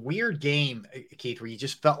was a weird game, Keith, where you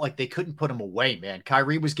just felt like they couldn't put him away, man.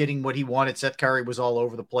 Kyrie was getting what he wanted. Seth Curry was all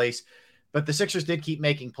over the place. But the Sixers did keep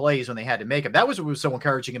making plays when they had to make them. That was what was so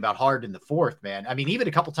encouraging about Harden in the fourth, man. I mean, even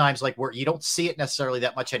a couple times, like, where you don't see it necessarily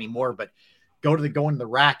that much anymore, but going to the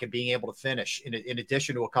rack and being able to finish in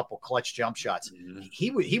addition to a couple clutch jump shots. Mm-hmm.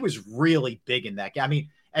 He was really big in that game. I mean,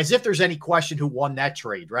 as if there's any question who won that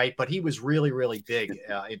trade, right? But he was really, really big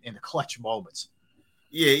in the clutch moments.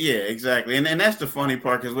 Yeah, exactly. And that's the funny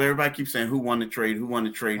part, because everybody keeps saying who won the trade.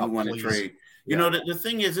 You know, the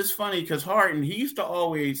thing is, it's funny because Harden, he used to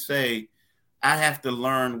always say, I have to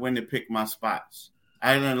learn when to pick my spots.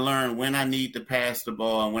 I have to learn when I need to pass the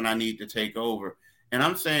ball and when I need to take over. And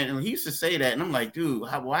I'm saying, and he used to say that, and I'm like, dude,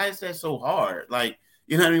 why is that so hard? Like,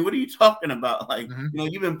 you know what I mean? What are you talking about? Like,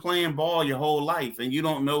 you've been playing ball your whole life, and you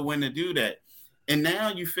don't know when to do that. And now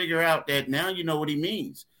you figure out that now you know what he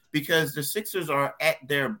means, because the Sixers are at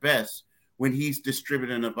their best when he's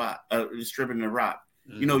distributing the rock.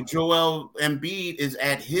 Joel Embiid is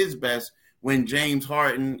at his best when James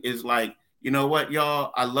Harden is like, you know what,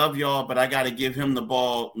 y'all, I love y'all, but I got to give him the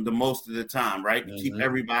ball the most of the time, right? To keep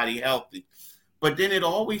everybody healthy. But then it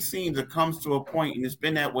always seems it comes to a point, and it's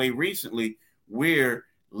been that way recently, where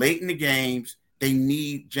late in the games, they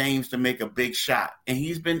need James to make a big shot. And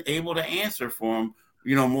he's been able to answer for him,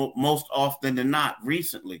 most often than not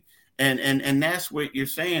recently. And that's what you're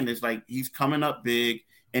saying is, like, he's coming up big,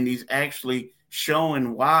 and he's actually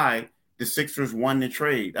showing why the Sixers won the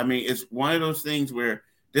trade. I mean, it's one of those things where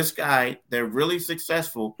this guy, they're really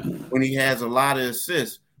successful when he has a lot of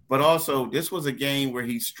assists, but also this was a game where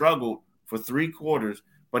he struggled for 3 quarters,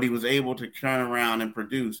 but he was able to turn around and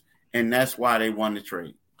produce, and that's why they won the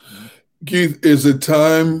trade. Keith, is it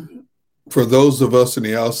time for those of us on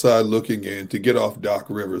the outside looking in to get off Doc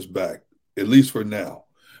Rivers' back, at least for now,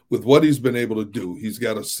 with what he's been able to do? He's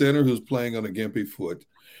got a center who's playing on a gimpy foot,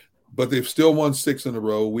 but they've still won 6 in a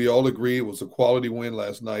row. We all agree it was a quality win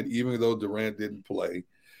last night, even though Durant didn't play.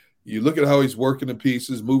 You look at how he's working the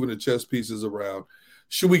pieces, moving the chess pieces around.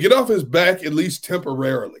 Should we get off his back at least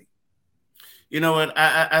temporarily? You know what?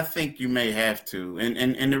 I think you may have to.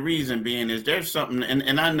 And the reason being is there's something,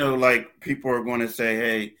 and I know like people are going to say,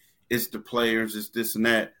 hey, it's the players, it's this and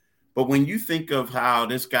that. But when you think of how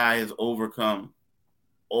this guy has overcome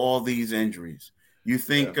all these injuries, you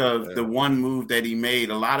think of the one move that he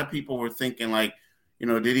made. A lot of people were thinking like,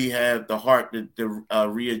 did he have the heart to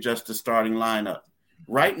readjust the starting lineup?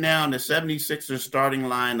 Right now, in the 76ers starting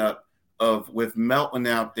lineup with Melton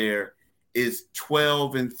out there is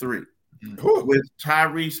 12-3. With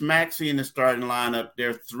Tyrese Maxey in the starting lineup,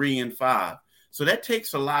 they're 3-5. So that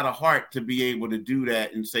takes a lot of heart to be able to do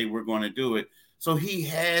that and say we're going to do it. So he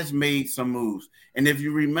has made some moves. And if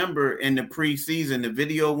you remember in the preseason, the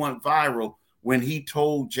video went viral when he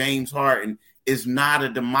told James Harden, it's not a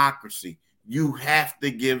democracy. You have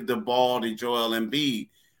to give the ball to Joel Embiid.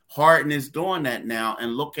 Harden is doing that now,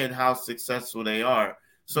 and look at how successful they are.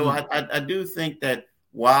 So I do think that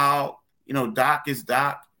while, Doc is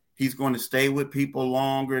Doc, he's going to stay with people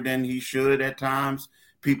longer than he should at times.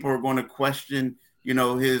 People are going to question,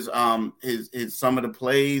 his some of the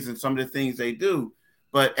plays and some of the things they do.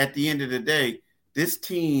 But at the end of the day, this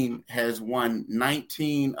team has won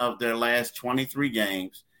 19 of their last 23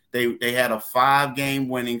 games. They had a 5-game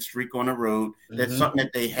winning streak on the road. That's something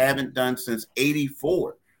that they haven't done since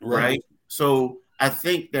 '84, right? So I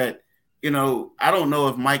think that, I don't know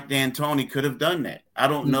if Mike D'Antoni could have done that. I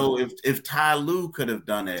don't know if Ty Lue could have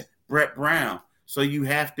done that. Brett Brown. So you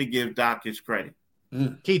have to give Doc his credit.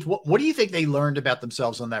 Keith, what do you think they learned about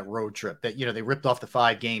themselves on that road trip? That they ripped off the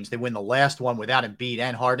 5 games. They win the last one without Embiid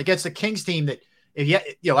and Harden against the Kings team. That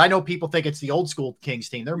I know people think it's the old school Kings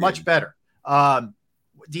team. They're much better.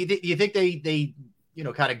 Do you think they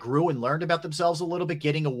kind of grew and learned about themselves a little bit,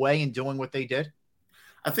 getting away and doing what they did?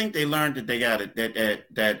 I think they learned that they got it.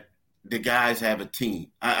 That the guys have a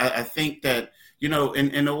team. I think that in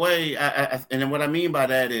a way, and what I mean by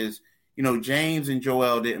that is, James and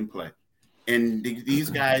Joel didn't play. And these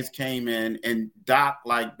guys came in, and Doc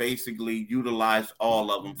basically utilized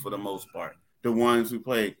all of them for the most part. The ones who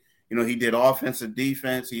played, he did offensive,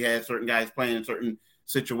 defense. He had certain guys playing in certain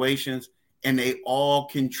situations, and they all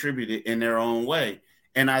contributed in their own way.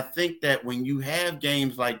 And I think that when you have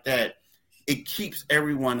games like that, it keeps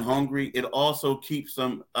everyone hungry. It also keeps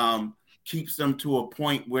them to a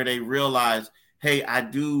point where they realize, hey, I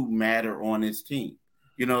do matter on this team,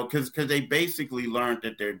 because they basically learned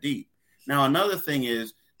that they're deep. Now, another thing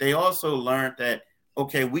is they also learned that,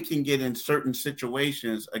 okay, we can get in certain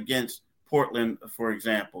situations against Portland, for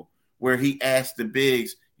example, where he asked the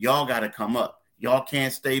bigs, y'all got to come up. Y'all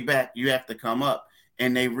can't stay back. You have to come up.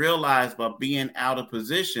 And they realized by being out of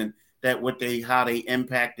position that how they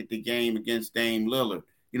impacted the game against Dame Lillard.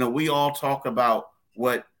 We all talk about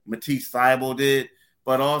what Matisse Thybulle did,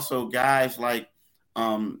 but also guys like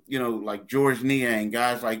like George Niang,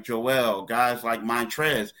 guys like Joel, guys like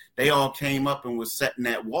Montrez, they all came up and was setting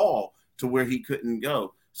that wall to where he couldn't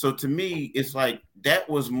go. So to me, it's like that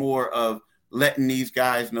was more of letting these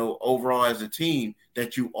guys know overall as a team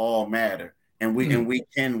that you all matter and we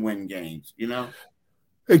can win games,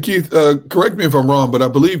 Hey, Keith, correct me if I'm wrong, but I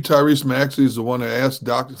believe Tyrese Maxey is the one that asked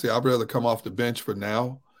Doc to say, I'd rather come off the bench for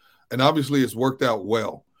now. And obviously it's worked out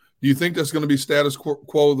well. Do you think that's going to be status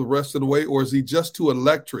quo the rest of the way, or is he just too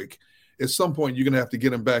electric? At some point, you're going to have to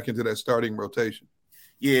get him back into that starting rotation.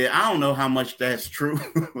 Yeah, I don't know how much that's true.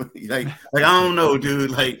 like I don't know,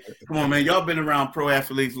 dude. Like, come on, man. Y'all been around pro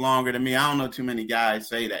athletes longer than me. I don't know too many guys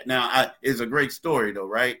say that. Now, it's a great story, though,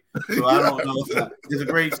 right? So I don't know. It's a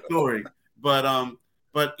great story. But I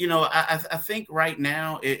think right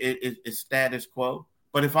now it's status quo.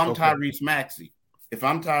 But if I'm Tyrese Maxey,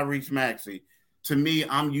 to me,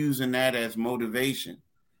 I'm using that as motivation.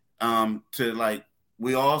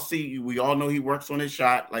 We all know he works on his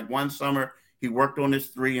shot. Like one summer, he worked on his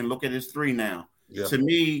 3, and look at his 3 now. Yeah. To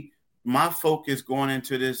me, my focus going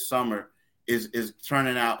into this summer is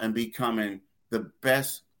turning out and becoming the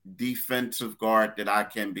best defensive guard that I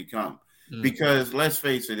can become. Because let's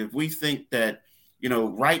face it, if we think that,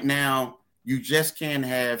 right now you just can't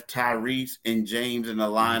have Tyrese and James in the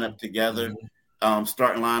lineup together,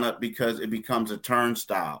 starting lineup, because it becomes a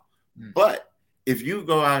turnstile. But if you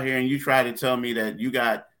go out here and you try to tell me that you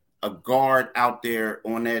got a guard out there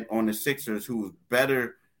on the Sixers who's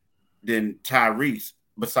better than Tyrese,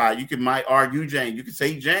 might argue James. You could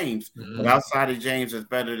say James, but outside of James is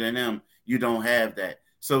better than him. You don't have that.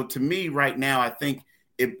 So to me right now, I think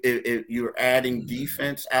if you're adding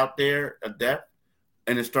defense out there, a depth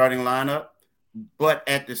in the starting lineup, but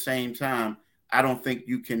at the same time, I don't think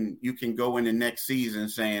you can go in the next season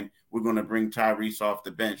saying we're going to bring Tyrese off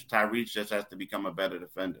the bench. Tyrese just has to become a better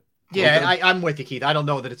defender. Yeah, I'm with you, Keith. I don't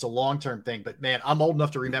know that it's a long-term thing, but man, I'm old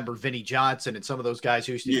enough to remember Vinnie Johnson and some of those guys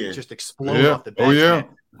who used to just explode off the bench. Man.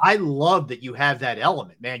 I love that you have that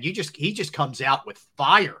element, man. He just comes out with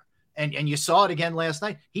fire. And you saw it again last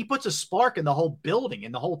night. He puts a spark in the whole building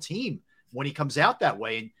and the whole team when he comes out that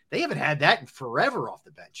way. And they haven't had that in forever off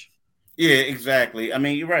the bench. Yeah, exactly. I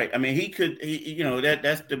mean, you're right. I mean,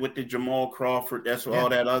 that's with the Jamal Crawford, that's all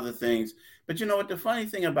that other things. But you know what? The funny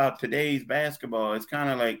thing about today's basketball, it's kind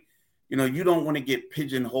of like, you don't want to get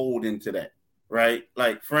pigeonholed into that, right?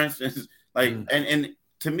 Like, for instance, and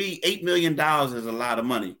to me, $8 million is a lot of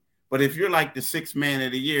money. But if you're like the sixth man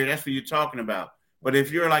of the year, that's what you're talking about. But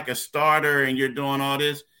if you're like a starter and you're doing all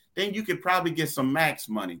this, then you could probably get some max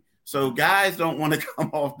money. So guys don't want to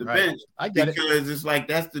come off the bench because it's like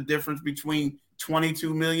that's the difference between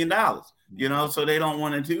 $22 million, so they don't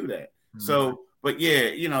want to do that. So, but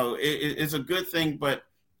yeah, it's a good thing. But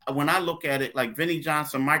when I look at it, like Vinnie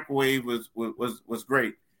Johnson, Microwave was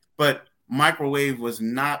great, but Microwave was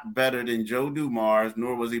not better than Joe Dumars,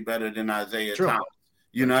 nor was he better than Isaiah Thomas.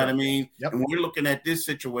 You know what I mean? Yep. And we're looking at this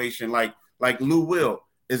situation like Lou Will.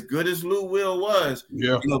 As good as Lou Will was,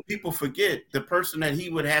 people forget the person that he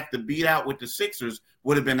would have to beat out with the Sixers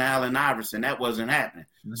would have been Allen Iverson. That wasn't happening.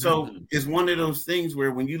 Mm-hmm. So it's one of those things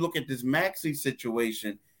where when you look at this Maxey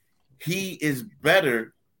situation, he is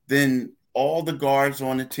better than all the guards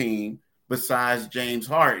on the team besides James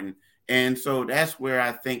Harden. And so that's where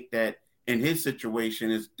I think that in his situation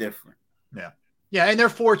is different. Yeah. Yeah. And they're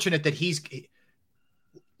fortunate that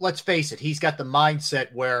let's face it, he's got the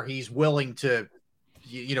mindset where he's willing to,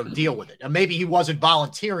 deal with it. And maybe he wasn't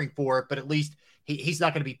volunteering for it, but at least he's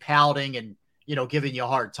not going to be pouting and, giving you a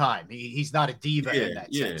hard time. He's not a diva in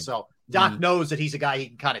that sense. So Doc knows that he's a guy he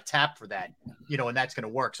can kind of tap for that, and that's going to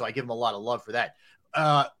work. So I give him a lot of love for that.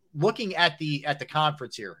 Looking at the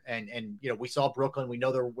conference here and we saw Brooklyn, we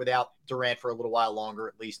know they're without Durant for a little while longer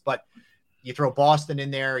at least, but you throw Boston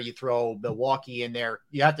in there, you throw Milwaukee in there,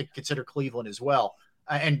 you have to consider Cleveland as well.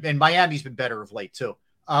 And Miami's been better of late too.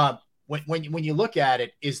 When you look at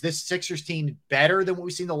it, is this Sixers team better than what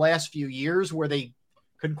we've seen the last few years where they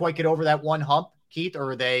couldn't quite get over that one hump, Keith,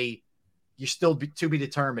 or you're still to be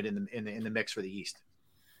determined in the mix for the East?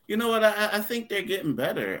 You know what? I think they're getting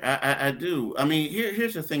better. I do. I mean,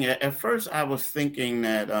 here's the thing. At first, I was thinking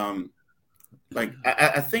that,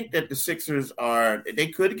 I think that the Sixers they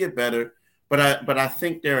could get better, but I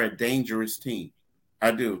think they're a dangerous team.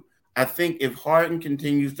 I do. I think if Harden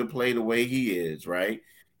continues to play the way he is, right?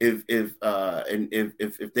 If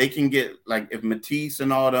they can get if Matisse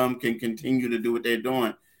and all them can continue to do what they're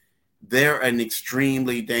doing, they're an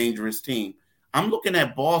extremely dangerous team. I'm looking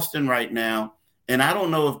at Boston right now, and I don't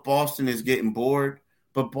know if Boston is getting bored,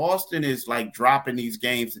 but Boston is dropping these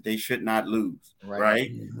games that they should not lose,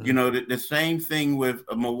 right? Mm-hmm. The same thing with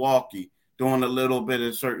Milwaukee doing a little bit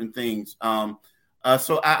of certain things.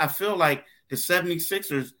 So I feel like the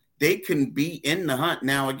 76ers, they can be in the hunt.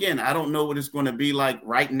 Now, again, I don't know what it's going to be like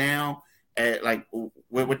right now,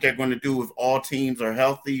 what they're going to do if all teams are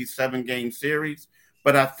healthy, 7-game series.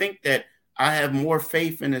 But I think that I have more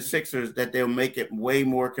faith in the Sixers that they'll make it way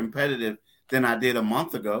more competitive than I did a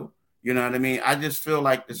month ago. You know what I mean? I just feel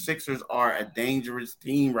like the Sixers are a dangerous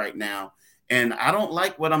team right now. And I don't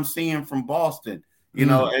like what I'm seeing from Boston.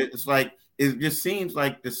 It's it just seems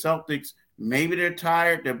like the Celtics, maybe they're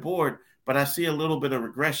tired, they're bored, but I see a little bit of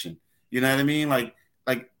regression. You know what I mean?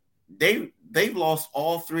 They've lost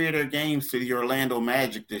all 3 of their games to the Orlando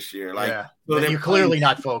Magic this year. So you're clearly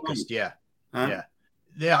not focused. Yeah. Huh? Yeah.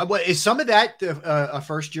 Yeah. Well, is some of that a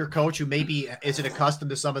first-year coach who maybe isn't accustomed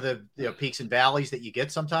to some of the peaks and valleys that you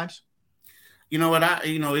get sometimes? You know what?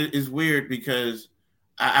 It's weird because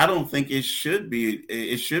I don't think it should be.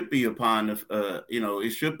 It should be upon it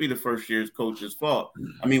should be the first year's coach's fault.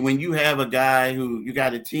 I mean, when you have a guy you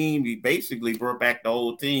got a team, you basically brought back the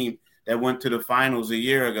whole team that went to the finals a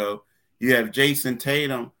year ago. You have Jason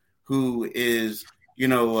Tatum, who is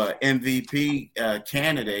MVP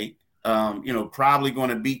candidate. Probably going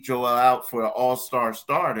to beat Joel out for an all-star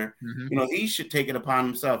starter. Mm-hmm. He should take it upon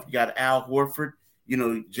himself. You got Al Horford,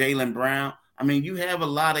 Jaylen Brown. I mean, you have a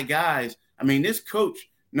lot of guys. I mean, this coach.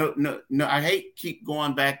 No. I hate keep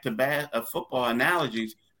going back to football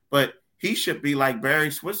analogies, but he should be like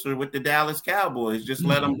Barry Switzer with the Dallas Cowboys. Just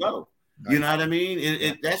let him go. Right. You know what I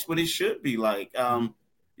mean? That's what it should be like.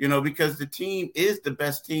 Because the team is the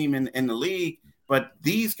best team in the league, but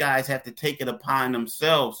these guys have to take it upon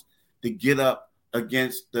themselves to get up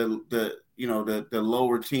against the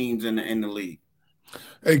lower teams in the league.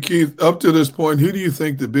 Hey, Keith, up to this point, who do you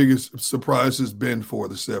think the biggest surprise has been for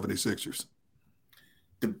the 76ers?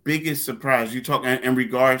 The biggest surprise, you talking in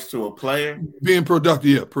regards to a player? Being productive,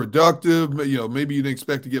 yeah, productive. Maybe you didn't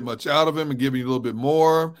expect to get much out of him and give you a little bit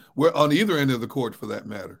more. We're on either end of the court for that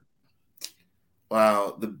matter.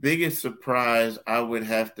 Wow, the biggest surprise I would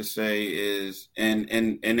have to say is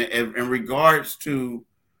in regards to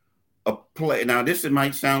a play. Now, this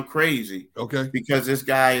might sound crazy, okay, because this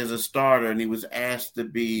guy is a starter and he was asked to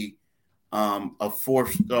be a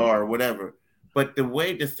fourth star or whatever. But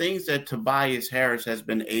the things that Tobias Harris has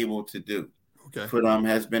been able to do for them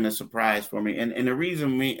has been a surprise for me. And the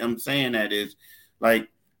reason I'm saying that is, like,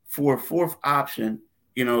 for a fourth option,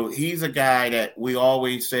 he's a guy that we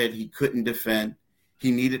always said he couldn't defend. He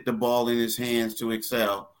needed the ball in his hands to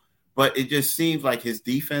excel. But it just seems like his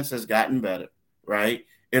defense has gotten better, right?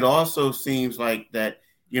 It also seems like that,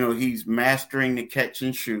 he's mastering the catch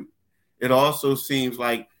and shoot. It also seems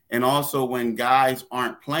like, and also when guys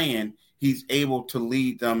aren't playing, he's able to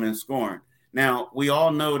lead them in scoring. Now, we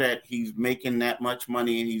all know that he's making that much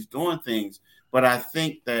money and he's doing things, but I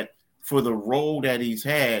think that for the role that he's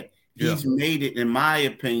had, he's made it, in my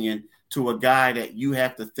opinion, to a guy that you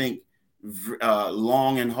have to think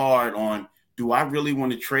long and hard on. Do I really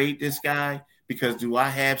want to trade this guy? Because do I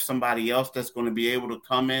have somebody else that's going to be able to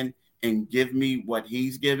come in and give me what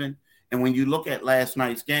he's given? And when you look at last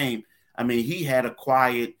night's game, I mean, he had a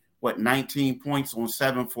quiet, 19 points on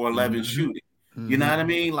 7 for 11 shooting. You know what I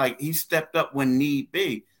mean? Like, he stepped up when need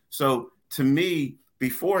be. So to me,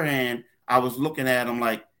 beforehand, I was looking at him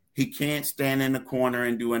like, he can't stand in the corner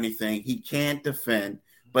and do anything. He can't defend.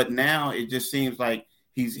 But now it just seems like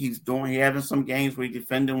he's having some games where he's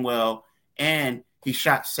defending well, and he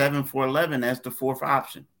shot 7 for 11 as the fourth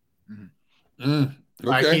option. Okay.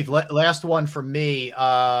 All right, Keith, last one for me.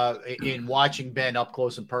 In watching Ben up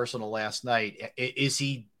close and personal last night, is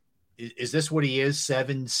this what he is?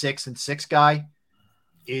 7, 6, and 6 guy?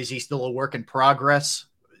 Is he still a work in progress?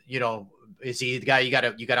 Is he the guy you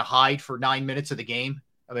gotta hide for 9 minutes of the game?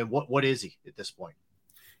 I mean, what is he at this point?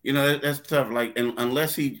 That's tough. Like,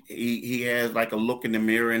 unless he has like a look in the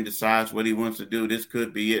mirror and decides what he wants to do, this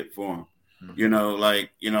could be it for him.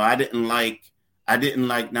 I didn't like.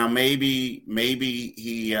 Now maybe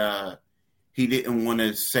he didn't want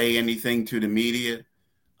to say anything to the media,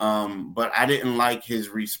 but I didn't like his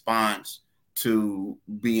response to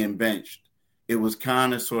being benched. It was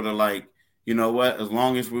kind of sort of like, you know what? As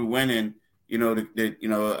long as we're winning,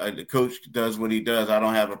 the coach does what he does. I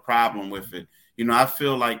don't have a problem with it. I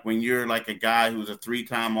feel like when you're like a guy who's a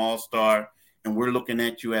 3-time All-Star and we're looking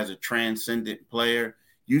at you as a transcendent player,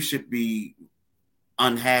 you should be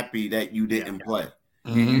unhappy that you didn't play.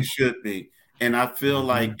 You should be. And I feel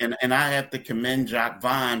like, and I have to commend Jacques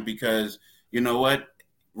Vaughn, because you know what?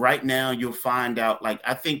 Right now you'll find out, like,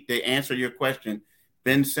 I think to answer your question,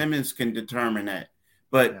 Ben Simmons can determine that.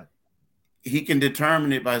 But he can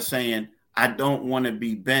determine it by saying, I don't want to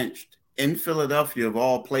be benched in Philadelphia of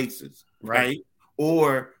all places, right?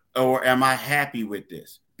 Or am I happy with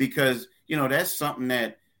this? Because, that's something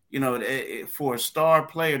that, for a star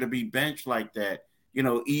player to be benched like that,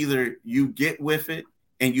 either you get with it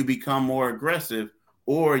and you become more aggressive,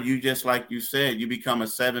 or you just, like you said, you become a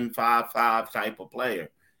 7-5-5 type of player.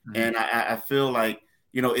 And I feel like,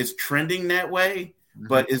 it's trending that way,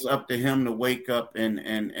 but it's up to him to wake up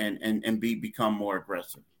and become more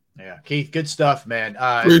aggressive. Yeah, Keith, good stuff, man.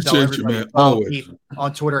 Appreciate you, man. Always. Keith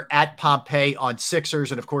on Twitter at Pompey, on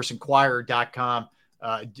Sixers, and of course Inquirer.com.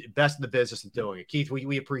 Best in the business of doing it. Keith,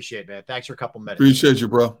 we appreciate it, man. Thanks for a couple minutes. Appreciate you,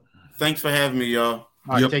 bro. Thanks for having me, y'all.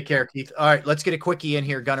 All right, take care, Keith. All right, let's get a quickie in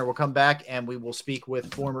here, Gunner. We'll come back and we will speak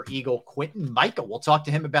with former Eagle Quentin Michael. We'll talk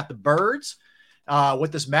to him about the Birds,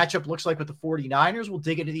 what this matchup looks like with the 49ers. We'll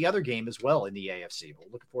dig into the other game as well in the AFC.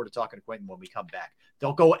 We're looking forward to talking to Quentin when we come back.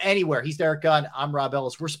 Don't go anywhere. He's Derrick Gunn. I'm Rob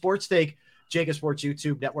Ellis. We're Sports Take, Jacob Sports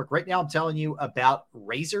YouTube Network. Right now, I'm telling you about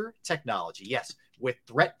Razor technology. Yes, with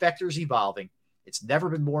threat vectors evolving, it's never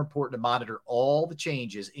been more important to monitor all the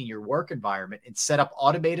changes in your work environment and set up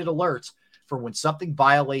automated alerts for when something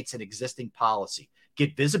violates an existing policy.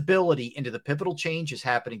 Get visibility into the pivotal changes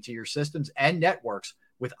happening to your systems and networks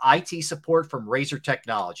with IT support from Razor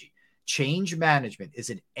Technology. Change management is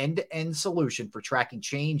an end-to-end solution for tracking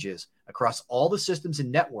changes across all the systems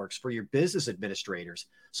and networks for your business administrators,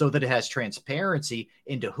 so that it has transparency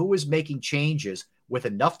into who is making changes with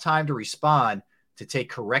enough time to respond to take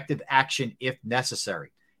corrective action if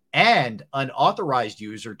necessary. And unauthorized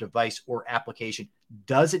user, device, or application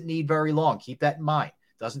doesn't need very long. Keep that in mind.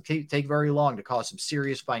 Doesn't take very long to cause some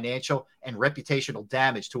serious financial and reputational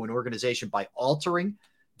damage to an organization by altering,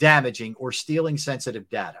 damaging, or stealing sensitive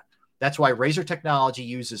data. That's why Razor Technology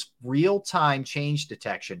uses real-time change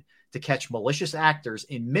detection to catch malicious actors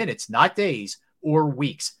in minutes, not days or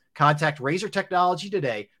weeks. Contact Razor Technology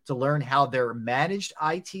today to learn how their managed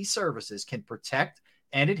IT services can protect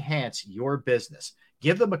and enhance your business.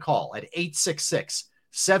 Give them a call at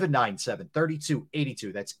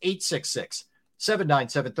 866-797-3282. That's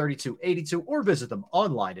 866-797-3282, or visit them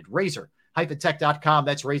online at razor-tech.com.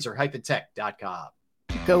 That's razor-tech.com.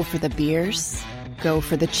 Go for the beers. Go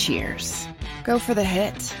for the cheers. Go for the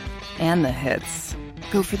hit and the hits.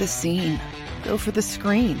 Go for the scene. Go for the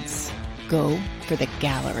screens. Go for the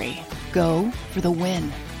gallery. Go for the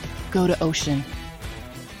win. Go to Ocean.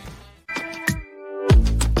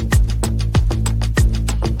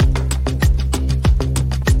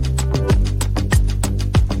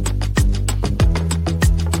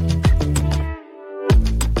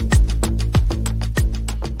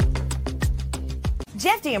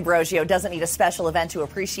 Jeff D'Ambrosio doesn't need a special event to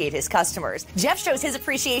appreciate his customers. Jeff shows his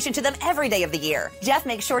appreciation to them every day of the year. Jeff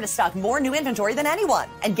makes sure to stock more new inventory than anyone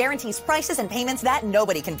and guarantees prices and payments that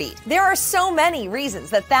nobody can beat. There are so many reasons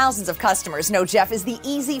that thousands of customers know Jeff is the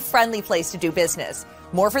easy, friendly place to do business.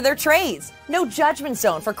 More for their trades. No judgment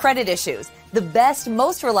zone for credit issues. The best,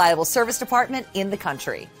 most reliable service department in the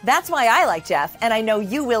country. That's why I like Jeff, and I know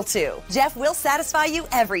you will too. Jeff will satisfy you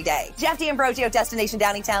every day. Jeff D'Ambrosio, Destination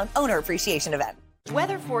Downingtown, Owner Appreciation Event.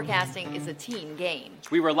 Weather forecasting is a team game.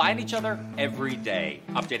 We rely on each other every day,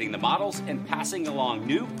 updating the models and passing along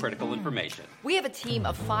new critical information. We have a team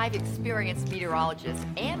of 5 experienced meteorologists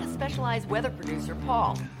and a specialized weather producer,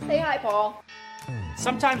 Paul. Say hi, Paul.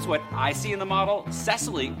 Sometimes what I see in the model,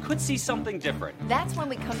 Cecily could see something different. That's when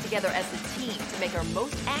we come together as a team to make our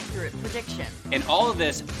most accurate prediction. And all of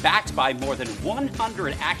this backed by more than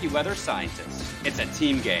 100 AccuWeather scientists. It's a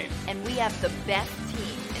team game. And we have the best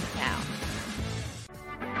team in town.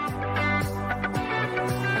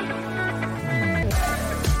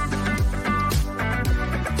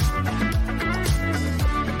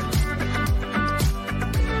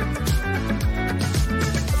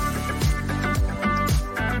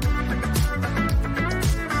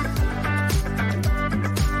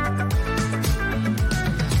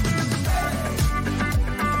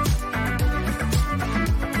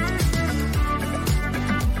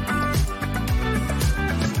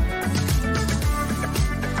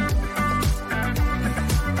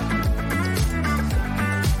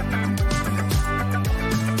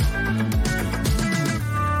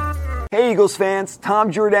 Hey Eagles fans,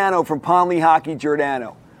 Tom Giordano from Ponley Hockey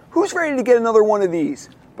Giordano. Who's ready to get another one of these?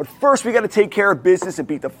 But first we got to take care of business and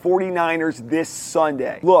beat the 49ers this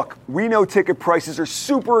Sunday. Look, we know ticket prices are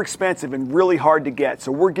super expensive and really hard to get,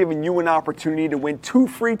 so we're giving you an opportunity to win 2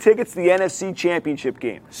 free tickets to the NFC Championship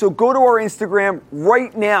game. So go to our Instagram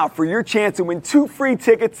right now for your chance to win 2 free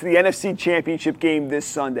tickets to the NFC Championship game this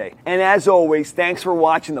Sunday. And as always, thanks for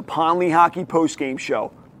watching the Ponley Hockey Postgame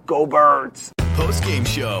Show. Go Birds! Post-game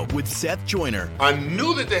show with Seth Joyner. I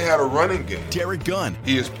knew that they had a running game. Derrick Gunn.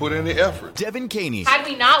 He has put in the effort. Devin Caney. Had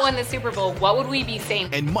we not won the Super Bowl, what would we be saying?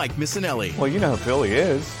 And Mike Missinelli. Well, you know who Philly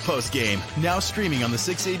is. Post-game, now streaming on the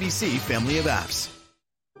 6ABC family of apps.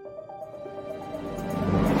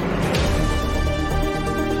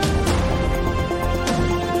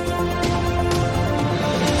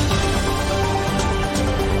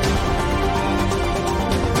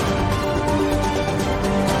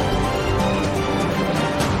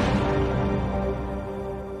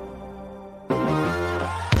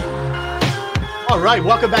 All right,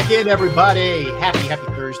 welcome back in, everybody. Happy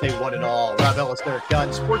Thursday, one and all. Rob Ellis, Derrick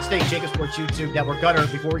Gunn, Sports Day, Jacob Sports YouTube Network. Gunner,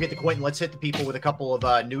 before we get to Quentin, let's hit the people with a couple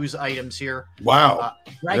of news items here. Wow.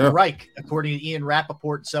 Frank Reich, according to Ian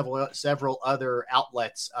Rappaport and several other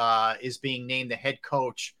outlets, is being named the head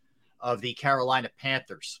coach of the Carolina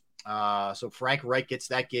Panthers. So Frank Reich gets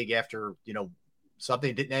that gig after,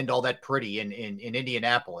 something didn't end all that pretty in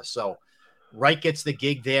Indianapolis. So Reich gets the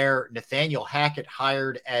gig there. Nathaniel Hackett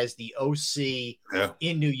hired as the OC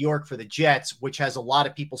in New York for the Jets, which has a lot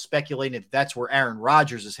of people speculating if that's where Aaron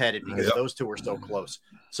Rodgers is headed because those two are so close.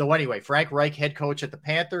 So anyway, Frank Reich, head coach at the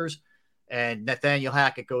Panthers, and Nathaniel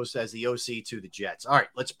Hackett goes as the OC to the Jets. All right,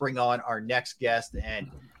 let's bring on our next guest.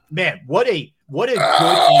 And man, what a good Eagle.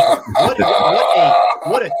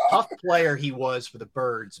 What a tough player he was for the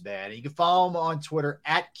Birds, man. You can follow him on Twitter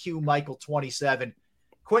at QMichael27.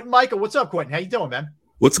 Quentin Michael, what's up, Quentin? How you doing, man?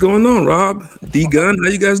 What's going on, Rob? D Gunn, how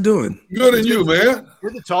you guys doing? Good, and you, man?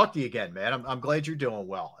 Good to talk to you again, man. I'm glad you're doing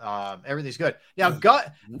well. Everything's good. Now,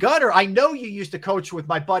 Gunner, I know you used to coach with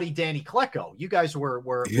my buddy Danny Klecko. You guys were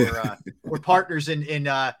partners in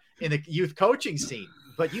the youth coaching scene,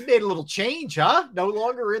 but you made a little change, huh? No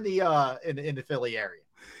longer in the Philly area.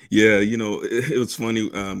 Yeah, it was funny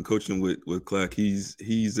coaching with Clark. He's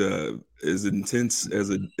as intense as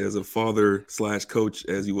a father / coach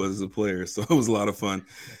as he was as a player. So it was a lot of fun.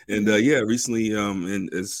 And yeah, recently,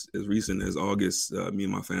 and as recent as August, me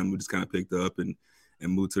and my family just kind of picked up and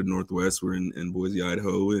moved to the Northwest. We're in Boise,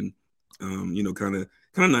 Idaho, and kind of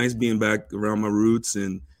nice being back around my roots,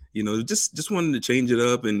 and just wanted to change it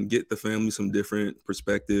up and get the family some different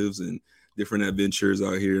perspectives and different adventures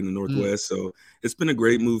out here in the Northwest. So it's been a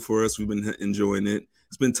great move for us. We've been enjoying it.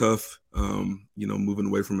 It's been tough, moving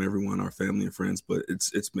away from everyone, our family and friends, but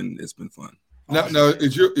it's been fun. Now,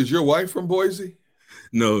 is your wife from Boise?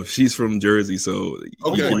 No, she's from Jersey, so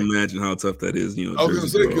you can imagine how tough that is. I was going to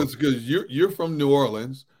say because you're from New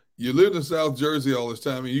Orleans, you lived in South Jersey all this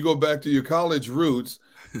time, and you go back to your college roots.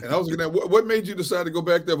 And I was looking at what made you decide to go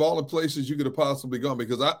back there of all the places you could have possibly gone?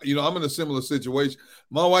 Because I'm in a similar situation.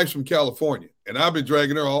 My wife's from California, and I've been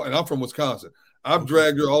dragging her and I'm from Wisconsin. I've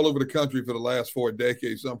dragged her all over the country for the last 4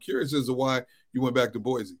 decades. So I'm curious as to why you went back to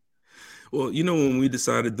Boise. Well, when we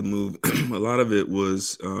decided to move, a lot of it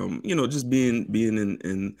was, just being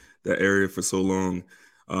in that area for so long.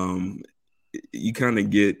 You kind of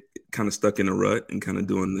get stuck in a rut and kind of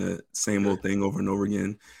doing the same old thing over and over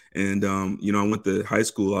again. And, I went to high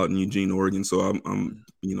school out in Eugene, Oregon. So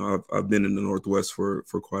I've been in the Northwest for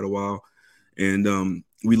quite a while. And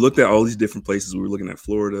we looked at all these different places. We were looking at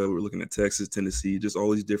Florida, we were looking at Texas, Tennessee, just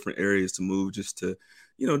all these different areas to move just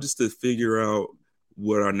to figure out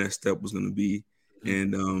what our next step was going to be.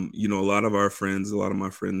 And, a lot of my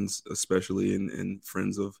friends, especially, and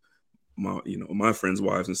friends of my friends'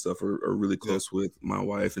 wives and stuff are really close with my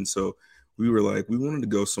wife. And so we were like, we wanted to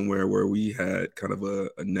go somewhere where we had kind of a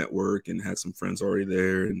network and had some friends already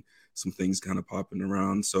there and some things kind of popping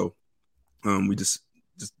around. So we just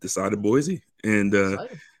decided Boise, and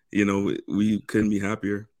we couldn't be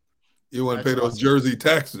happier. You want to pay those Jersey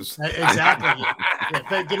taxes. Exactly.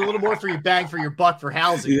 Get a little more for your bang for your buck for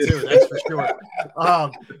housing, too. That's for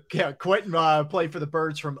sure. Quentin played for the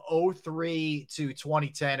Birds from 2003 to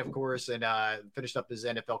 2010, of course, and finished up his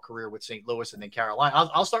NFL career with St. Louis and then Carolina.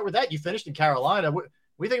 I'll start with that. You finished in Carolina. What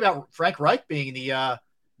do you think about Frank Reich being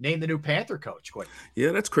named the new Panther coach, Quentin?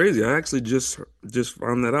 Yeah, that's crazy. I actually just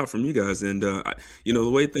found that out from you guys. And, the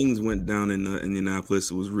way things went down in Indianapolis,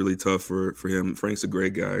 it was really tough for him. Frank's a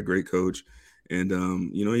great guy, a great coach. And,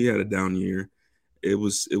 he had a down year. It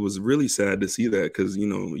was really sad to see that because,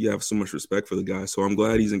 you have so much respect for the guy. So I'm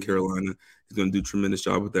glad he's in Carolina. He's going to do a tremendous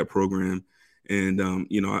job with that program. And,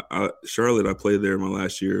 Charlotte, I played there my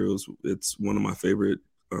last year. It's one of my favorite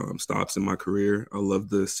stops in my career. I love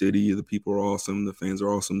the city. The people are awesome. The fans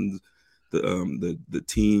are awesome. The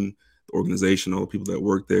team, the organization, all the people that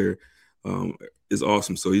work there is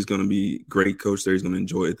awesome. So he's going to be a great coach there. He's going to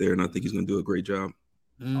enjoy it there, and I think he's going to do a great job.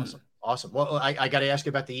 Awesome. Well, I got to ask you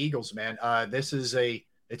about the Eagles, man. It's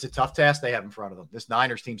a tough task they have in front of them. This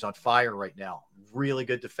Niners team's on fire right now. Really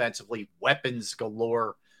good defensively, weapons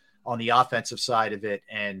galore on the offensive side of it,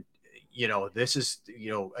 and this is,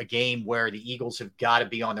 a game where the Eagles have got to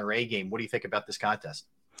be on their A game. What do you think about this contest?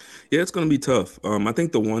 Yeah, it's going to be tough. I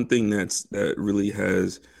think the one thing that really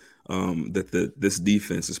has this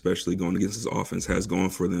defense, especially going against this offense, has going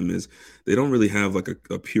for them is they don't really have like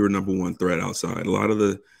a pure number one threat outside. A lot of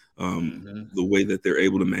the way that they're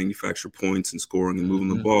able to manufacture points and scoring and moving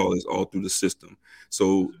the ball is all through the system.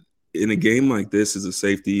 So in a game like this, as a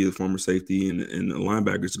safety, a former safety, and a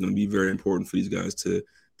linebacker, it's going to be very important for these guys to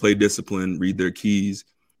play discipline, read their keys,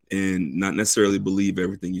 and not necessarily believe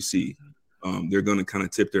everything you see. They're going to kind of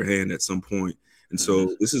tip their hand at some point. And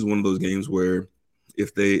so this is one of those games where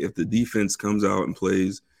if the defense comes out and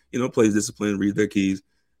plays discipline, read their keys,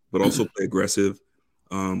 but also play aggressive,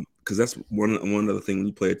 because that's one other thing when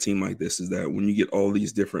you play a team like this is that when you get all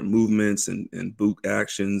these different movements and boot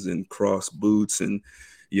actions and cross boots and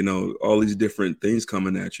all these different things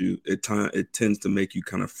coming at you, it tends to make you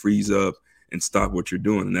kind of freeze up and stop what you're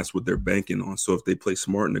doing, and that's what they're banking on. So if they play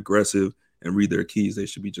smart and aggressive and read their keys, they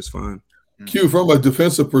should be just fine. Q, from a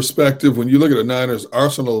defensive perspective, when you look at the Niners'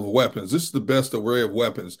 arsenal of weapons, this is the best array of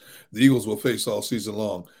weapons the Eagles will face all season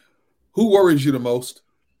long. Who worries you the most?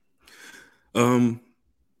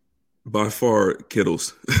 By far,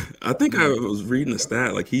 Kittles. I think I was reading a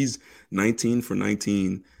stat like he's 19 for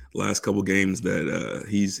 19 last couple games that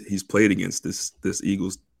he's played against this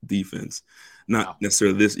Eagles defense. Not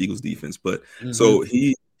necessarily this Eagles defense, but so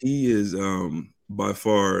he is by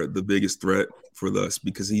far the biggest threat for us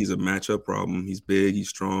because he's a matchup problem. He's big, he's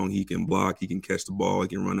strong, he can block, he can catch the ball, he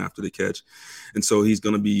can run after the catch. And so he's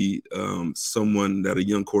going to be someone that a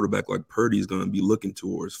young quarterback like Purdy is going to be looking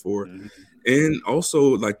towards for. Mm-hmm. And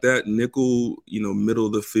also like that nickel, middle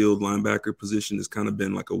of the field linebacker position has kind of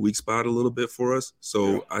been like a weak spot a little bit for us.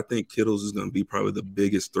 So I think Kittles is going to be probably the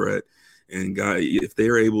biggest threat. And if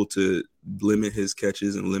they're able to limit his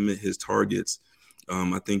catches and limit his targets,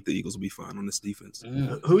 I think the Eagles will be fine on this defense.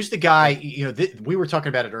 Who's the guy? We were talking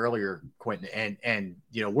about it earlier, Quentin, and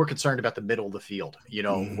we're concerned about the middle of the field.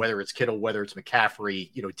 Whether it's Kittle, whether it's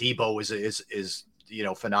McCaffrey. Debo is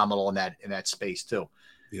phenomenal in that space too.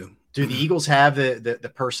 Yeah. Do the Eagles have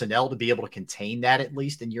the personnel to be able to contain that, at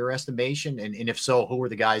least in your estimation? And if so, who are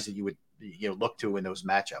the guys that you would look to in those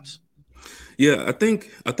matchups? Yeah, I think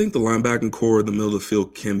the linebacking core, the middle of the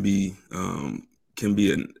field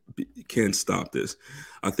can stop this.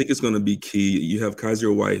 I think it's going to be key. You have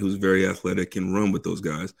Kaiser White, who's very athletic, can run with those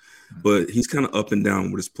guys, but he's kind of up and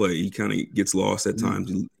down with his play. He kind of gets lost at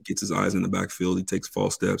times. He gets his eyes in the backfield. He takes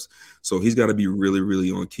false steps. So he's got to be really,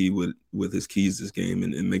 really on key with his keys this game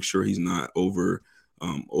and make sure he's not over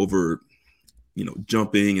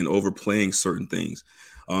jumping and overplaying certain things.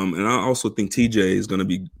 And I also think TJ is going to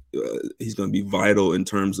be he's going to be vital in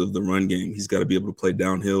terms of the run game. He's got to be able to play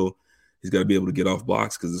downhill. He's got to be able to get off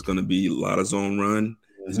blocks because it's going to be a lot of zone run.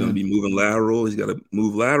 He's going to be moving lateral. He's got to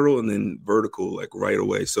move lateral and then vertical like right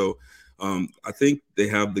away. So I think they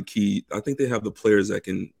have the key. I think they have the players that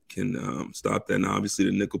can stop that. Now, obviously,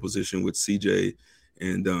 the nickel position with CJ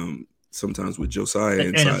and sometimes with Josiah.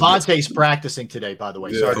 And Avonte's practicing today, by the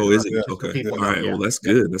way. Yeah. Oh, is he? Okay. All right. Well, that's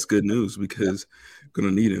good. That's good news because going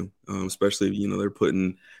to need him, especially they're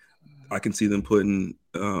putting. I can see them putting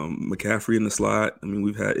McCaffrey in the slot. I mean,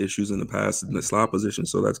 we've had issues in the past in the slot position,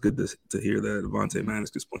 so that's good to hear that Avonte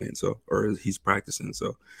Maddox is playing. Or he's practicing.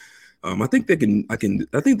 So, I think they can. I think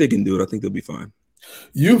they can do it. I think they'll be fine.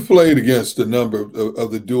 You've played against a number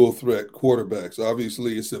of the dual threat quarterbacks.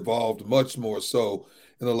 Obviously, it's evolved much more so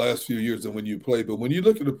in the last few years than when you played. But when you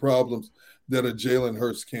look at the problems that a Jalen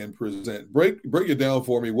Hurts can present, break it down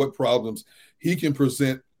for me. What problems he can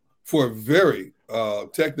present for a very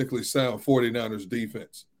technically sound 49ers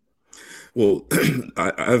defense? Well,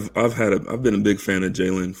 I've been a big fan of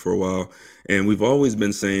Jalen for a while, and we've always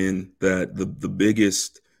been saying that the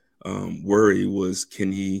biggest worry was,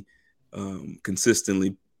 can he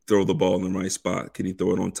consistently throw the ball in the right spot? Can he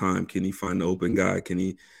throw it on time? Can he find the open guy? Can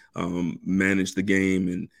he manage the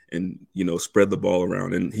game and spread the ball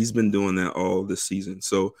around? And he's been doing that all this season.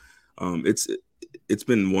 So it's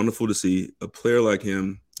been wonderful to see a player like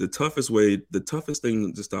him. The toughest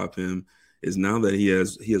thing to stop him is now that he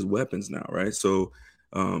has weapons now, right? So,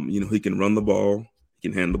 he can run the ball, he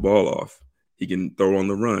can hand the ball off, he can throw on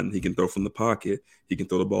the run, he can throw from the pocket, he can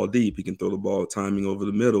throw the ball deep, he can throw the ball timing over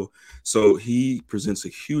the middle. So he presents a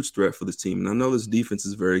huge threat for this team. And I know this defense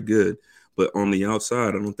is very good, but on the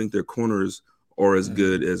outside, I don't think their corners are as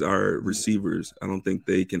good as our receivers. I don't think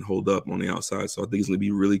they can hold up on the outside. So I think it's going to be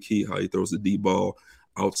really key how he throws the deep ball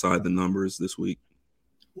outside the numbers this week.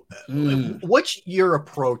 What's your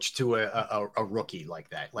approach to a rookie like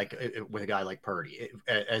that, like with a guy like Purdy,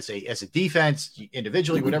 as a defense,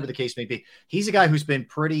 individually, whatever the case may be? He's a guy who's been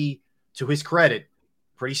pretty, to his credit,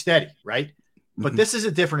 pretty steady, right? But this is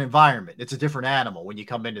a different environment. It's a different animal when you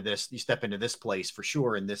come into this. You step into this place for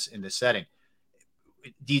sure in this setting.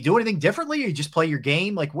 Do you do anything differently, or you just play your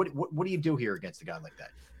game? Like what do you do here against a guy like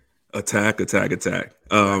that? Attack.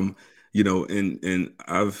 And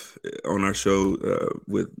I've on our show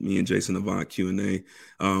with me and Jason Avant Q&A,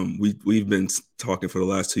 we've been talking for the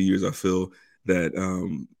last 2 years. I feel that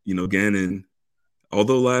Gannon,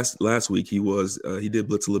 although last week he did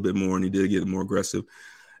blitz a little bit more and he did get more aggressive.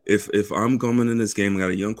 If I'm coming in this game, I got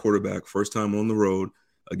a young quarterback, first time on the road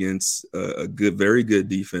against a very good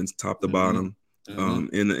defense, top to bottom,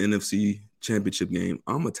 in the NFC Championship game,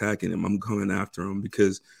 I'm attacking him. I'm coming after him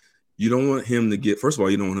because you don't want him to get, first of all,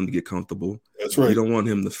 you don't want him to get comfortable. That's right. You don't want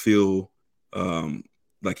him to feel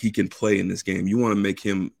like he can play in this game. You want to make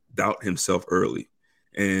him doubt himself early.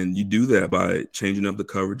 And you do that by changing up the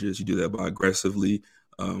coverages. You do that by aggressively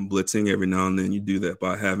blitzing every now and then. You do that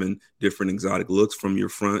by having different exotic looks from your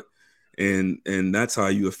front. And that's how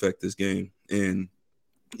you affect this game. And,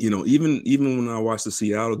 even when I watched the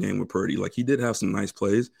Seattle game with Purdy, like he did have some nice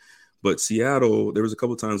plays, but Seattle, there was a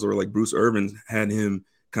couple of times where like Bruce Irvin had him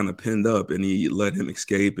kind of pinned up and he let him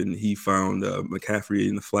escape, and he found McCaffrey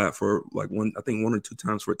in the flat for like one or two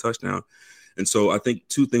times for a touchdown. And so I think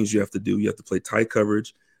two things you have to do. You have to play tight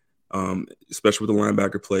coverage, especially with the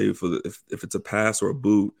linebacker play. If it's a pass or a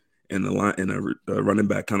boot and a running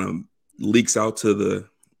back kind of leaks out to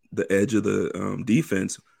the edge of the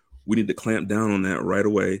defense, we need to clamp down on that right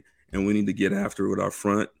away, and we need to get after it with our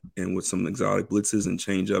front and with some exotic blitzes and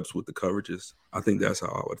change ups with the coverages. I think that's how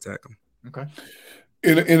I would attack them. Okay.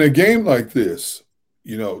 In a game like this,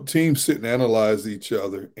 teams sit and analyze each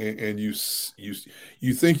other, and you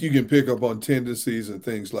think you can pick up on tendencies and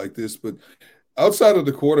things like this, but outside of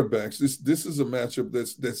the quarterbacks, this is a matchup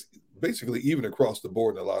that's basically even across the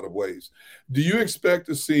board in a lot of ways. Do you expect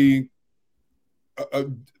to see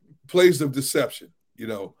plays of deception?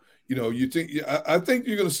 You think I think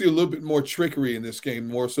you're going to see a little bit more trickery in this game,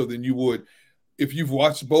 more so than you would if you've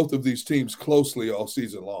watched both of these teams closely all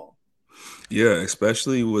season long. Yeah,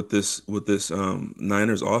 especially with this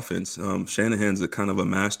Niners offense. Shanahan's a kind of a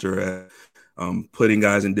master at putting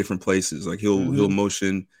guys in different places. Like he'll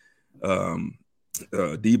motion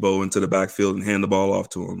Debo into the backfield and hand the ball off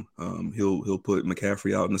to him. He'll put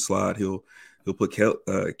McCaffrey out in the slot. He'll put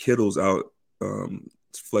Kittle's out,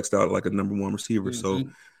 flexed out like a number one receiver. So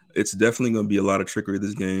it's definitely going to be a lot of trickery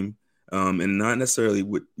this game, and not necessarily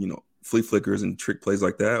with flea flickers and trick plays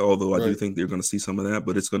like that, although I do think they're going to see some of that,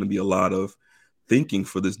 but it's going to be a lot of thinking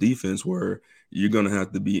for this defense where you're going to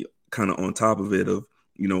have to be kind of on top of it of,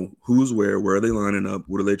 who's where are they lining up?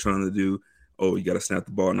 What are they trying to do? Oh, you got to snap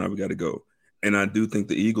the ball. Now we got to go. And I do think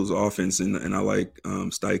the Eagles offense, and I like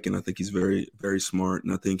Steichen. I think he's very, very smart.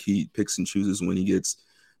 And I think he picks and chooses when he gets,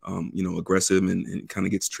 aggressive and kind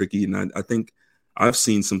of gets tricky. And I think I've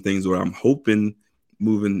seen some things where I'm hoping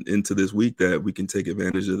moving into this week that we can take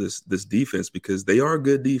advantage of this defense, because they are a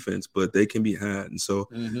good defense, but they can be had. And so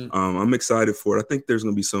I'm excited for it. I think there's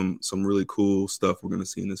going to be some really cool stuff we're going to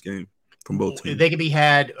see in this game from both teams. They can be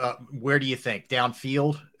had. Where do you think?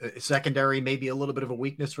 Downfield, secondary, maybe a little bit of a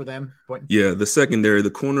weakness for them. Yeah, the secondary, the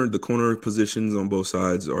corner positions on both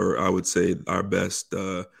sides are, I would say, our best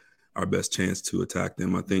chance to attack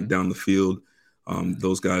them. I think down the field,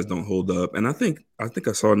 those guys don't hold up. And I think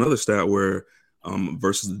I saw another stat where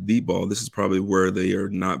versus the deep ball, this is probably where they are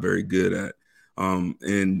not very good at,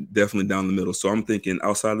 and definitely down the middle. So I'm thinking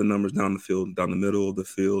outside the numbers, down the field, down the middle of the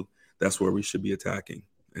field, that's where we should be attacking.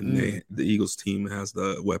 And the Eagles team has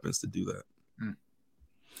the weapons to do that.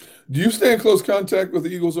 Do you stay in close contact with the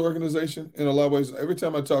Eagles organization in a lot of ways? Every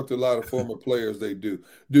time I talk to a lot of former players, they do.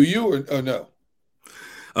 Do you or no?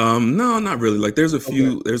 No, not really. Like there's a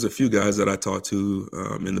few guys that I talk to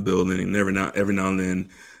in the building, and every now and then,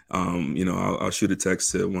 I'll shoot a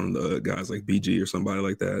text to one of the guys like BG or somebody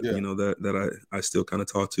like that, that I still kind of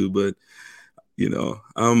talk to. But,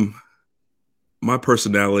 my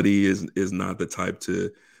personality is not the type to,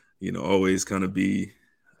 always kind of be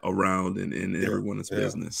around in everyone's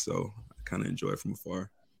business. So I kind of enjoy it from afar.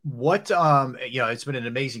 What, it's been an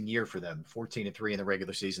amazing year for them, 14-3 in the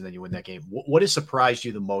regular season. Then you win that game. What has surprised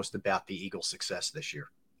you the most about the Eagles' success this year?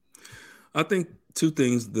 I think two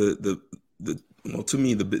things. Well, to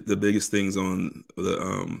me, the biggest things on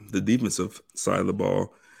the defensive side of the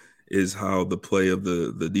ball is how the play of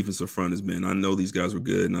the defensive front has been. I know these guys were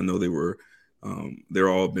good, and I know they're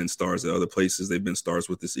all been stars at other places. They've been stars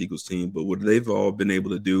with this Eagles team, but what they've all been able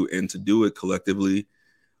to do, and to do it collectively,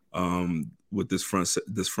 with this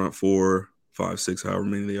front 4, 5, 6, however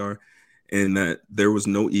many they are, and that there was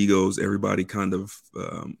no egos. Everybody kind of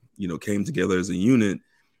came together as a unit.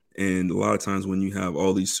 And a lot of times when you have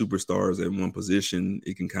all these superstars at one position,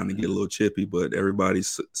 it can kind of get a little chippy, but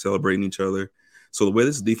everybody's celebrating each other. So the way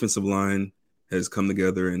this defensive line has come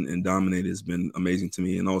together and dominated has been amazing to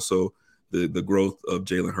me. And also the growth of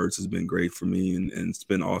Jalen Hurts has been great for me. And it's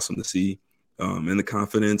been awesome to see. And the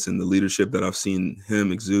confidence and the leadership that I've seen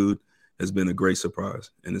him exude has been a great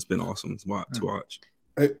surprise. And it's been awesome to watch.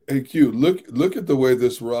 Hey, Q, look at the way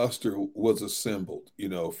this roster was assembled,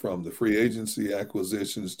 from the free agency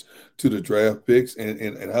acquisitions to the draft picks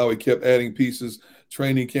and how he kept adding pieces,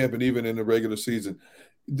 training camp, and even in the regular season.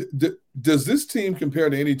 Does this team compare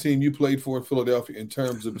to any team you played for in Philadelphia in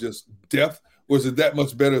terms of just depth, or is it that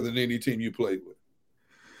much better than any team you played with?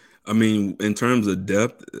 I mean, in terms of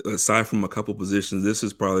depth, aside from a couple positions, this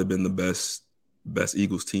has probably been the best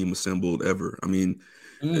Eagles team assembled ever. I mean,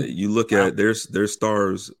 you look at there's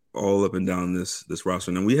stars all up and down this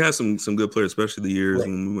roster, and we had some good players, especially the years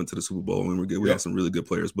when we went to the Super Bowl and we were good. We had some really good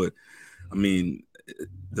players, but I mean,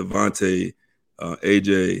 Devontae,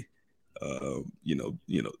 AJ,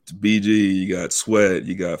 BG, you got Sweat,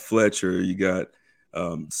 you got Fletcher, you got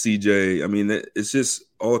CJ. I mean, it's just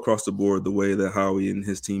all across the board. The way that Howie and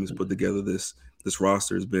his teams put together this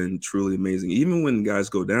roster has been truly amazing. Even when guys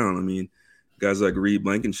go down, I mean, guys like Reed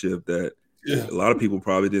Blankenship that a lot of people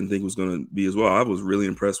probably didn't think was going to be as well. I was really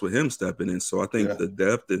impressed with him stepping in. So I think the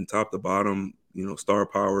depth and top to bottom star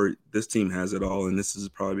power. This team has it all, and this is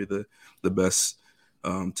probably the best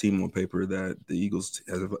team on paper that the Eagles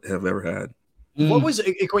have ever had. What was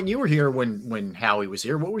when you were here when Howie was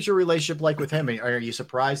here? What was your relationship like with him? Are you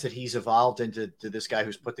surprised that he's evolved into this guy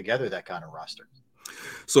who's put together that kind of roster?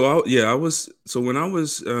 So I was when I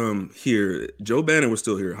was here, Joe Banner was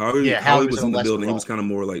still here. Howie was in the building. He was kind of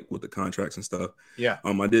more like with the contracts and stuff. Yeah.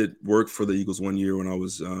 I did work for the Eagles one year when I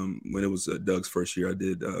was when it was Doug's first year. I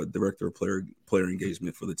did director of player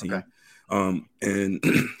engagement for the team. Okay. And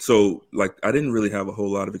so like I didn't really have a whole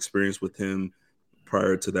lot of experience with him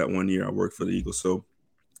prior to that 1 year I worked for the Eagles. So,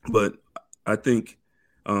 but I think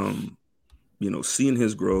seeing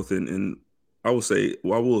his growth and I will say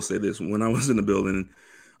this: when I was in the building,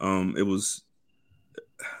 it was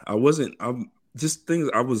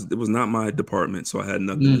not my department, so I had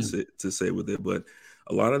nothing to say with it. But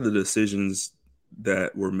a lot of the decisions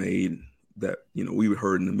that were made that we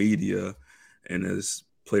heard in the media, and as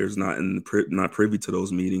players not privy to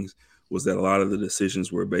those meetings, was that a lot of the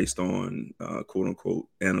decisions were based on quote unquote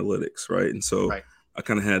analytics, right? And so I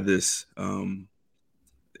kind of had this,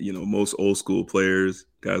 most old school players,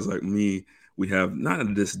 guys like me, we have not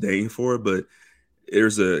a disdain for it, but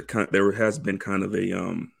there has been kind of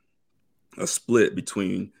a split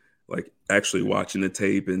between like actually watching the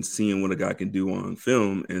tape and seeing what a guy can do on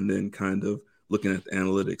film, and then kind of looking at the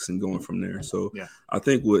analytics and going from there. So I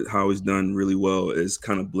think what Howie's done really well is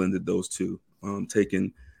kind of blended those two,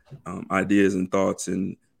 taking ideas and thoughts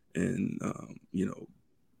and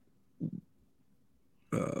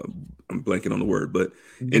I'm blanking on the word, but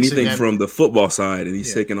anything from the football side, and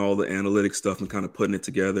he's taking all the analytic stuff and kind of putting it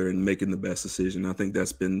together and making the best decision. I think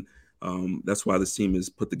that's been that's why this team is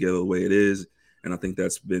put together the way it is, and I think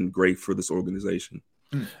that's been great for this organization.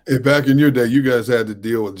 Hey, back in your day, you guys had to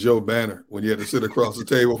deal with Joe Banner when you had to sit across the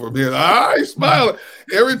table from him. He's smiling.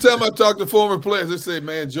 Every time I talk to former players, they say,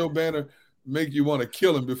 man, Joe Banner make you want to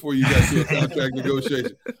kill him before you got to a contract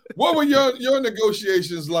negotiation. What were your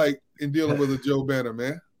negotiations like in dealing with a Joe Banner,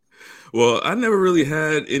 man? Well, I never really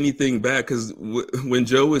had anything back because when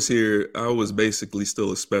Joe was here, I was basically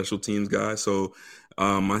still a special teams guy. So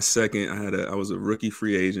I was a rookie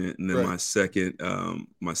free agent, and then my second, I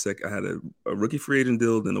had a rookie free agent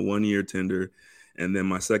deal, then a 1 year tender, and then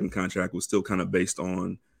my second contract was still kind of based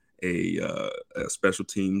on a special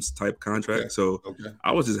teams type contract. So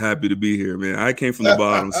I was just happy to be here, man. I came from the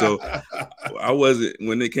bottom, so I wasn't,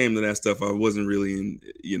 when it came to that stuff, I wasn't really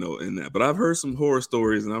in that. But I've heard some horror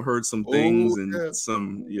stories, and I've heard some things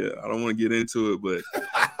some I don't want to get into it, but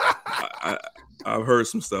I've heard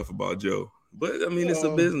some stuff about Joe. But I mean, it's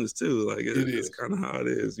a business too. Like it's kind of how it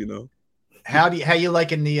is, How you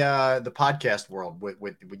liking the podcast world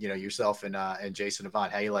with yourself and Jason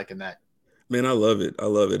Avant? How you liking that? Man, I love it.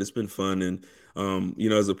 It's been fun. And,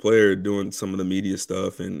 as a player doing some of the media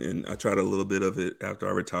stuff and I tried a little bit of it after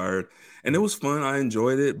I retired, and it was fun. I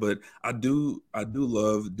enjoyed it, but I do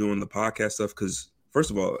love doing the podcast stuff because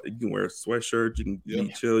first of all, you can wear a sweatshirt, you can be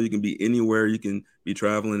chill, you can be anywhere, you can be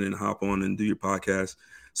traveling and hop on and do your podcast.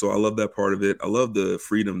 So I love that part of it. I love the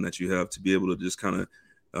freedom that you have to be able to just kind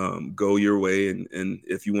of go your way. And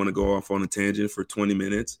if you want to go off on a tangent for 20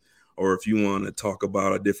 minutes, or if you want to talk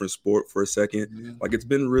about a different sport for a second, like it's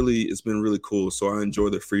been really cool. So I enjoy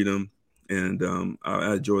the freedom, and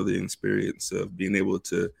I enjoy the experience of being able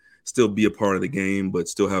to still be a part of the game, but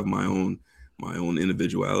still have my own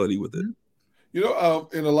individuality with it.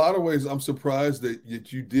 In a lot of ways, I'm surprised that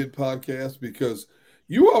you did podcasts because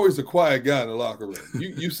you were always a quiet guy in the locker room.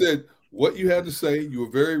 You said what you had to say. You were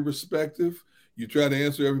very respectful. You tried to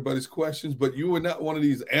answer everybody's questions, but you were not one of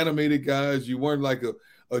these animated guys. You weren't like a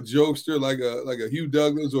jokester, like a Hugh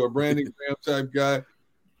Douglas or a Brandon Graham type guy.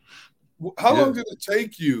 How long did it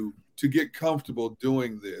take you to get comfortable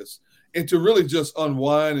doing this and to really just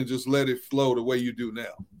unwind and just let it flow the way you do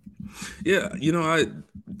now? Yeah,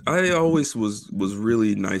 I always was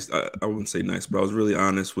really nice. I wouldn't say nice, but I was really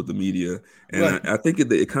honest with the media, and I think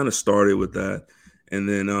it kind of started with that, and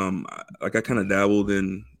then I kind of dabbled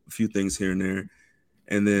in a few things here and there,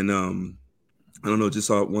 and then I don't know, just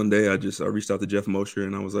one day I reached out to Jeff Mosher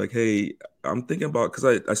and I was like, hey, I'm thinking about,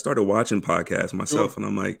 because I started watching podcasts myself, and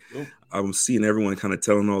I'm like, I was seeing everyone kind of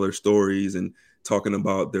telling all their stories and talking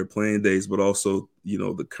about their playing days, but also,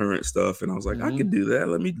 the current stuff. And I was like, I could do that.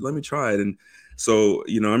 Let me try it. And so,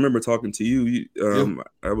 I remember talking to you.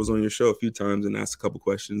 I was on your show a few times and asked a couple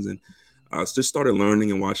questions, and I just started learning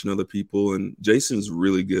and watching other people. And Jason's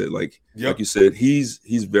really good. Like you said, he's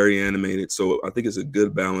very animated. So I think it's a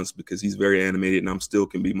good balance because he's very animated and I'm still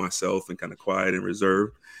can be myself and kind of quiet and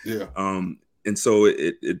reserved. Yeah. And so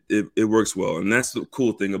it works well. And that's the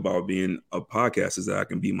cool thing about being a podcast is that I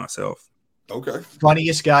can be myself. Okay.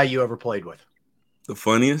 Funniest guy you ever played with? The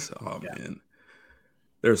funniest? Oh, man.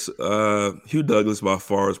 There's Hugh Douglas by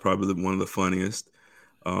far is probably one of the funniest.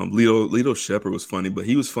 Lito Shepherd was funny, but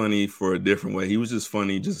he was funny for a different way. He was just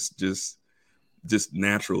funny, just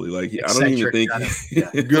naturally. Like I don't even think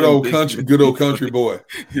good old country boy.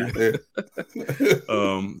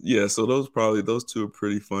 Yeah. So those two are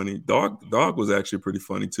pretty funny. Dog was actually pretty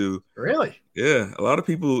funny too. Really? Yeah. A lot of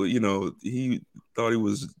people, he thought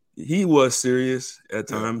he was serious at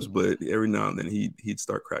times, but every now and then he'd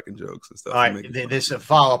start cracking jokes and stuff. All right, this is a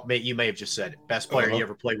follow-up. You may have just said it. Best player you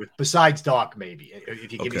ever played with, besides Doc, maybe.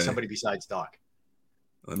 If you give me somebody besides Doc.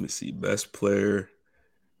 Let me see. Best player.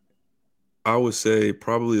 I would say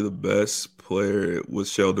probably the best player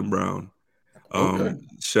was Sheldon Brown.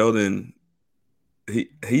 Sheldon, I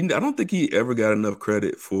don't think he ever got enough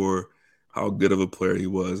credit for how good of a player he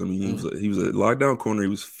was. I mean, he was a lockdown corner. He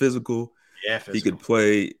was physical. Yeah, physical.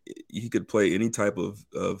 He could play any type of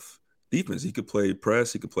defense. He could play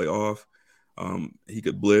press. He could play off. He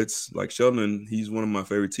could blitz. Like Sheldon, he's one of my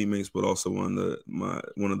favorite teammates, but also one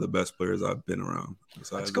of the best players I've been around.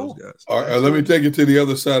 That's cool. Those guys. All right, let me take it to the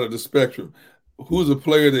other side of the spectrum. Who's a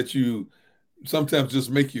player that you sometimes just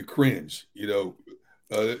make you cringe? To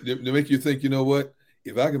make you think, you know what?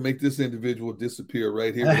 If I could make this individual disappear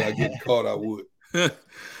right here without getting caught, I would.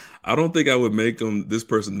 I don't think I would make this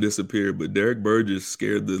person disappear, but Derrick Burgess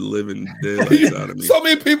scared the living daylights out of me. So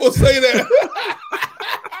many people say that.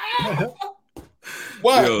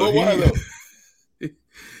 Why? Why though?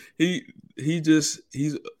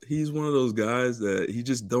 He's one of those guys that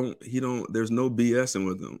there's no BSing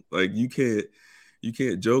with him. Like you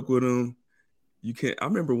can't joke with him. I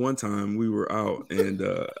remember one time we were out and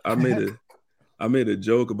I made a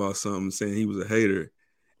joke about something saying he was a hater.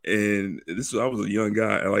 And I was a young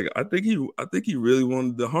guy. Like I think he really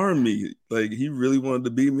wanted to harm me. Like he really wanted to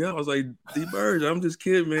beat me up. I was like, D Burge, I'm just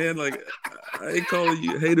kidding, man. Like I ain't calling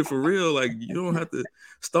you a hater for real. Like you don't have to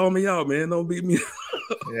stall me out, man. Don't beat me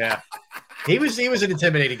up. Yeah. He was an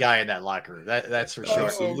intimidating guy in that locker room. That's for sure.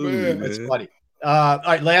 Absolutely, that's funny. All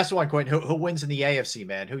right, last one, Quentin. Who wins in the AFC,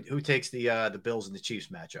 man? Who takes the Bills and the Chiefs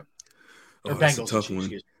matchup? Or that's Bengals a tough and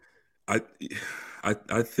Chiefs, one.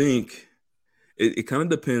 I think it kind of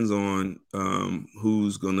depends on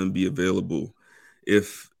who's going to be available.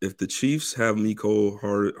 If the Chiefs have Mecole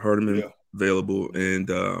Hardman available,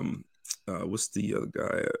 and what's the other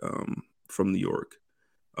guy from New York?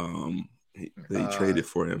 They traded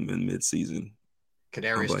for him in midseason.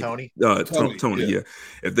 Kadarius Toney? Tony, yeah.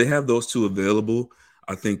 If they have those two available,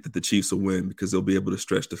 I think that the Chiefs will win because they'll be able to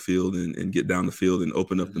stretch the field and get down the field and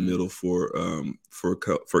open up the middle for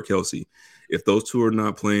Kelsey. If those two are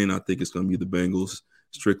not playing, I think it's going to be the Bengals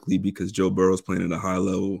strictly because Joe Burrow's playing at a high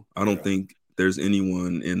level. I don't think there's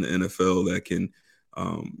anyone in the NFL that can,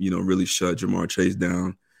 really shut Jamar Chase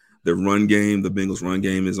down. The Bengals' run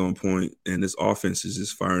game is on point, and this offense is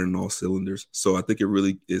just firing on all cylinders. So I think it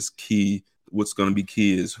really is key. What's going to be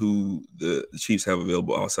key is who the Chiefs have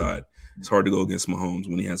available outside. It's hard to go against Mahomes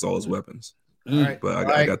when he has all his weapons. All right. But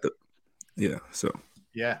I got the – yeah, so.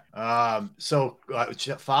 Yeah. So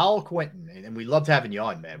follow Quentin, and we loved having you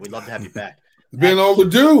on, man. We'd love to have you back. It's been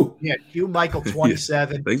overdue. Yeah, Q Michael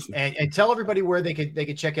 27. Yeah, and tell everybody where they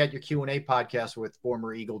could check out your Q&A podcast with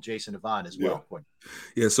former Eagle Jason Avant as well. Quentin.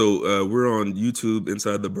 Yeah, so we're on YouTube,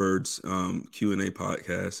 Inside the Birds Q&A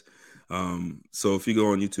podcast. So if you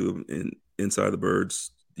go on YouTube and Inside the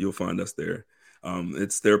Birds, you'll find us there.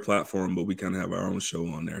 It's their platform, but we kind of have our own show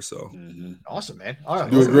on there. So awesome, man! All right,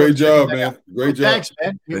 do a great job, man. Great job. Thanks,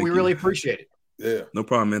 man. We really appreciate it. Yeah, no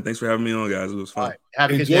problem, man. Thanks for having me on, guys. It was fun. All right. Have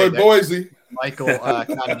a good day, Boise. Michael, it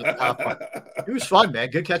was fun, man.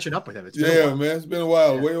 Good catching up with him. It's been man. It's been a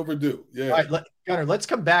while. Way overdue. Yeah. All right, Gunner, let's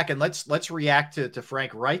come back and let's react to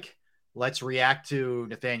Frank Reich. Let's react to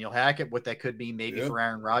Nathaniel Hackett, what that could be maybe for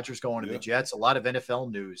Aaron Rodgers going to the Jets. A lot of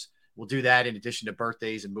NFL news. We'll do that in addition to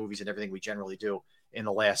birthdays and movies and everything we generally do in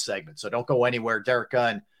the last segment. So don't go anywhere. Derrick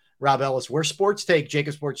Gunn, Rob Ellis. We're Sports Take,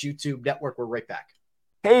 Jacob Sports YouTube Network. We're right back.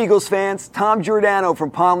 Hey, Eagles fans. Tom Giordano from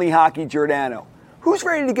Ponley Hockey Giordano. Who's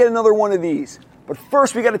ready to get another one of these? But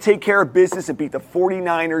first, we got to take care of business and beat the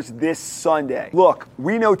 49ers this Sunday. Look,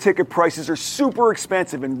 we know ticket prices are super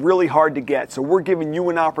expensive and really hard to get, so we're giving you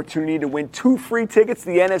an opportunity to win 2 free tickets to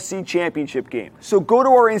the NFC Championship game. So go to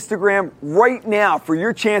our Instagram right now for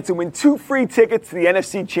your chance to win 2 free tickets to the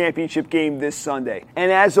NFC Championship game this Sunday.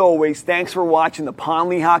 And as always, thanks for watching the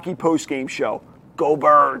Ponley Hockey Postgame Show. Go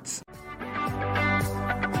Birds!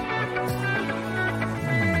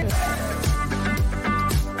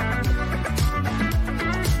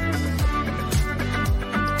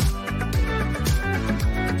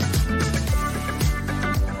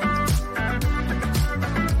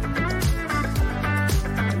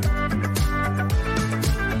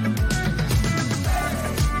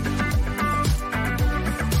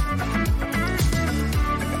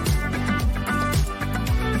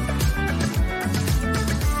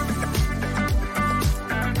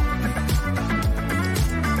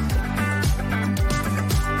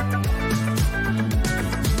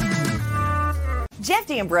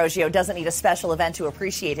 D'Ambrosio doesn't need a special event to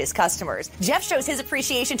appreciate his customers. Jeff shows his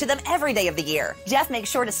appreciation to them every day of the year. Jeff makes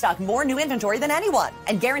sure to stock more new inventory than anyone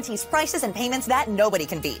and guarantees prices and payments that nobody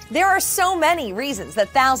can beat. There are so many reasons that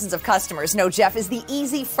thousands of customers know Jeff is the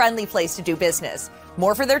easy, friendly place to do business.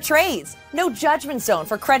 More for their trades. No judgment zone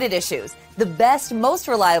for credit issues. The best, most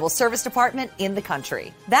reliable service department in the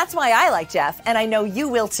country. That's why I like Jeff, and I know you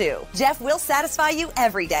will too. Jeff will satisfy you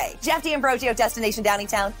every day. Jeff D'Ambrosio, Destination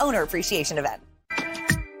Downingtown, Owner Appreciation Event.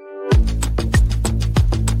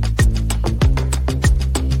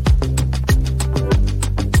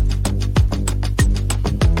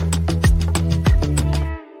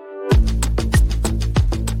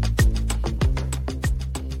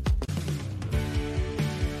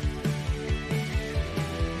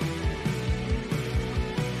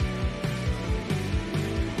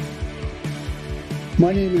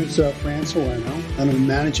 My name is Fran Soleno, and I'm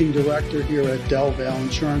Managing Director here at Del Valle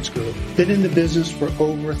Insurance Group. Been in the business for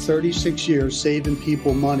over 36 years, saving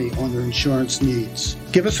people money on their insurance needs.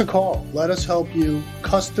 Give us a call. Let us help you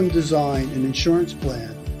custom design an insurance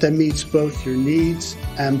plan that meets both your needs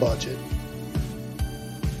and budget.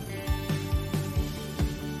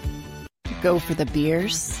 Go for the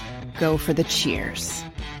beers, go for the cheers,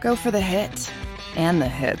 go for the hit and the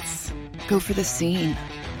hits, go for the scene,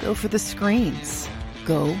 go for the screens.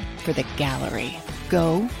 Go for the gallery.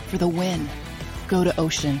 Go for the win. Go to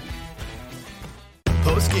Ocean.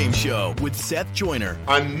 Post-game show with Seth Joyner.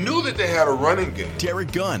 I knew that they had a running game.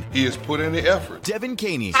 Derrick Gunn. He has put in the effort. Devin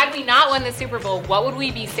Caney. Had we not won the Super Bowl, what would we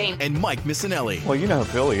be saying? And Mike Missinelli. Well, you know who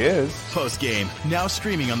Philly is. Post-game, now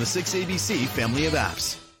streaming on the 6ABC family of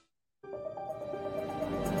apps.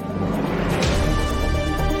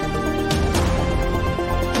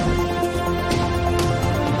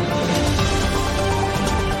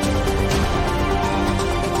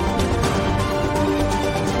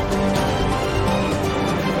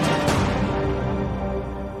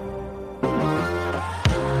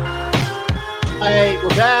 Hey, we're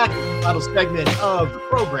back. Final segment of the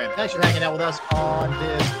program. Thanks for hanging out with us on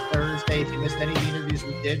this Thursday. If you missed any of the interviews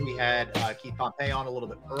we did, we had Keith Pompey on a little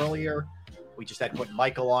bit earlier. We just had Quentin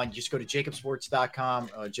Michael on. Just go to jacobsports.com,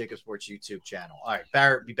 Jacob Sports YouTube channel. All right,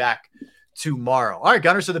 Barrett will be back tomorrow. All right,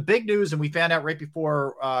 Gunner. So the big news, and we found out right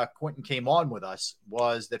before Quentin came on with us,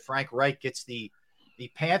 was that Frank Reich gets the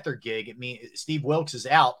Panther gig. It means Steve Wilkes is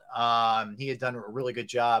out. He had done a really good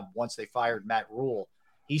job once they fired Matt Rule.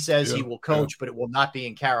 He says he will coach, but it will not be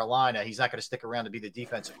in Carolina. He's not going to stick around to be the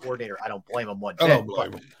defensive coordinator. I don't blame him one bit. I don't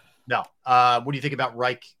blame him. No. What do you think about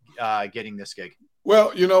Reich getting this gig?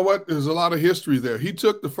 Well, you know what? There's a lot of history there. He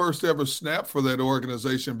took the first ever snap for that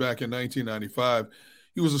organization back in 1995.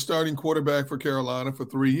 He was a starting quarterback for Carolina for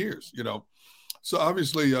 3 years, you know. So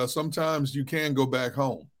obviously sometimes you can go back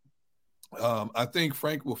home. I think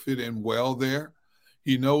Frank will fit in well there.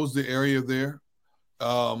 He knows the area there.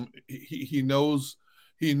 He knows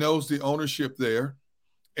the ownership there.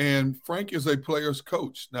 And Frank is a player's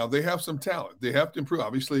coach. Now, they have some talent. They have to improve.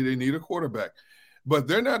 Obviously, they need a quarterback. But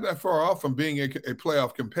they're not that far off from being a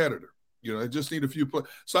playoff competitor. You know, they just need a few players.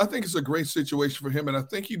 So I think it's a great situation for him, and I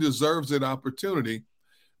think he deserves that opportunity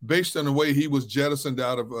based on the way he was jettisoned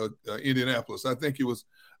out of Indianapolis. I think it was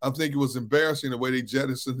embarrassing the way they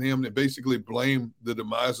jettisoned him and basically blamed the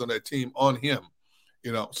demise on that team on him.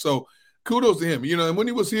 You know, so kudos to him. You know, and when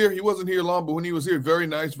he was here, he wasn't here long, but when he was here, very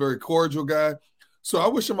nice, very cordial guy. So I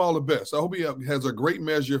wish him all the best. I hope he has a great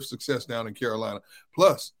measure of success down in Carolina.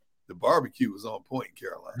 Plus, the barbecue is on point in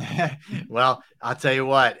Carolina. Well, I'll tell you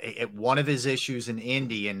what, one of his issues in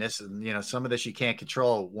Indy, and this, you know, some of this you can't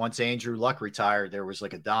control. Once Andrew Luck retired, there was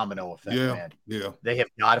like a domino effect, man. Yeah. They have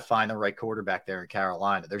got to find the right quarterback there in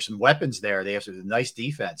Carolina. There's some weapons there. They have some nice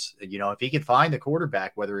defense. You know, if he can find the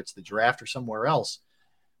quarterback, whether it's the draft or somewhere else,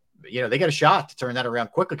 you know, they got a shot to turn that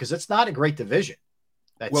around quickly because it's not a great division.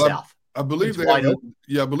 That's South. I believe they have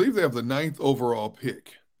I believe they have the 9th overall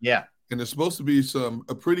pick. Yeah. And there's supposed to be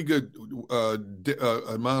a pretty good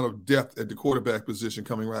amount of depth at the quarterback position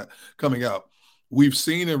coming out. We've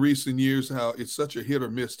seen in recent years how it's such a hit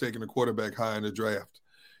or miss taking a quarterback high in the draft.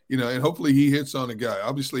 You know, and hopefully he hits on the guy.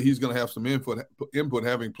 Obviously, he's going to have some input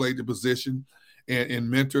having played the position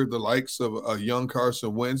and mentored the likes of a young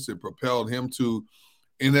Carson Wentz that propelled him to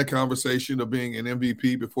in that conversation of being an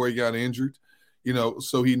MVP before he got injured. You know,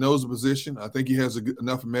 so he knows the position. I think he has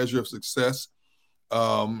enough measure of success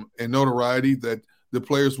and notoriety that the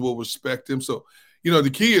players will respect him. So, you know, the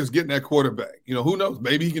key is getting that quarterback. You know, who knows?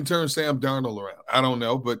 Maybe he can turn Sam Darnold around. I don't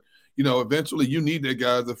know. But, you know, eventually you need that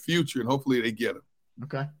guy in the future, and hopefully they get him.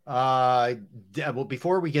 Okay. Well,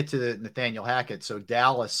 before we get to Nathaniel Hackett, so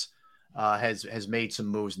Dallas has made some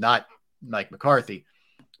moves, not Mike McCarthy,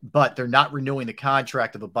 but they're not renewing the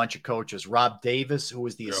contract of a bunch of coaches. Rob Davis, who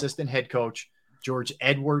was the assistant head coach, George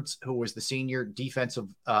Edwards, who was the senior defensive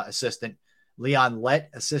assistant, Leon Lett,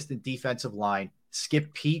 assistant defensive line,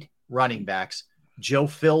 Skip Pete, running backs, Joe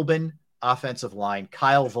Philbin, offensive line,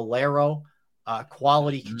 Kyle Valero,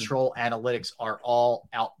 quality control analytics are all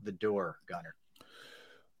out the door, Gunner.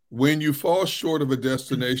 When you fall short of a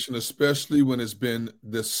destination, especially when it's been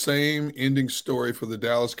the same ending story for the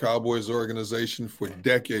Dallas Cowboys organization for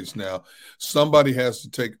decades now, somebody has to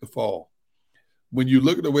take the fall. When you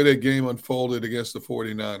look at the way that game unfolded against the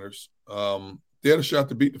 49ers, they had a shot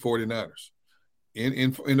to beat the 49ers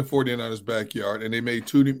in the 49ers' backyard, and they made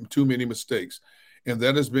too many mistakes. And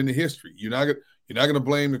that has been the history. You're not going to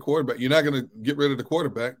blame the quarterback. You're not going to get rid of the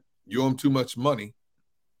quarterback. You owe him too much money.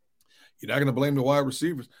 You're not going to blame the wide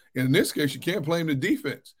receivers. And in this case, you can't blame the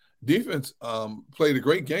defense. Defense played a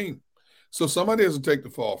great game. So somebody has to take the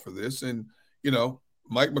fall for this. And,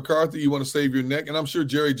 Mike McCarthy, you want to save your neck. And I'm sure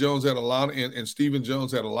Jerry Jones had a lot and Stephen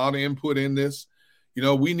Jones had a lot of input in this.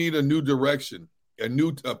 We need a new direction, a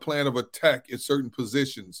new plan of attack at certain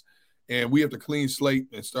positions. And we have to clean slate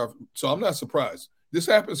and stuff. So I'm not surprised. This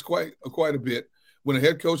happens quite a bit. When a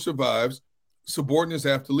head coach survives, subordinates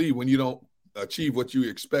have to leave when you don't achieve what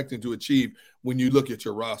you're expecting to achieve when you look at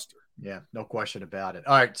your roster. Yeah, no question about it.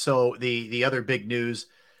 All right, so the other big news,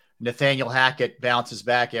 Nathaniel Hackett bounces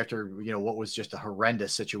back after, what was just a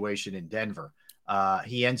horrendous situation in Denver.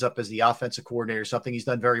 He ends up as the offensive coordinator, something he's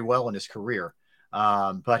done very well in his career.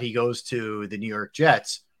 But he goes to the New York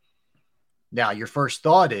Jets. Now, your first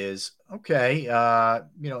thought is, okay,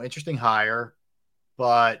 interesting hire,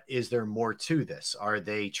 but is there more to this? Are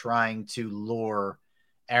they trying to lure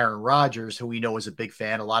Aaron Rodgers, who we know is a big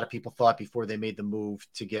fan? A lot of people thought before they made the move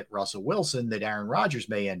to get Russell Wilson that Aaron Rodgers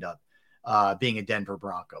may end up being a Denver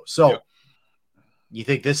Bronco. So you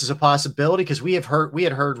think this is a possibility? Because we had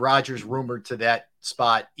heard Rodgers rumored to that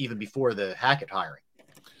spot even before the Hackett hiring.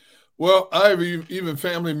 Well, even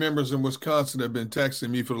family members in Wisconsin have been texting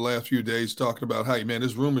me for the last few days talking about, hey, man,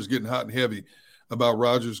 this rumor is getting hot and heavy about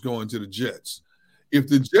Rodgers going to the Jets. If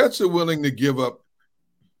the Jets are willing to give up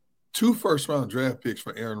 2 first-round draft picks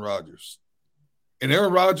for Aaron Rodgers, and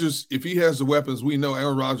Aaron Rodgers, if he has the weapons, we know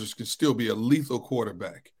Aaron Rodgers can still be a lethal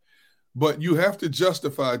quarterback. But you have to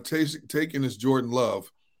justify taking this Jordan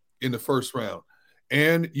Love in the first round,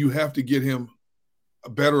 and you have to get him a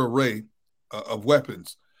better array of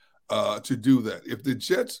weapons to do that. If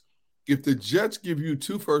the Jets give you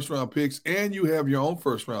 2 first-round picks and you have your own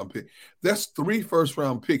first-round pick, that's 3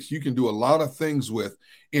 first-round picks you can do a lot of things with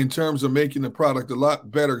in terms of making the product a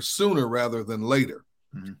lot better sooner rather than later.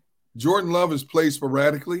 Mm-hmm. Jordan Love is played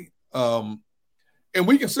sporadically. And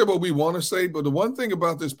we can say what we want to say, but the one thing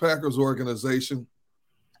about this Packers organization,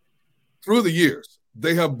 through the years,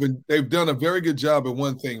 they've done a very good job at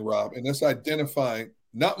one thing, Rob, and that's identifying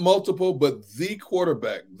not multiple, but the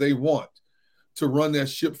quarterback they want to run that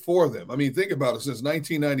ship for them. I mean, think about it. Since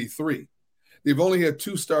 1993, they've only had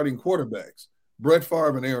 2 starting quarterbacks, Brett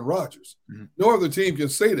Favre and Aaron Rodgers. Mm-hmm. No other team can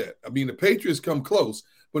say that. I mean, the Patriots come close,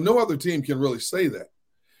 but no other team can really say that.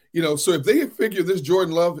 So if they figure this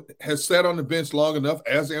Jordan Love has sat on the bench long enough,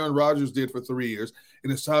 as Aaron Rodgers did for 3 years,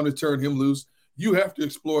 and it's time to turn him loose, you have to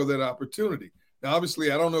explore that opportunity. Now,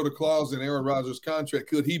 obviously, I don't know the clause in Aaron Rodgers' contract.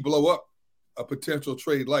 Could he blow up a potential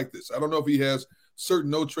trade like this? I don't know if he has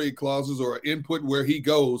certain no-trade clauses or input where he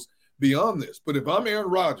goes beyond this. But if I'm Aaron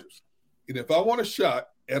Rodgers, and if I want a shot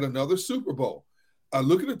at another Super Bowl, I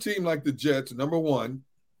look at a team like the Jets. Number one,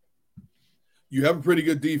 you have a pretty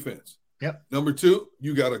good defense. Yep. Number 2,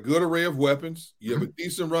 you got a good array of weapons. You have a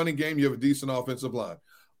decent running game. You have a decent offensive line.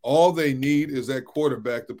 All they need is that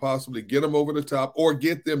quarterback to possibly get them over the top or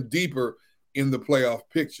get them deeper in the playoff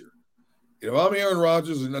picture. If I'm Aaron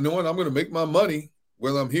Rodgers and knowing I'm going to make my money,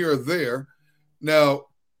 whether I'm here or there, now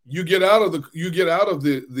you get out of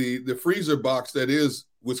the freezer box that is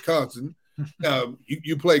Wisconsin.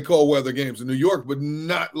 You play cold weather games in New York, but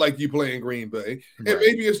not like you play in Green Bay. Right. And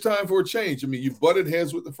maybe it's time for a change. I mean, you butted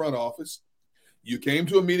heads with the front office. You came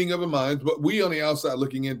to a meeting of the minds, but we on the outside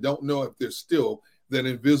looking in don't know if there's still that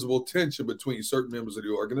invisible tension between certain members of the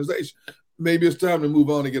organization. Maybe it's time to move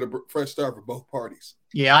on and get a fresh start for both parties.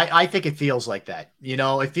 Yeah, I think it feels like that.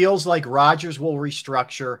 It feels like Rodgers will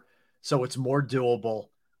restructure so it's more doable.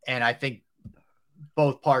 And I think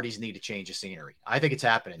both parties need to change the scenery. I think it's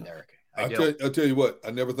happening, Derrick. I'll tell you what,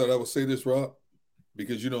 I never thought I would say this, Rob,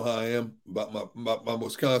 because you know how I am about my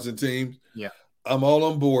Wisconsin team. Yeah. I'm all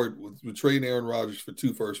on board with trading Aaron Rodgers for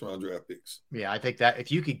 2 first-round draft picks. Yeah, I think that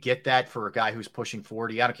if you could get that for a guy who's pushing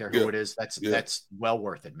 40, I don't care who it is, that's well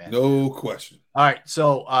worth it, man. No question. All right,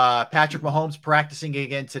 so Patrick Mahomes practicing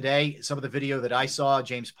again today. Some of the video that I saw,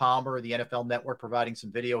 James Palmer, the NFL Network, providing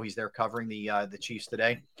some video. He's there covering the Chiefs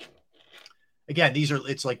today. Again,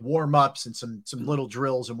 it's like warm-ups and some little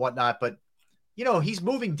drills and whatnot, but he's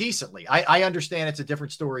moving decently. I understand it's a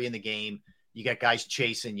different story in the game. You got guys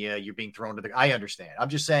chasing you. You're being thrown to I understand. I'm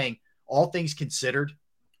just saying, all things considered,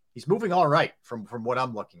 he's moving all right from what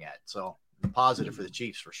I'm looking at. So positive for the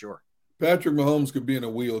Chiefs for sure. Patrick Mahomes could be in a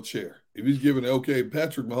wheelchair. If he's given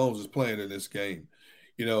Patrick Mahomes is playing in this game.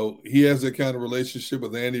 He has that kind of relationship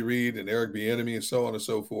with Andy Reid and Eric Bieniemy and so on and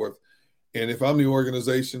so forth. And if I'm the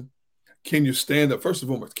organization, can you stand up? First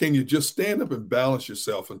of all, can you just stand up and balance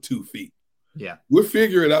yourself on 2 feet? Yeah. We'll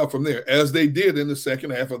figure it out from there, as they did in the second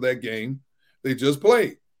half of that game they just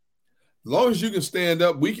played. As long as you can stand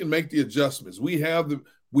up, we can make the adjustments. We have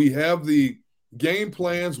the game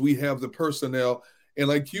plans. We have the personnel. And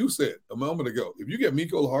like you said a moment ago, if you get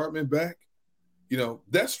Mecole Hardman back,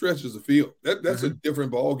 that stretches the field. That's a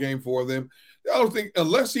different ball game for them. I don't think,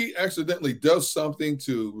 unless he accidentally does something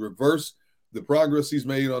to reverse the progress he's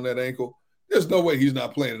made on that ankle, there's no way he's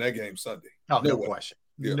not playing in that game Sunday. Oh, no question.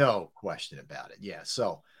 Yeah. No question about it. Yeah.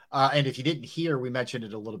 So, and if you didn't hear, we mentioned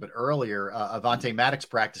it a little bit earlier, Avonte Maddox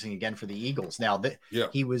practicing again for the Eagles. Now,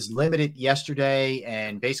 he was limited yesterday,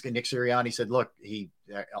 and basically Nick Sirianni said, look, he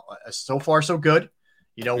so far so good.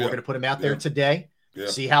 We're going to put him out there today,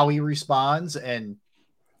 see how he responds, and,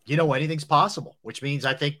 anything's possible, which means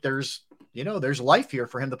I think there's life here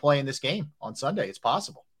for him to play in this game on Sunday. It's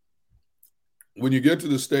possible. When you get to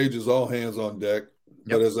the stage, it's all hands on deck.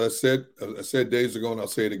 Yep. But as I said days ago, and I'll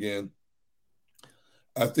say it again,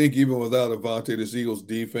 I think even without Avonte, this Eagles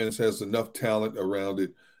defense has enough talent around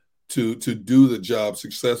it to do the job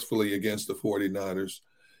successfully against the 49ers.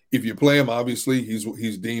 If you play him, obviously,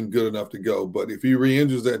 he's deemed good enough to go. But if he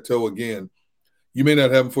re-injures that toe again, you may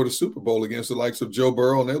not have him for the Super Bowl against the likes of Joe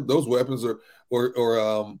Burrow and those weapons, or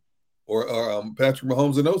Patrick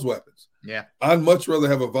Mahomes and those weapons. Yeah, I'd much rather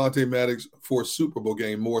have Avonte Maddox for a Super Bowl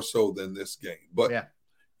game more so than this game. But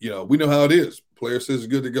we know how it is. Player says it's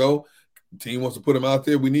good to go. Team wants to put him out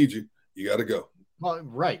there. We need you. You got to go. Well,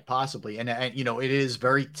 right, possibly, and it is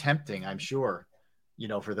very tempting, I'm sure,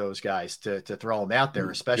 for those guys to throw him out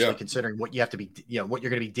there, especially considering what you have to be, what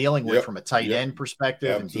you're going to be dealing with from a tight end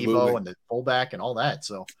perspective, and Debo and the fullback and all that.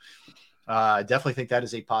 So, I definitely think that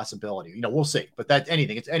is a possibility. We'll see, but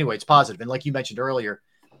it's positive. And like you mentioned earlier,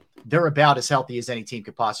 they're about as healthy as any team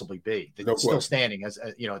could possibly be. They're still standing as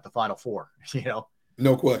at the Final Four.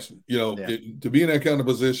 No question. To be in that kind of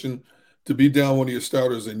position, to be down one of your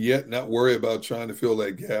starters and yet not worry about trying to fill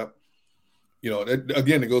that gap.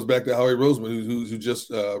 Again, it goes back to Howie Roseman, who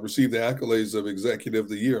just received the accolades of Executive of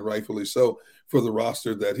the Year, and rightfully so, for the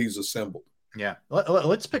roster that he's assembled. Yeah,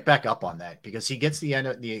 let's pick back up on that, because he gets the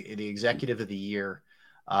Executive of the Year.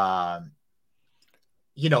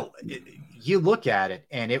 You look at it,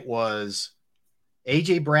 and it was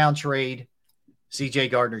A.J. Brown trade, C.J.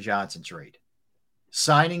 Gardner-Johnson trade,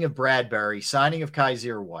 signing of Bradbury, signing of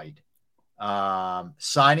Kaiser White,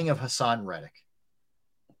 signing of Hassan Reddick.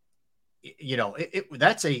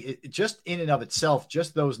 That's just in and of itself,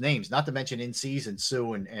 just those names, not to mention in season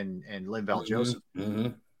Sue and Linval Joseph. Mm-hmm.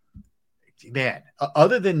 Man,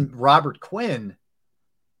 other than Robert Quinn,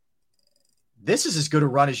 this is as good a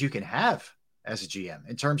run as you can have as a GM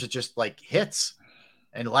in terms of just like hits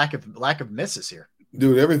and lack of misses here.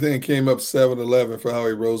 Dude, everything came up 7-11 for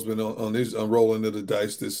Howie Roseman on rolling of the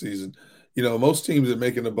dice this season. Most teams that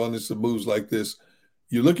make an abundance of moves like this,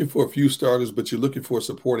 you're looking for a few starters, but you're looking for a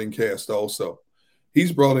supporting cast also.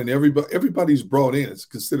 He's brought in everybody's brought in is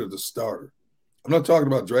considered a starter. I'm not talking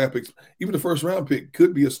about draft picks. Even the first round pick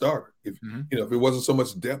could be a starter if it wasn't so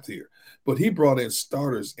much depth here. But he brought in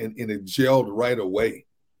starters and it gelled right away,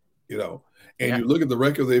 And you look at the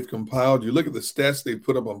record they've compiled, you look at the stats they've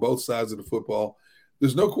put up on both sides of the football.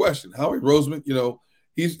 There's no question. Howie Roseman,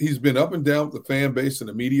 he's been up and down with the fan base and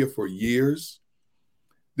the media for years.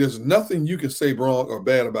 There's nothing you can say wrong or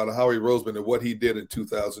bad about Howie Roseman and what he did in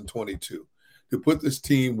 2022 to put this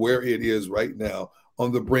team where it is right now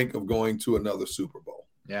on the brink of going to another Super Bowl.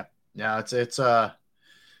 Yeah.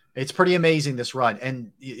 It's pretty amazing, this run,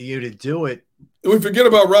 and you to do it. We forget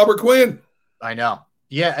about Robert Quinn. I know.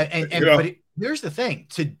 Yeah. But here's the thing,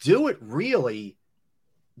 to do it really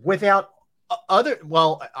without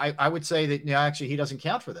I would say that actually he doesn't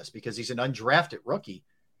count for this because he's an undrafted rookie.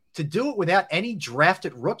 To do it without any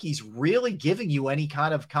drafted rookies really giving you any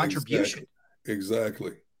kind of contribution.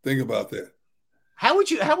 Exactly. Think about that.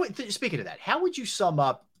 Speaking of that, how would you sum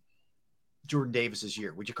up Jordan Davis's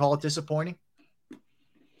year? Would you call it disappointing?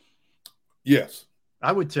 Yes.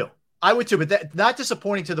 I would too. But that not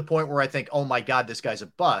disappointing to the point where I think, oh my God, this guy's a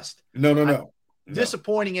bust. No.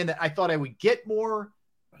 Disappointing in that I thought I would get more,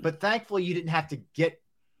 but thankfully you didn't have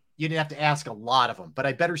to ask a lot of them. But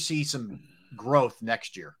I better see some growth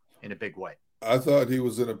next year in a big way. I thought he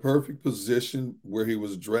was in a perfect position where he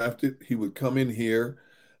was drafted. He would come in here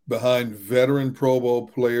behind veteran Pro Bowl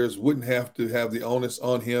players, wouldn't have to have the onus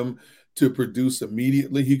on him to produce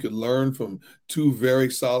immediately. He could learn from two very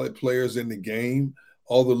solid players in the game,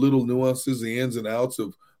 all the little nuances, the ins and outs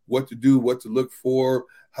of what to do, what to look for,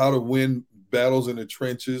 how to win battles in the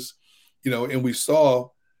trenches. And we saw,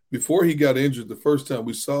 before he got injured the first time,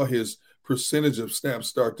 we saw his percentage of snaps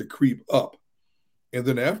start to creep up. And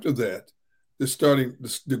then after that, they're starting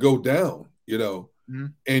to go down,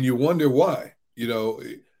 and you wonder why.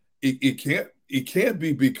 It can't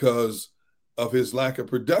be because of his lack of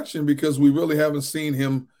production, because we really haven't seen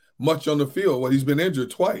him much on the field. Well, he's been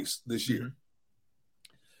injured twice this year.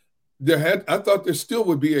 I thought there still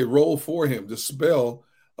would be a role for him to spell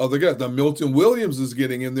other guys. Now, Milton Williams is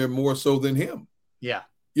getting in there more so than him. Yeah.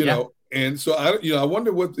 And so I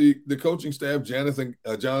wonder what the coaching staff, Jonathan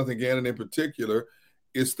Gannon in particular,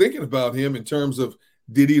 is thinking about him in terms of,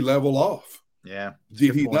 did he level off? Yeah.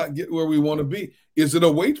 Did he not get where we want to be? Is it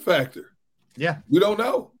a weight factor? Yeah. We don't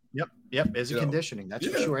know. Yep. Is it conditioning? That's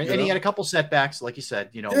for sure. And he had a couple setbacks, like you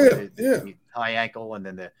said, the high ankle, and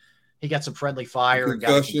then he got some friendly fire and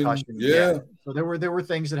got a concussion. Yeah. So there were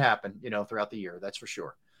things that happened, throughout the year. That's for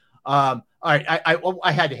sure. All right.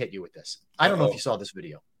 I had to hit you with this. I don't know if you saw this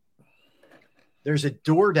video. There's a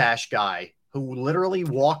DoorDash guy who literally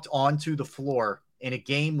walked onto the floor in a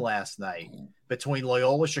game last night between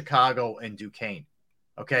Loyola Chicago and Duquesne.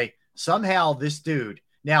 Okay. Somehow this dude,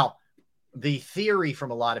 now the theory from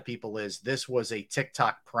a lot of people is this was a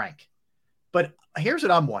TikTok prank, but here's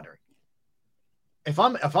what I'm wondering. If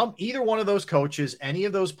I'm either one of those coaches, any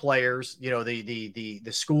of those players, the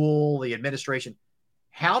school, the administration,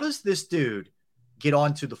 how does this dude get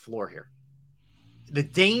onto the floor here? The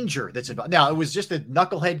danger that's involved. Now, it was just a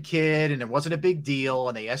knucklehead kid and it wasn't a big deal,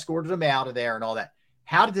 and they escorted him out of there and all that.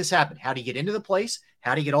 How did this happen? How did he get into the place?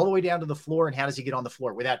 How did he get all the way down to the floor? And how does he get on the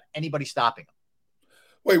floor without anybody stopping him?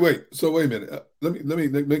 Wait. So wait a minute.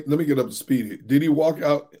 Let me get up to speed here. Did he walk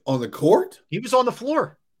out on the court? He was on the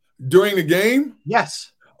floor during the game.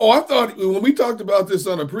 Yes. Oh, I thought when we talked about this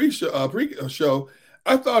on a pre-show,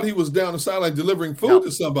 I thought he was down the sideline delivering food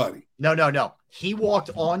to somebody. No. He walked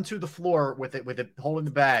onto the floor with it holding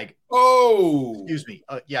the bag. Oh, excuse me.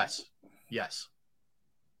 Yes.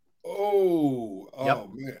 Oh, yep.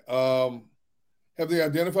 Man. Have they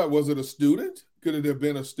identified? Was it a student? Could it have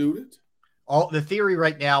been a student? The theory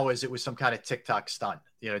right now is it was some kind of TikTok stunt,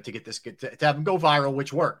 to get this to have him go viral,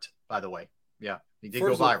 which worked, by the way. Yeah, he did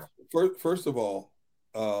go viral. First of all,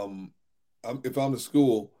 if I'm the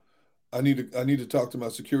school, I need to talk to my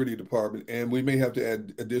security department, and we may have to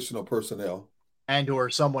add additional personnel. And or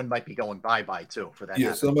someone might be going bye-bye too for that.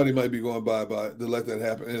 Yeah, somebody might be going bye-bye to let that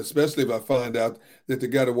happen. And especially if I find out that the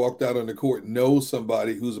guy that walked out on the court knows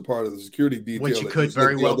somebody who's a part of the security detail. Which you could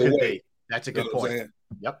very well could be. That's a good point.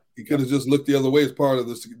 Yep. He could have just looked the other way as part of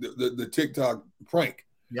the TikTok prank.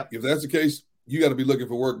 Yep. If that's the case, you got to be looking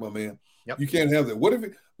for work, my man. Yep. You can't have that. What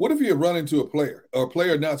if he had run into a player, or a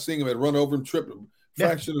player not seeing him had run over him, tripped him,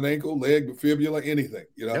 fractured an ankle, leg, fibula, anything,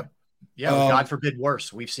 Yep. Yeah, God forbid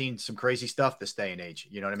worse. We've seen some crazy stuff this day and age.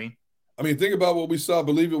 You know what I mean? I mean, think about what we saw. I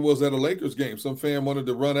believe it was at a Lakers game. Some fan wanted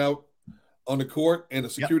to run out on the court, and a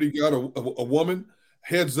security guard, a woman,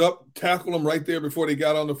 heads up, tackle him right there before they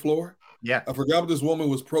got on the floor. Yeah. I forgot what this woman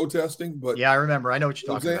was protesting, but yeah, I remember. I know what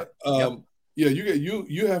you're talking about. Yeah,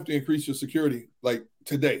 you have to increase your security like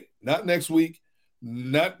today, not next week.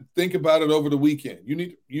 Not think about it over the weekend. You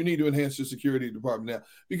need to enhance your security department now,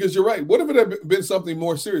 because you're right. What if it had been something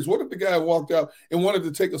more serious? What if the guy walked out and wanted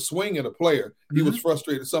to take a swing at a player? He was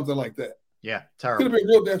frustrated, something like that. Yeah, terrible. Could have been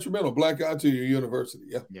real detrimental, black eye to your university.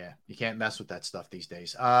 Yeah, you can't mess with that stuff these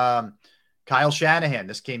days. Kyle Shanahan,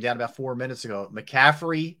 this came down about 4 minutes ago.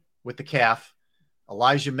 McCaffrey with the calf,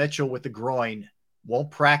 Elijah Mitchell with the groin,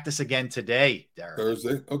 won't practice again today, Derrick.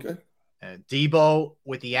 Thursday, okay. Debo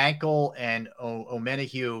with the ankle, and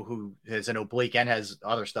Omenahue, who has an oblique and has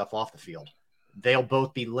other stuff off the field. They'll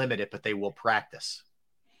both be limited, but they will practice.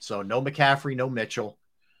 So no McCaffrey, no Mitchell.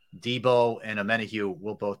 Debo and Omenahue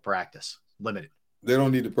will both practice, limited. They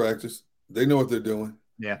don't need to practice. They know what they're doing.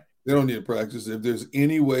 Yeah. They don't need to practice. If there's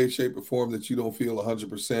any way, shape, or form that you don't feel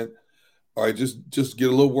 100%, all right, just get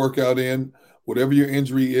a little workout in, whatever your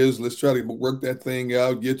injury is, let's try to work that thing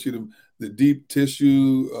out, get you the deep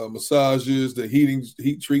tissue massages, the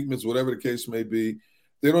heat treatments, whatever the case may be.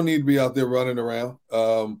 They don't need to be out there running around.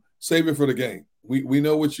 Save it for the game. We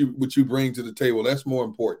know what you bring to the table. That's more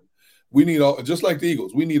important. We need just like the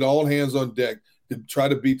Eagles, we need all hands on deck to try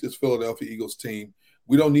to beat this Philadelphia Eagles team.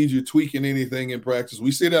 We don't need you tweaking anything in practice.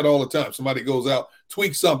 We see that all the time. Somebody goes out,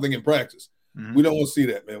 tweaks something in practice. Mm-hmm. We don't want to see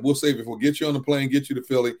that, man. We'll save it. We'll get you on the plane, get you to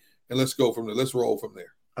Philly, and let's go from there. Let's roll from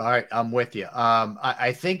there. All right, I'm with you.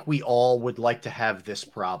 I think we all would like to have this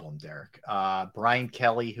problem, Derrick. Brian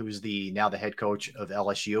Kelly, who's now the head coach of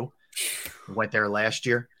LSU, went there last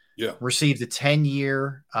year. Yeah, received a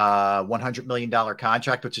 10-year, $100 million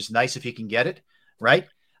contract, which is nice if you can get it, right?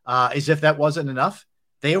 As if that wasn't enough,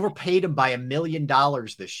 they overpaid him by $1 million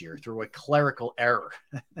this year through a clerical error.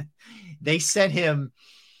 They sent him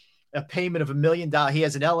a payment of $1 million. He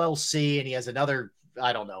has an LLC and he has another,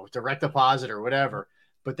 I don't know, direct deposit or whatever.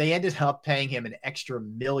 But they ended up paying him an extra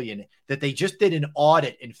 $1 million that they just did an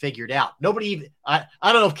audit and figured out. Nobody even, I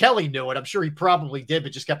don't know if Kelly knew it. I'm sure he probably did,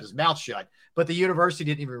 but just kept his mouth shut. But the university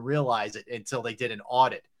didn't even realize it until they did an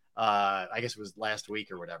audit. I guess it was last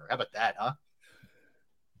week or whatever. How about that, huh?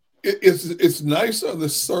 It's nice on the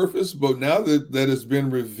surface, but now that it's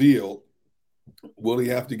been revealed, will he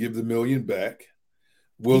have to give the $1 million back?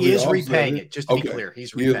 He is repaying it, just to be clear.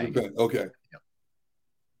 He's repaying it. Okay. Yep.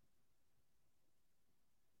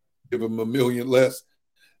 Give him $1 million less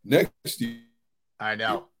next year. I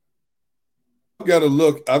know. I've got to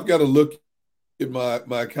look at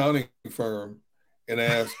my accounting firm and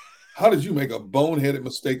ask, how did you make a boneheaded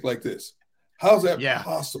mistake like this? How's that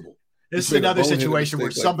possible? This is another situation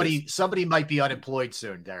where somebody might be unemployed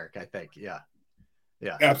soon, Derrick, I think. Yeah.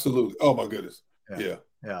 Absolutely. Oh my goodness. Yeah.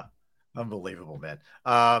 Unbelievable, man.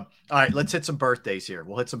 All right, let's hit some birthdays here.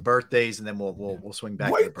 We'll hit some birthdays and then we'll swing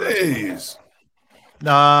back to the birthdays.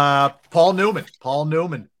 Paul Newman,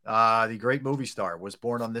 the great movie star, was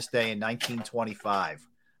born on this day in 1925.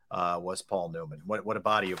 Was Paul Newman? What a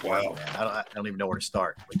body of work, man! I don't even know where to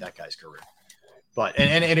start with that guy's career. But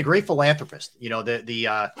and a great philanthropist. You know,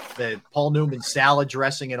 the Paul Newman salad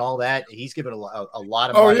dressing and all that. He's given a lot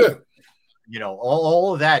of money. Yeah. You know,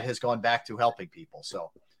 all of that has gone back to helping people.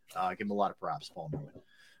 So give him a lot of props, Paul Newman.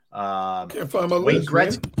 Can't find my list.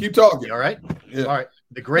 Gretzky. Man. Keep talking. You all right? Yeah. All right.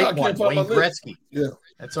 The great one, Wayne Gretzky. Yeah.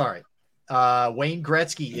 That's all right. Wayne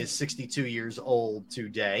Gretzky is 62 years old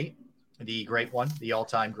today. The great one, the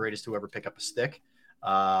all-time greatest to ever pick up a stick,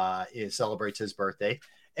 celebrates his birthday.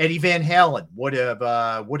 Eddie Van Halen would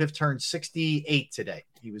have turned 68 today.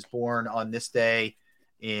 He was born on this day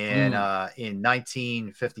in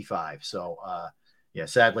 1955. So,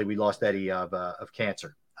 sadly, we lost Eddie of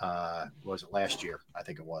cancer. Was it last year? I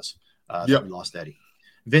think it was. We lost Eddie.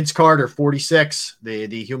 Vince Carter, 46,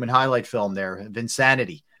 the human highlight film there.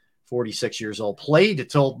 Vinsanity, 46 years old. Played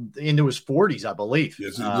until into his 40s, I believe.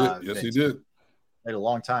 Yes, he did. He did. Played a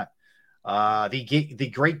long time.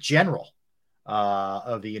 The great general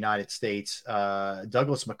of the United States,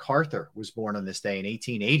 Douglas MacArthur, was born on this day in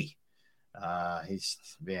 1880.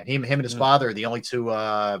 Him and his father are the only two.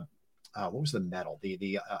 What was the medal?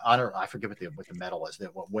 The honor? I forget what the medal was.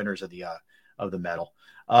 What winners of the medal?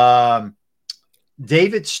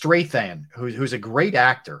 David Strathairn, who's a great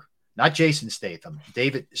actor, not Jason Statham.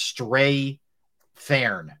 David Strathairn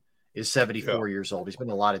is 74 years old. He's been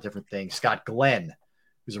in a lot of different things. Scott Glenn,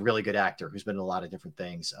 who's a really good actor, who's been in a lot of different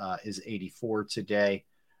things, is 84 today.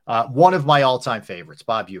 One of my all-time favorites,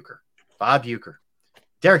 Bob Uecker.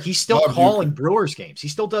 Derrick, he's still calling Brewers games. He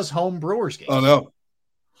still does home Brewers games. Oh, no.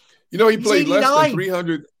 You know, he played less than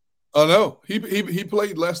 300. Oh, no. He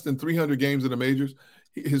played less than 300 games in the majors.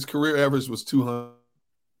 His career average was 200.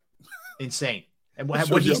 Insane. And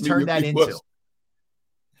what he's turned that into.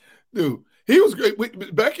 Dude, he was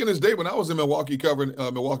great. Back in his day when I was in Milwaukee covering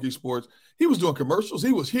Milwaukee sports, he was doing commercials.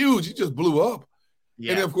 He was huge. He just blew up.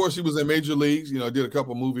 Yeah. And then, of course, he was in major leagues, did a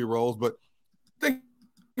couple movie roles. But think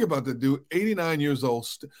about the dude, 89 years old,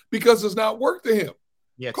 because it's not work to him.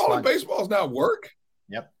 Yeah, calling baseball is not work.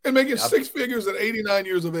 Yep. And making six figures at 89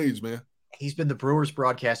 years of age, man. He's been the Brewers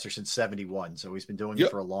broadcaster since 71, so he's been doing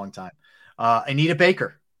it for a long time. Anita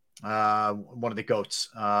Baker, one of the GOATs,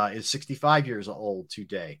 is 65 years old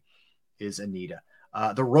today, is Anita.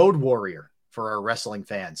 The Road Warrior, for our wrestling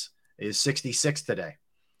fans, is 66 today.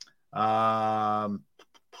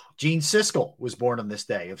 Gene Siskel was born on this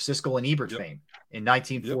day, of Siskel and Ebert fame, in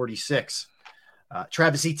 1946.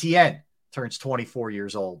 Travis Etienne turns 24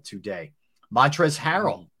 years old today. Montrezl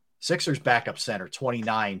Harrell, Sixers backup center,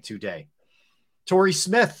 29 today. Torrey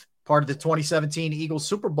Smith, part of the 2017 Eagles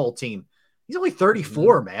Super Bowl team. He's only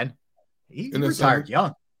 34, man. He retired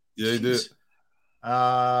young. Yeah, he did.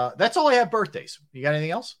 That's all I have birthdays. You got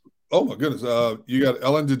anything else? Oh, my goodness. You got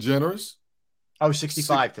Ellen DeGeneres. Oh,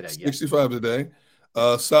 65 today. 65 today.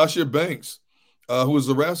 Sasha Banks, who is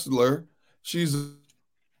a wrestler. She's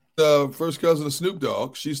first cousin of Snoop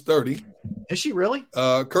Dogg. She's 30. Is she really?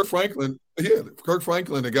 Kirk Franklin. Yeah, Kirk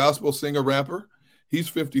Franklin, a gospel singer, rapper. He's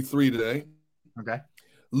 53 today. Okay.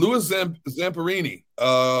 Louis Zamperini.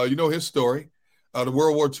 You know his story. The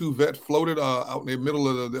World War II vet floated out in the middle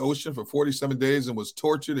of the ocean for 47 days and was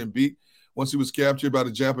tortured and beat once he was captured by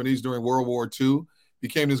the Japanese during World War II.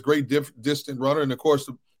 Became this great distant runner. And, of course,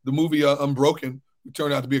 the movie Unbroken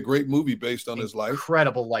turned out to be a great movie based on his life.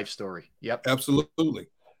 Incredible life story. Yep. Absolutely.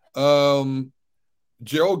 Gerald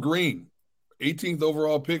Green, 18th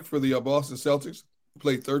overall pick for the Boston Celtics,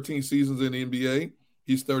 played 13 seasons in the NBA.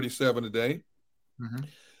 He's 37 today. Mm-hmm.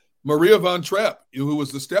 Maria Von Trapp, who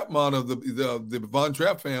was the stepmom of the Von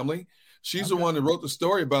Trapp family. She's the one that wrote the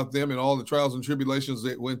story about them and all the trials and tribulations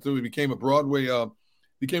they went through. It became a Broadway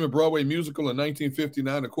musical in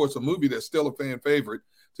 1959. Of course, a movie that's still a fan favorite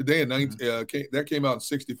today. That came out in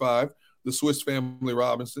 65. The Swiss Family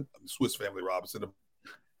Robinson, the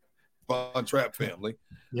Von Trapp family.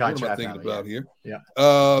 Yeah, what am I thinking about here? Yeah.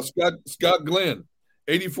 Scott Glenn,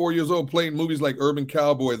 84 years old, playing movies like Urban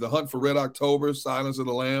Cowboy, The Hunt for Red October, Silence of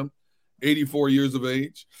the Lamb, 84 years of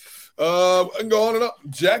age. And go on and up.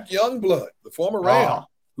 Jack Youngblood, the former Ram,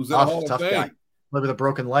 who's in the Hall of Fame. Guy. Live with a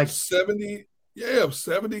broken leg. 73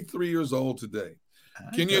 years old today.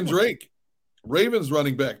 Kenyon Drake, Ravens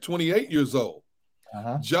running back, 28 years old.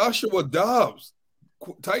 Joshua Dobbs,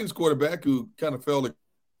 Titans quarterback, who kind of fell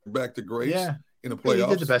back to grace in the playoffs.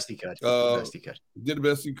 He did the best he could. Did the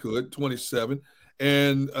best he could, 27.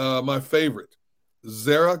 And my favorite,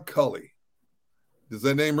 Zara Cully. Does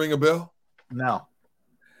that name ring a bell? No.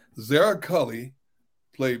 Zara Cully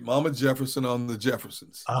played Mama Jefferson on The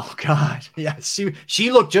Jeffersons. Oh, God. Yeah,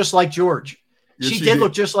 she looked just like George. She did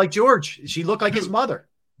look just like George. She looked like his mother.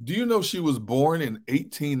 Do you know she was born in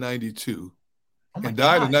 1892 and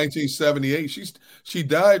died in 1978? She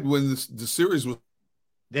died when the series was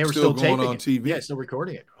still going on TV. Yeah, still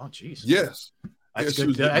recording it. Oh, geez. Yes. That's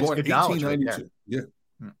good. That's good knowledge right there. Yeah.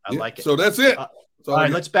 I like it. So that's it. All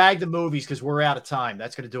right, let's bag the movies because we're out of time.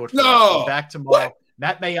 That's going to do it for us. So back tomorrow. What?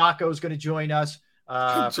 Matt Mayako is going to join us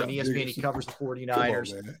from ESPN. He covers the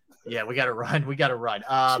 49ers. Yeah, we got to run.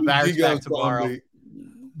 Barrett's back tomorrow.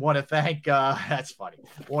 Want to thank, that's funny.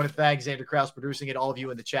 Want to thank Xander Krause producing it, all of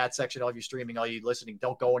you in the chat section, all of you streaming, all of you listening.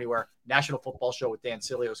 Don't go anywhere. National Football Show with Dan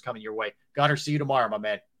Silio is coming your way. Gunner, see you tomorrow, my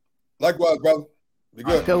man. Likewise, brother. Be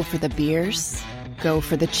good. Go for the beers. Go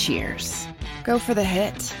for the cheers. Go for the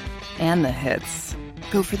hit and the hits.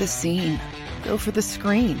 Go for the scene. Go for the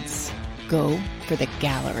screens. Go for the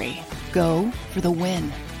gallery. Go for the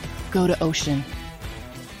win. Go to Ocean.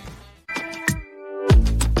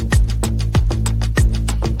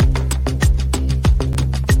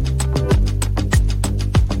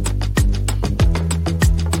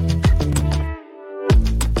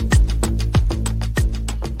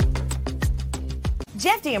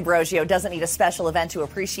 Jeff D'Ambrosio doesn't need a special event to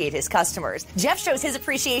appreciate his customers. Jeff shows his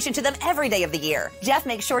appreciation to them every day of the year. Jeff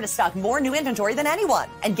makes sure to stock more new inventory than anyone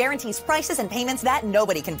and guarantees prices and payments that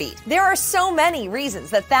nobody can beat. There are so many reasons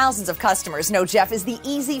that thousands of customers know Jeff is the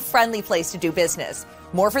easy, friendly place to do business.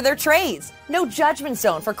 More for their trades. No judgment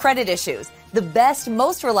zone for credit issues. The best,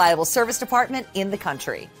 most reliable service department in the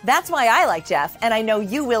country. That's why I like Jeff, and I know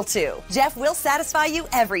you will too. Jeff will satisfy you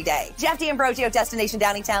every day. Jeff D'Ambrosio, Destination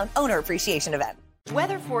Downingtown, Owner Appreciation Event.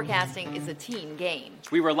 Weather forecasting is a team game.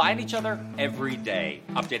 We rely on each other every day,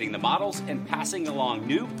 updating the models and passing along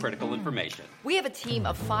new critical information. We have a team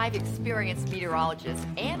of 5 experienced meteorologists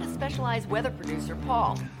and a specialized weather producer,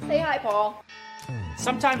 Paul. Say hi, Paul.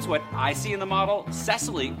 Sometimes what I see in the model,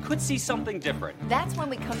 Cecily could see something different. That's when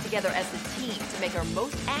we come together as a team to make our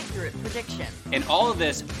most accurate prediction. And all of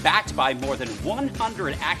this backed by more than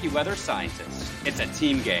 100 AccuWeather scientists. It's a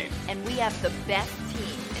team game. And we have the best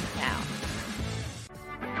team in town.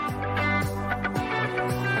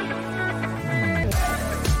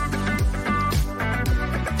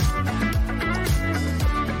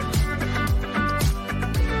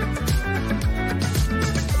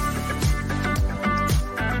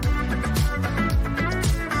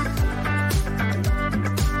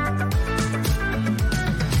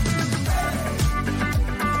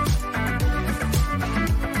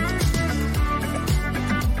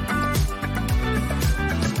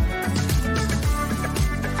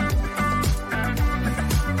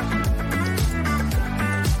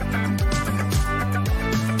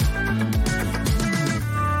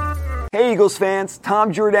 Hey Eagles fans,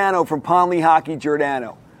 Tom Giordano from Ponley Hockey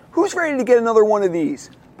Giordano. Who's ready to get another one of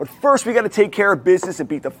these? But first, we got to take care of business and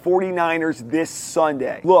beat the 49ers this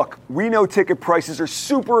Sunday. Look, we know ticket prices are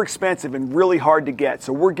super expensive and really hard to get,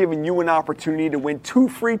 so we're giving you an opportunity to win 2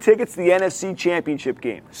 free tickets to the NFC Championship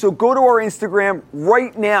game. So go to our Instagram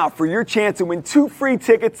right now for your chance to win 2 free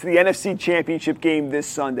tickets to the NFC Championship game this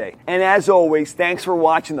Sunday. And as always, thanks for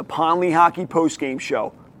watching the Ponley Hockey Postgame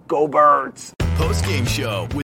Show. Go Birds! Postgame Show with